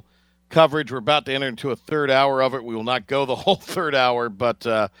special coverage. We're about to enter into a third hour of it. We will not go the whole third hour, but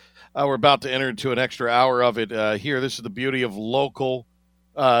we're about to enter into an extra hour of it here. This is the beauty of local,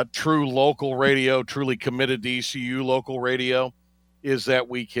 true local radio, truly committed to ECU local radio, is that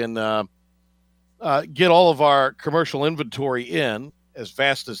we can get all of our commercial inventory in, as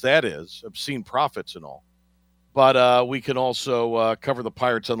vast as that is, obscene profits and all. But we can also cover the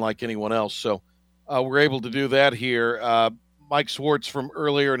Pirates unlike anyone else. So we're able to do that here. Mike Schwartz from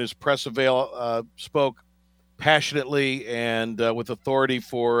earlier in his press avail spoke passionately and with authority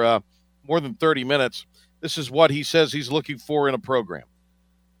for more than 30 minutes. This is what he says he's looking for in a program.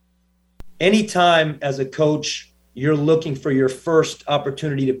 anytime as a coach, you're looking for your first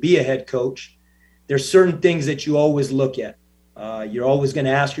opportunity to be a head coach, there's certain things that you always look at. You're always going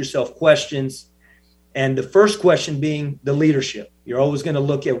to ask yourself questions. And the first question being the leadership. You're always going to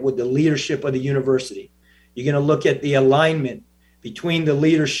look at what the leadership of the university. You're going to look at the alignment between the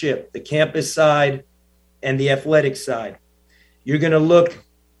leadership, the campus side, and the athletic side. You're going to look,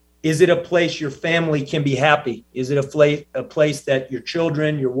 is it a place your family can be happy? Is it a place that your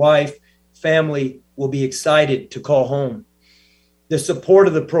children, your wife, family will be excited to call home? The support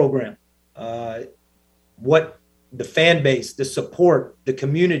of the program, what the fan base, the support, the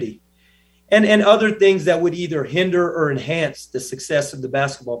community, and other things that would either hinder or enhance the success of the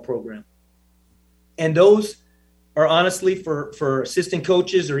basketball program. And those are honestly for assistant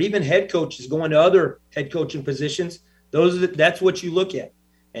coaches or even head coaches going to other head coaching positions. That's what you look at.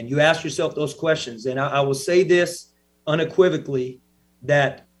 And you ask yourself those questions. And I will say this unequivocally,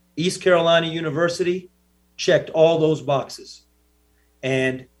 that East Carolina University checked all those boxes.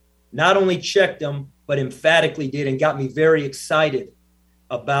 And not only checked them, but emphatically did, and got me very excited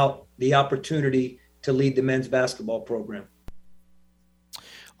about the opportunity to lead the men's basketball program.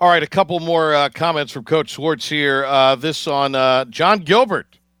 All right, a couple more comments from Coach Schwartz here. This on John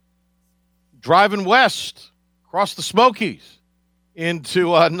Gilbert driving west across the Smokies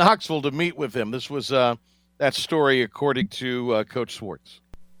into Knoxville to meet with him. This was that story according to Coach Schwartz.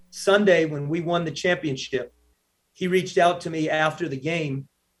 Sunday, when we won the championship, he reached out to me after the game,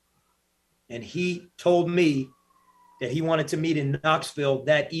 and he told me that he wanted to meet in Knoxville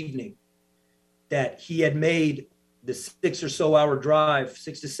that evening, that he had made the 6 or so hour drive,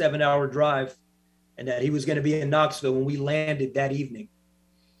 6 to 7 hour drive, and that he was going to be in Knoxville when we landed that evening.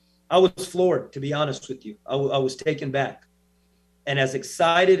 I was floored, to be honest with you. I was taken back. And as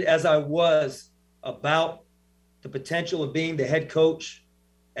excited as I was about the potential of being the head coach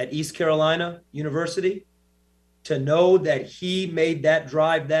at East Carolina University, to know that he made that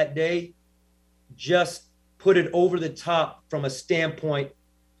drive that day just put it over the top from a standpoint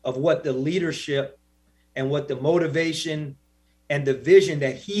of what the leadership and what the motivation and the vision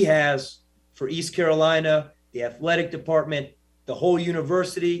that he has for East Carolina, the athletic department, the whole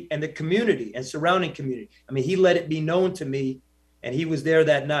university, and the community and surrounding community. I mean, he let it be known to me, and he was there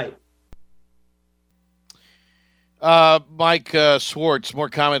that night. Mike Schwartz, more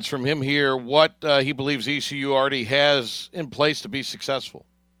comments from him here. What he believes ECU already has in place to be successful.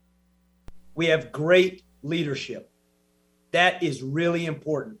 We have great leadership. That is really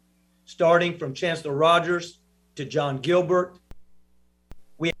important. Starting from Chancellor Rogers to John Gilbert.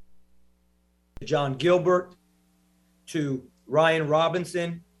 We have John Gilbert to Ryan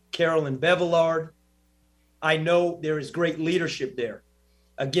Robinson, Carolyn Bevillard. I know there is great leadership there.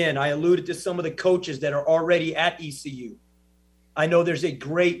 Again, I alluded to some of the coaches that are already at ECU. I know there's a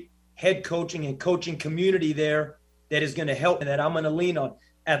great head coaching and coaching community there that is going to help and that I'm going to lean on.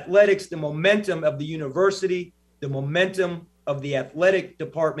 Athletics, the momentum of the university, the momentum of the athletic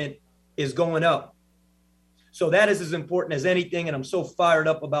department is going up. So that is as important as anything, and I'm so fired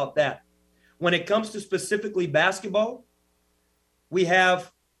up about that. When it comes to specifically basketball, we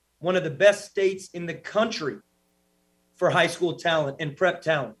have one of the best states in the country for high school talent and prep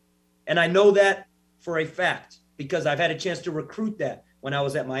talent. And I know that for a fact because I've had a chance to recruit that. When I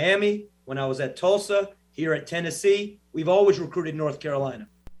was at Miami, when I was at Tulsa, here at Tennessee, we've always recruited North Carolina.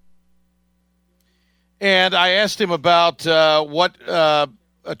 And I asked him about what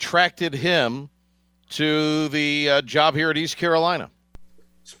attracted him to the job here at East Carolina.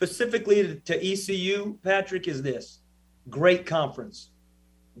 Specifically to ECU, Patrick, is this. Great conference.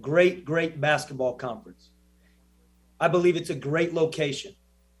 Great basketball conference. I believe it's a great location.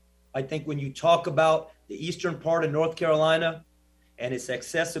 I think when you talk about the eastern part of North Carolina and its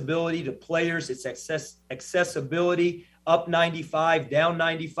accessibility to players, its accessibility up 95, down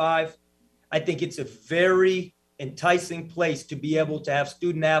 95, I think it's a very enticing place to be able to have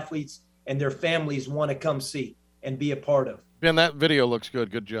student athletes and their families want to come see and be a part of. Ben, that video looks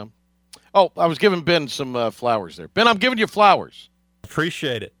good. Good job. Oh, I was giving Ben some flowers there. Ben, I'm giving you flowers.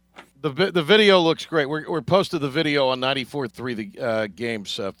 Appreciate it. The video looks great. We're posted the video on 94.3 the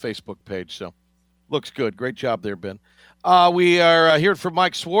Game's Facebook page, so looks good. Great job there, Ben. We are hearing from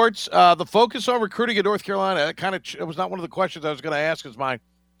Mike Schwartz. The focus on recruiting in North Carolina, it was not one of the questions I was going to ask as my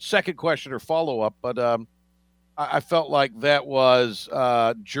second question or follow-up, but I felt like that was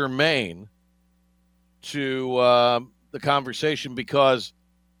germane to the conversation because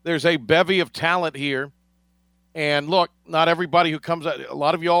there's a bevy of talent here. And look, not everybody who comes out, a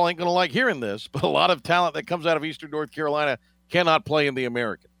lot of y'all ain't going to like hearing this, but a lot of talent that comes out of Eastern North Carolina cannot play in the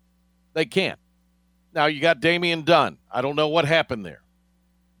American. They can't. Now, you got Damian Dunn. I don't know what happened there.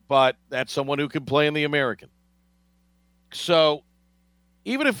 but that's someone who can play in the American. So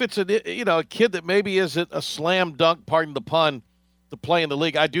even if it's a kid that maybe isn't a slam dunk, pardon the pun, to play in the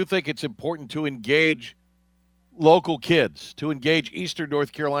league, I do think it's important to engage local kids, to engage Eastern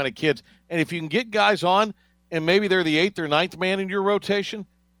North Carolina kids. And if you can get guys on and maybe they're the 8th or 9th man in your rotation,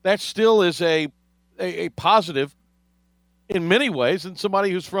 that still is a positive in many ways than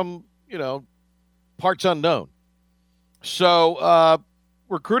somebody who's from, parts unknown. So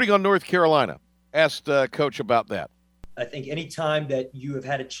recruiting on North Carolina, asked Coach about that. I think any time that you have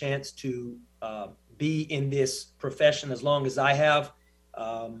had a chance to be in this profession as long as I have,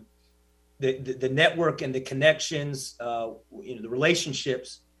 the network and the connections, the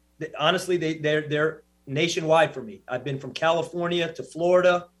relationships, honestly, they're nationwide for me. I've been from California to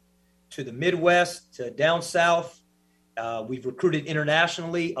Florida to the Midwest to down south. We've recruited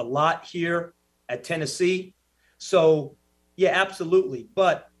internationally a lot here at Tennessee. So, yeah, absolutely.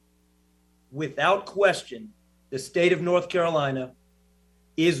 But without question, the state of North Carolina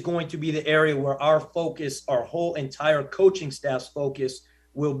is going to be the area where our focus, our whole entire coaching staff's focus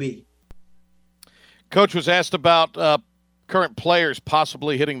will be. Coach was asked about current players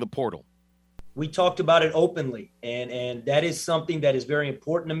possibly hitting the portal. We talked about it openly, and that is something that is very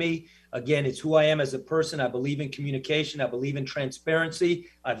important to me. Again, it's who I am as a person. I believe in communication. I believe in transparency.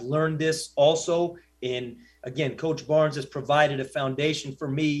 I've learned this also again, Coach Barnes has provided a foundation for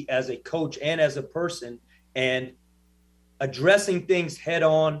me as a coach and as a person, and addressing things head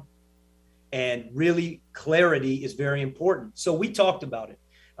on and really clarity is very important. So we talked about it.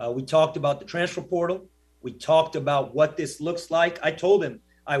 We talked about the transfer portal. We talked about what this looks like. I told him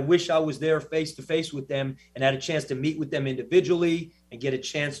I wish I was there face to face with them and had a chance to meet with them individually and get a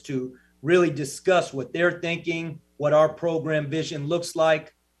chance to really discuss what they're thinking, what our program vision looks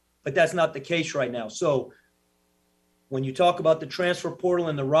like. But that's not the case right now. So when you talk about the transfer portal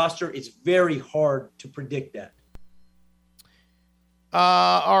and the roster, it's very hard to predict that.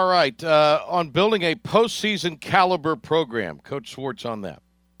 All right. On building a postseason caliber program, Coach Schwartz on that.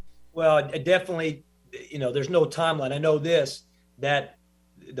 Well, definitely, there's no timeline. I know that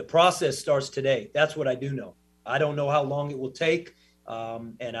the process starts today. That's what I do know. I don't know how long it will take,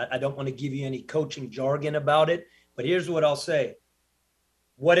 and I don't want to give you any coaching jargon about it. But here's what I'll say.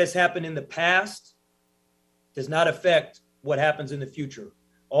 What has happened in the past does not affect what happens in the future.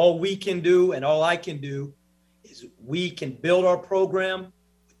 All we can do and all I can do is we can build our program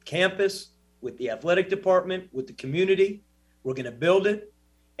with campus, with the athletic department, with the community. We're going to build it,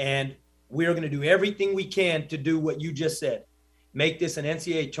 and we are going to do everything we can to do what you just said. Make this an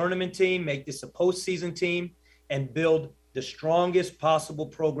NCAA tournament team, make this a postseason team, and build the strongest possible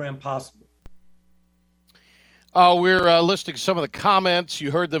program possible. We're listing some of the comments.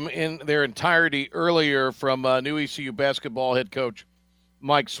 You heard them in their entirety earlier from new ECU basketball head coach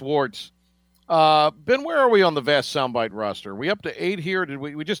Mike Schwartz. Ben, where are we on the vast soundbite roster? Are we up to 8 here?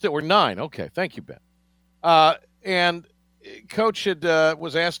 We're 9. Okay, thank you, Ben. And Coach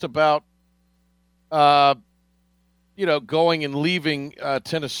was asked about, going and leaving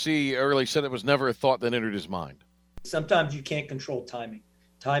Tennessee early. Said it was never a thought that entered his mind. Sometimes you can't control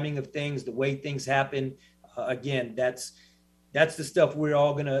timing of things, the way things happen. Again, that's the stuff we're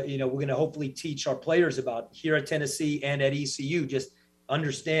all gonna, we're gonna hopefully teach our players about here at Tennessee and at ECU. Just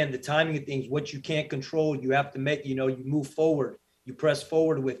understand the timing of things. What you can't control, you have to make. You move forward, you press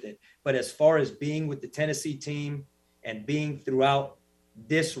forward with it. But as far as being with the Tennessee team and being throughout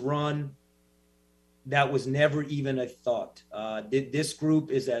this run, that was never even a thought. This group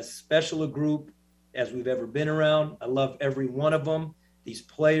is as special a group as we've ever been around. I love every one of them. These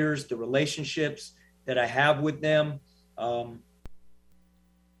players, the relationships that I have with them. All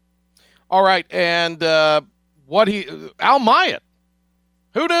right, and Al Myatt.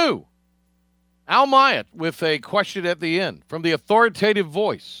 Who knew? Al Myatt with a question at the end from the authoritative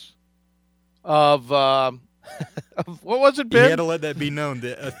voice of what was it, Ben? You had to let that be known,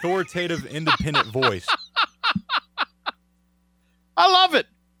 the authoritative, independent voice. I love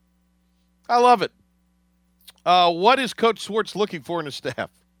it. What is Coach Schwartz looking for in his staff?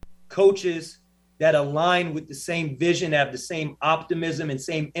 Coaches that align with the same vision, have the same optimism and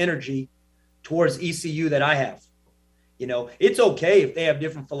same energy towards ECU that I have. It's okay if they have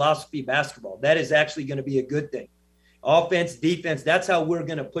different philosophy of basketball. That is actually going to be a good thing. Offense, defense, that's how we're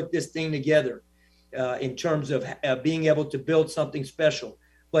going to put this thing together in terms of being able to build something special.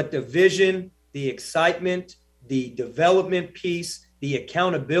 But the vision, the excitement, the development piece, the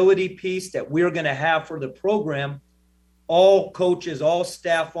accountability piece that we're going to have for the program, all coaches, all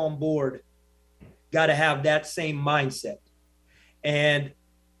staff on board got to have that same mindset. And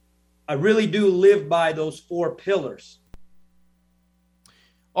I really do live by those 4 pillars.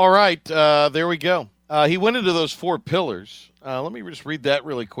 All right, there we go. He went into those 4 pillars. Let me just read that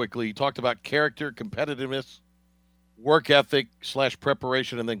really quickly. He talked about character, competitiveness, work ethic /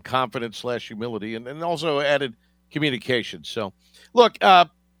 preparation, and then confidence / humility, and also added communication. So, look, I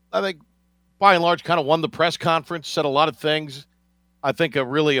think by and large kind of won the press conference, said a lot of things. I think a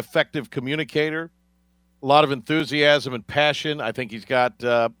really effective communicator, a lot of enthusiasm and passion. I think he's got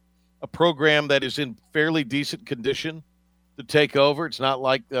a program that is in fairly decent condition to take over. It's not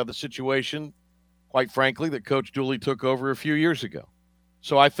like the situation, quite frankly, that Coach Dooley took over a few years ago.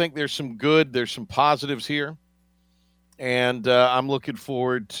 So I think there's some positives here. And I'm looking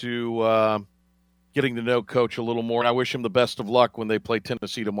forward to getting to know Coach a little more. And I wish him the best of luck when they play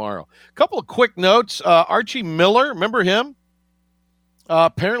Tennessee tomorrow. A couple of quick notes. Archie Miller, remember him?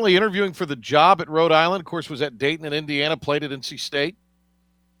 Apparently interviewing for the job at Rhode Island. Of course, was at Dayton and Indiana, played at NC State.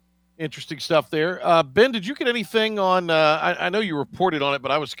 Interesting stuff there. Ben, did you get anything on I know you reported on it,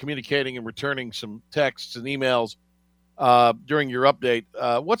 but I was communicating and returning some texts and emails during your update.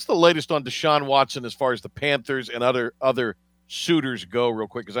 What's the latest on Deshaun Watson as far as the Panthers and other suitors go, real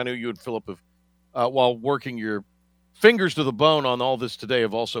quick? Because I know you and Philip have, while working your fingers to the bone on all this today,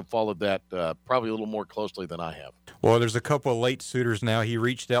 have also followed that probably a little more closely than I have. Well, there's a couple of late suitors now. He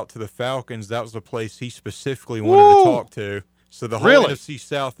reached out to the Falcons. That was the place he specifically wanted to talk to. So the whole NFC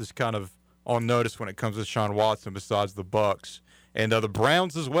South is kind of on notice when it comes to Deshaun Watson, besides the Bucs and the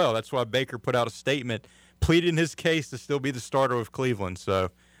Browns as well. That's why Baker put out a statement pleading his case to still be the starter with Cleveland.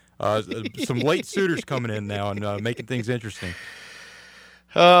 So some late suitors coming in now and making things interesting.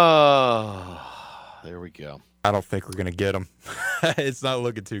 Oh, there we go. I don't think we're going to get him. It's not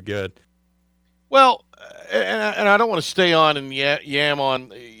looking too good. Well, and I don't want to stay on and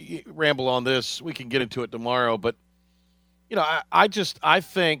ramble on this. We can get into it tomorrow, but you know, I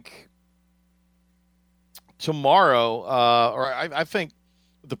think tomorrow, I think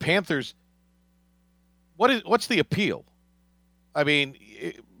the Panthers. What's the appeal? I mean,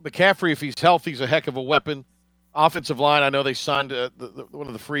 McCaffrey, if he's healthy, is a heck of a weapon. Offensive line, I know they signed one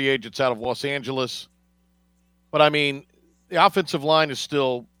of the free agents out of Los Angeles, but I mean, the offensive line is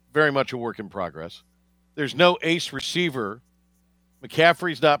still very much a work in progress. There's no ace receiver.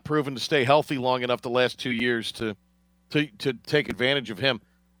 McCaffrey's not proven to stay healthy long enough the last 2 years to take advantage of him.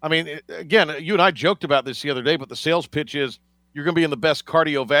 I mean, again, you and I joked about this the other day, but the sales pitch is you're going to be in the best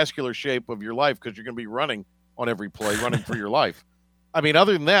cardiovascular shape of your life because you're going to be running on every play, running for your life. I mean,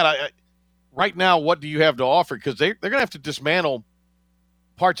 other than that, right now, what do you have to offer? Because they're going to have to dismantle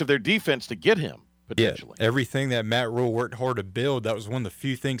parts of their defense to get him, potentially. Yeah, everything that Matt Rule worked hard to build, that was one of the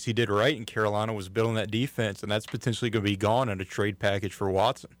few things he did right in Carolina, was building that defense, and that's potentially going to be gone in a trade package for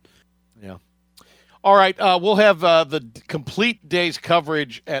Watson. Yeah. All right, we'll have the complete day's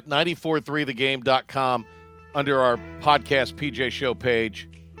coverage at 943thegame.com under our podcast PJ Show page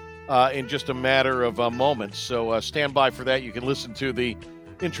in just a matter of moments. So stand by for that. You can listen to the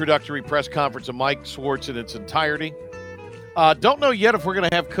introductory press conference of Mike Schwartz in its entirety. Don't know yet if we're going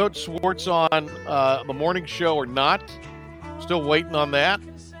to have Coach Schwartz on the morning show or not. Still waiting on that.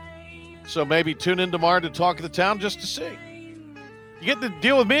 So maybe tune in tomorrow to Talk of the Town just to see. You get to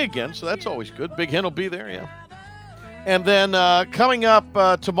deal with me again, so that's always good. Big Hen will be there, yeah. And then coming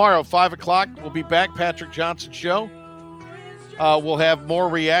up tomorrow, 5 o'clock, we'll be back, Patrick Johnson Show. We'll have more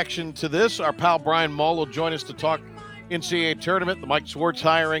reaction to this. Our pal Brian Mull will join us to talk NCAA tournament, the Mike Schwartz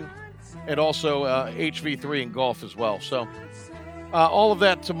hiring, and also HV3 in golf as well. So all of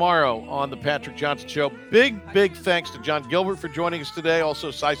that tomorrow on the Patrick Johnson Show. Big thanks to John Gilbert for joining us today.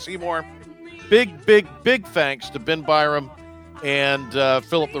 Also, Cy Seymour. Big thanks to Ben Byram and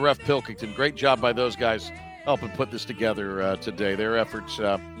Philip the Ref Pilkington. Great job by those guys helping put this together today. Their efforts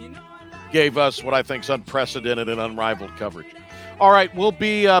gave us what I think is unprecedented and unrivaled coverage. All right, we'll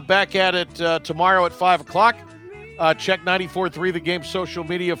be back at it tomorrow at 5 o'clock. Check 94.3 The Game social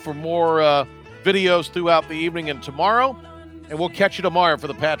media for more videos throughout the evening and tomorrow. And we'll catch you tomorrow for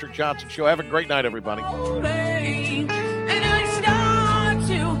the Patrick Johnson Show. Have a great night, everybody.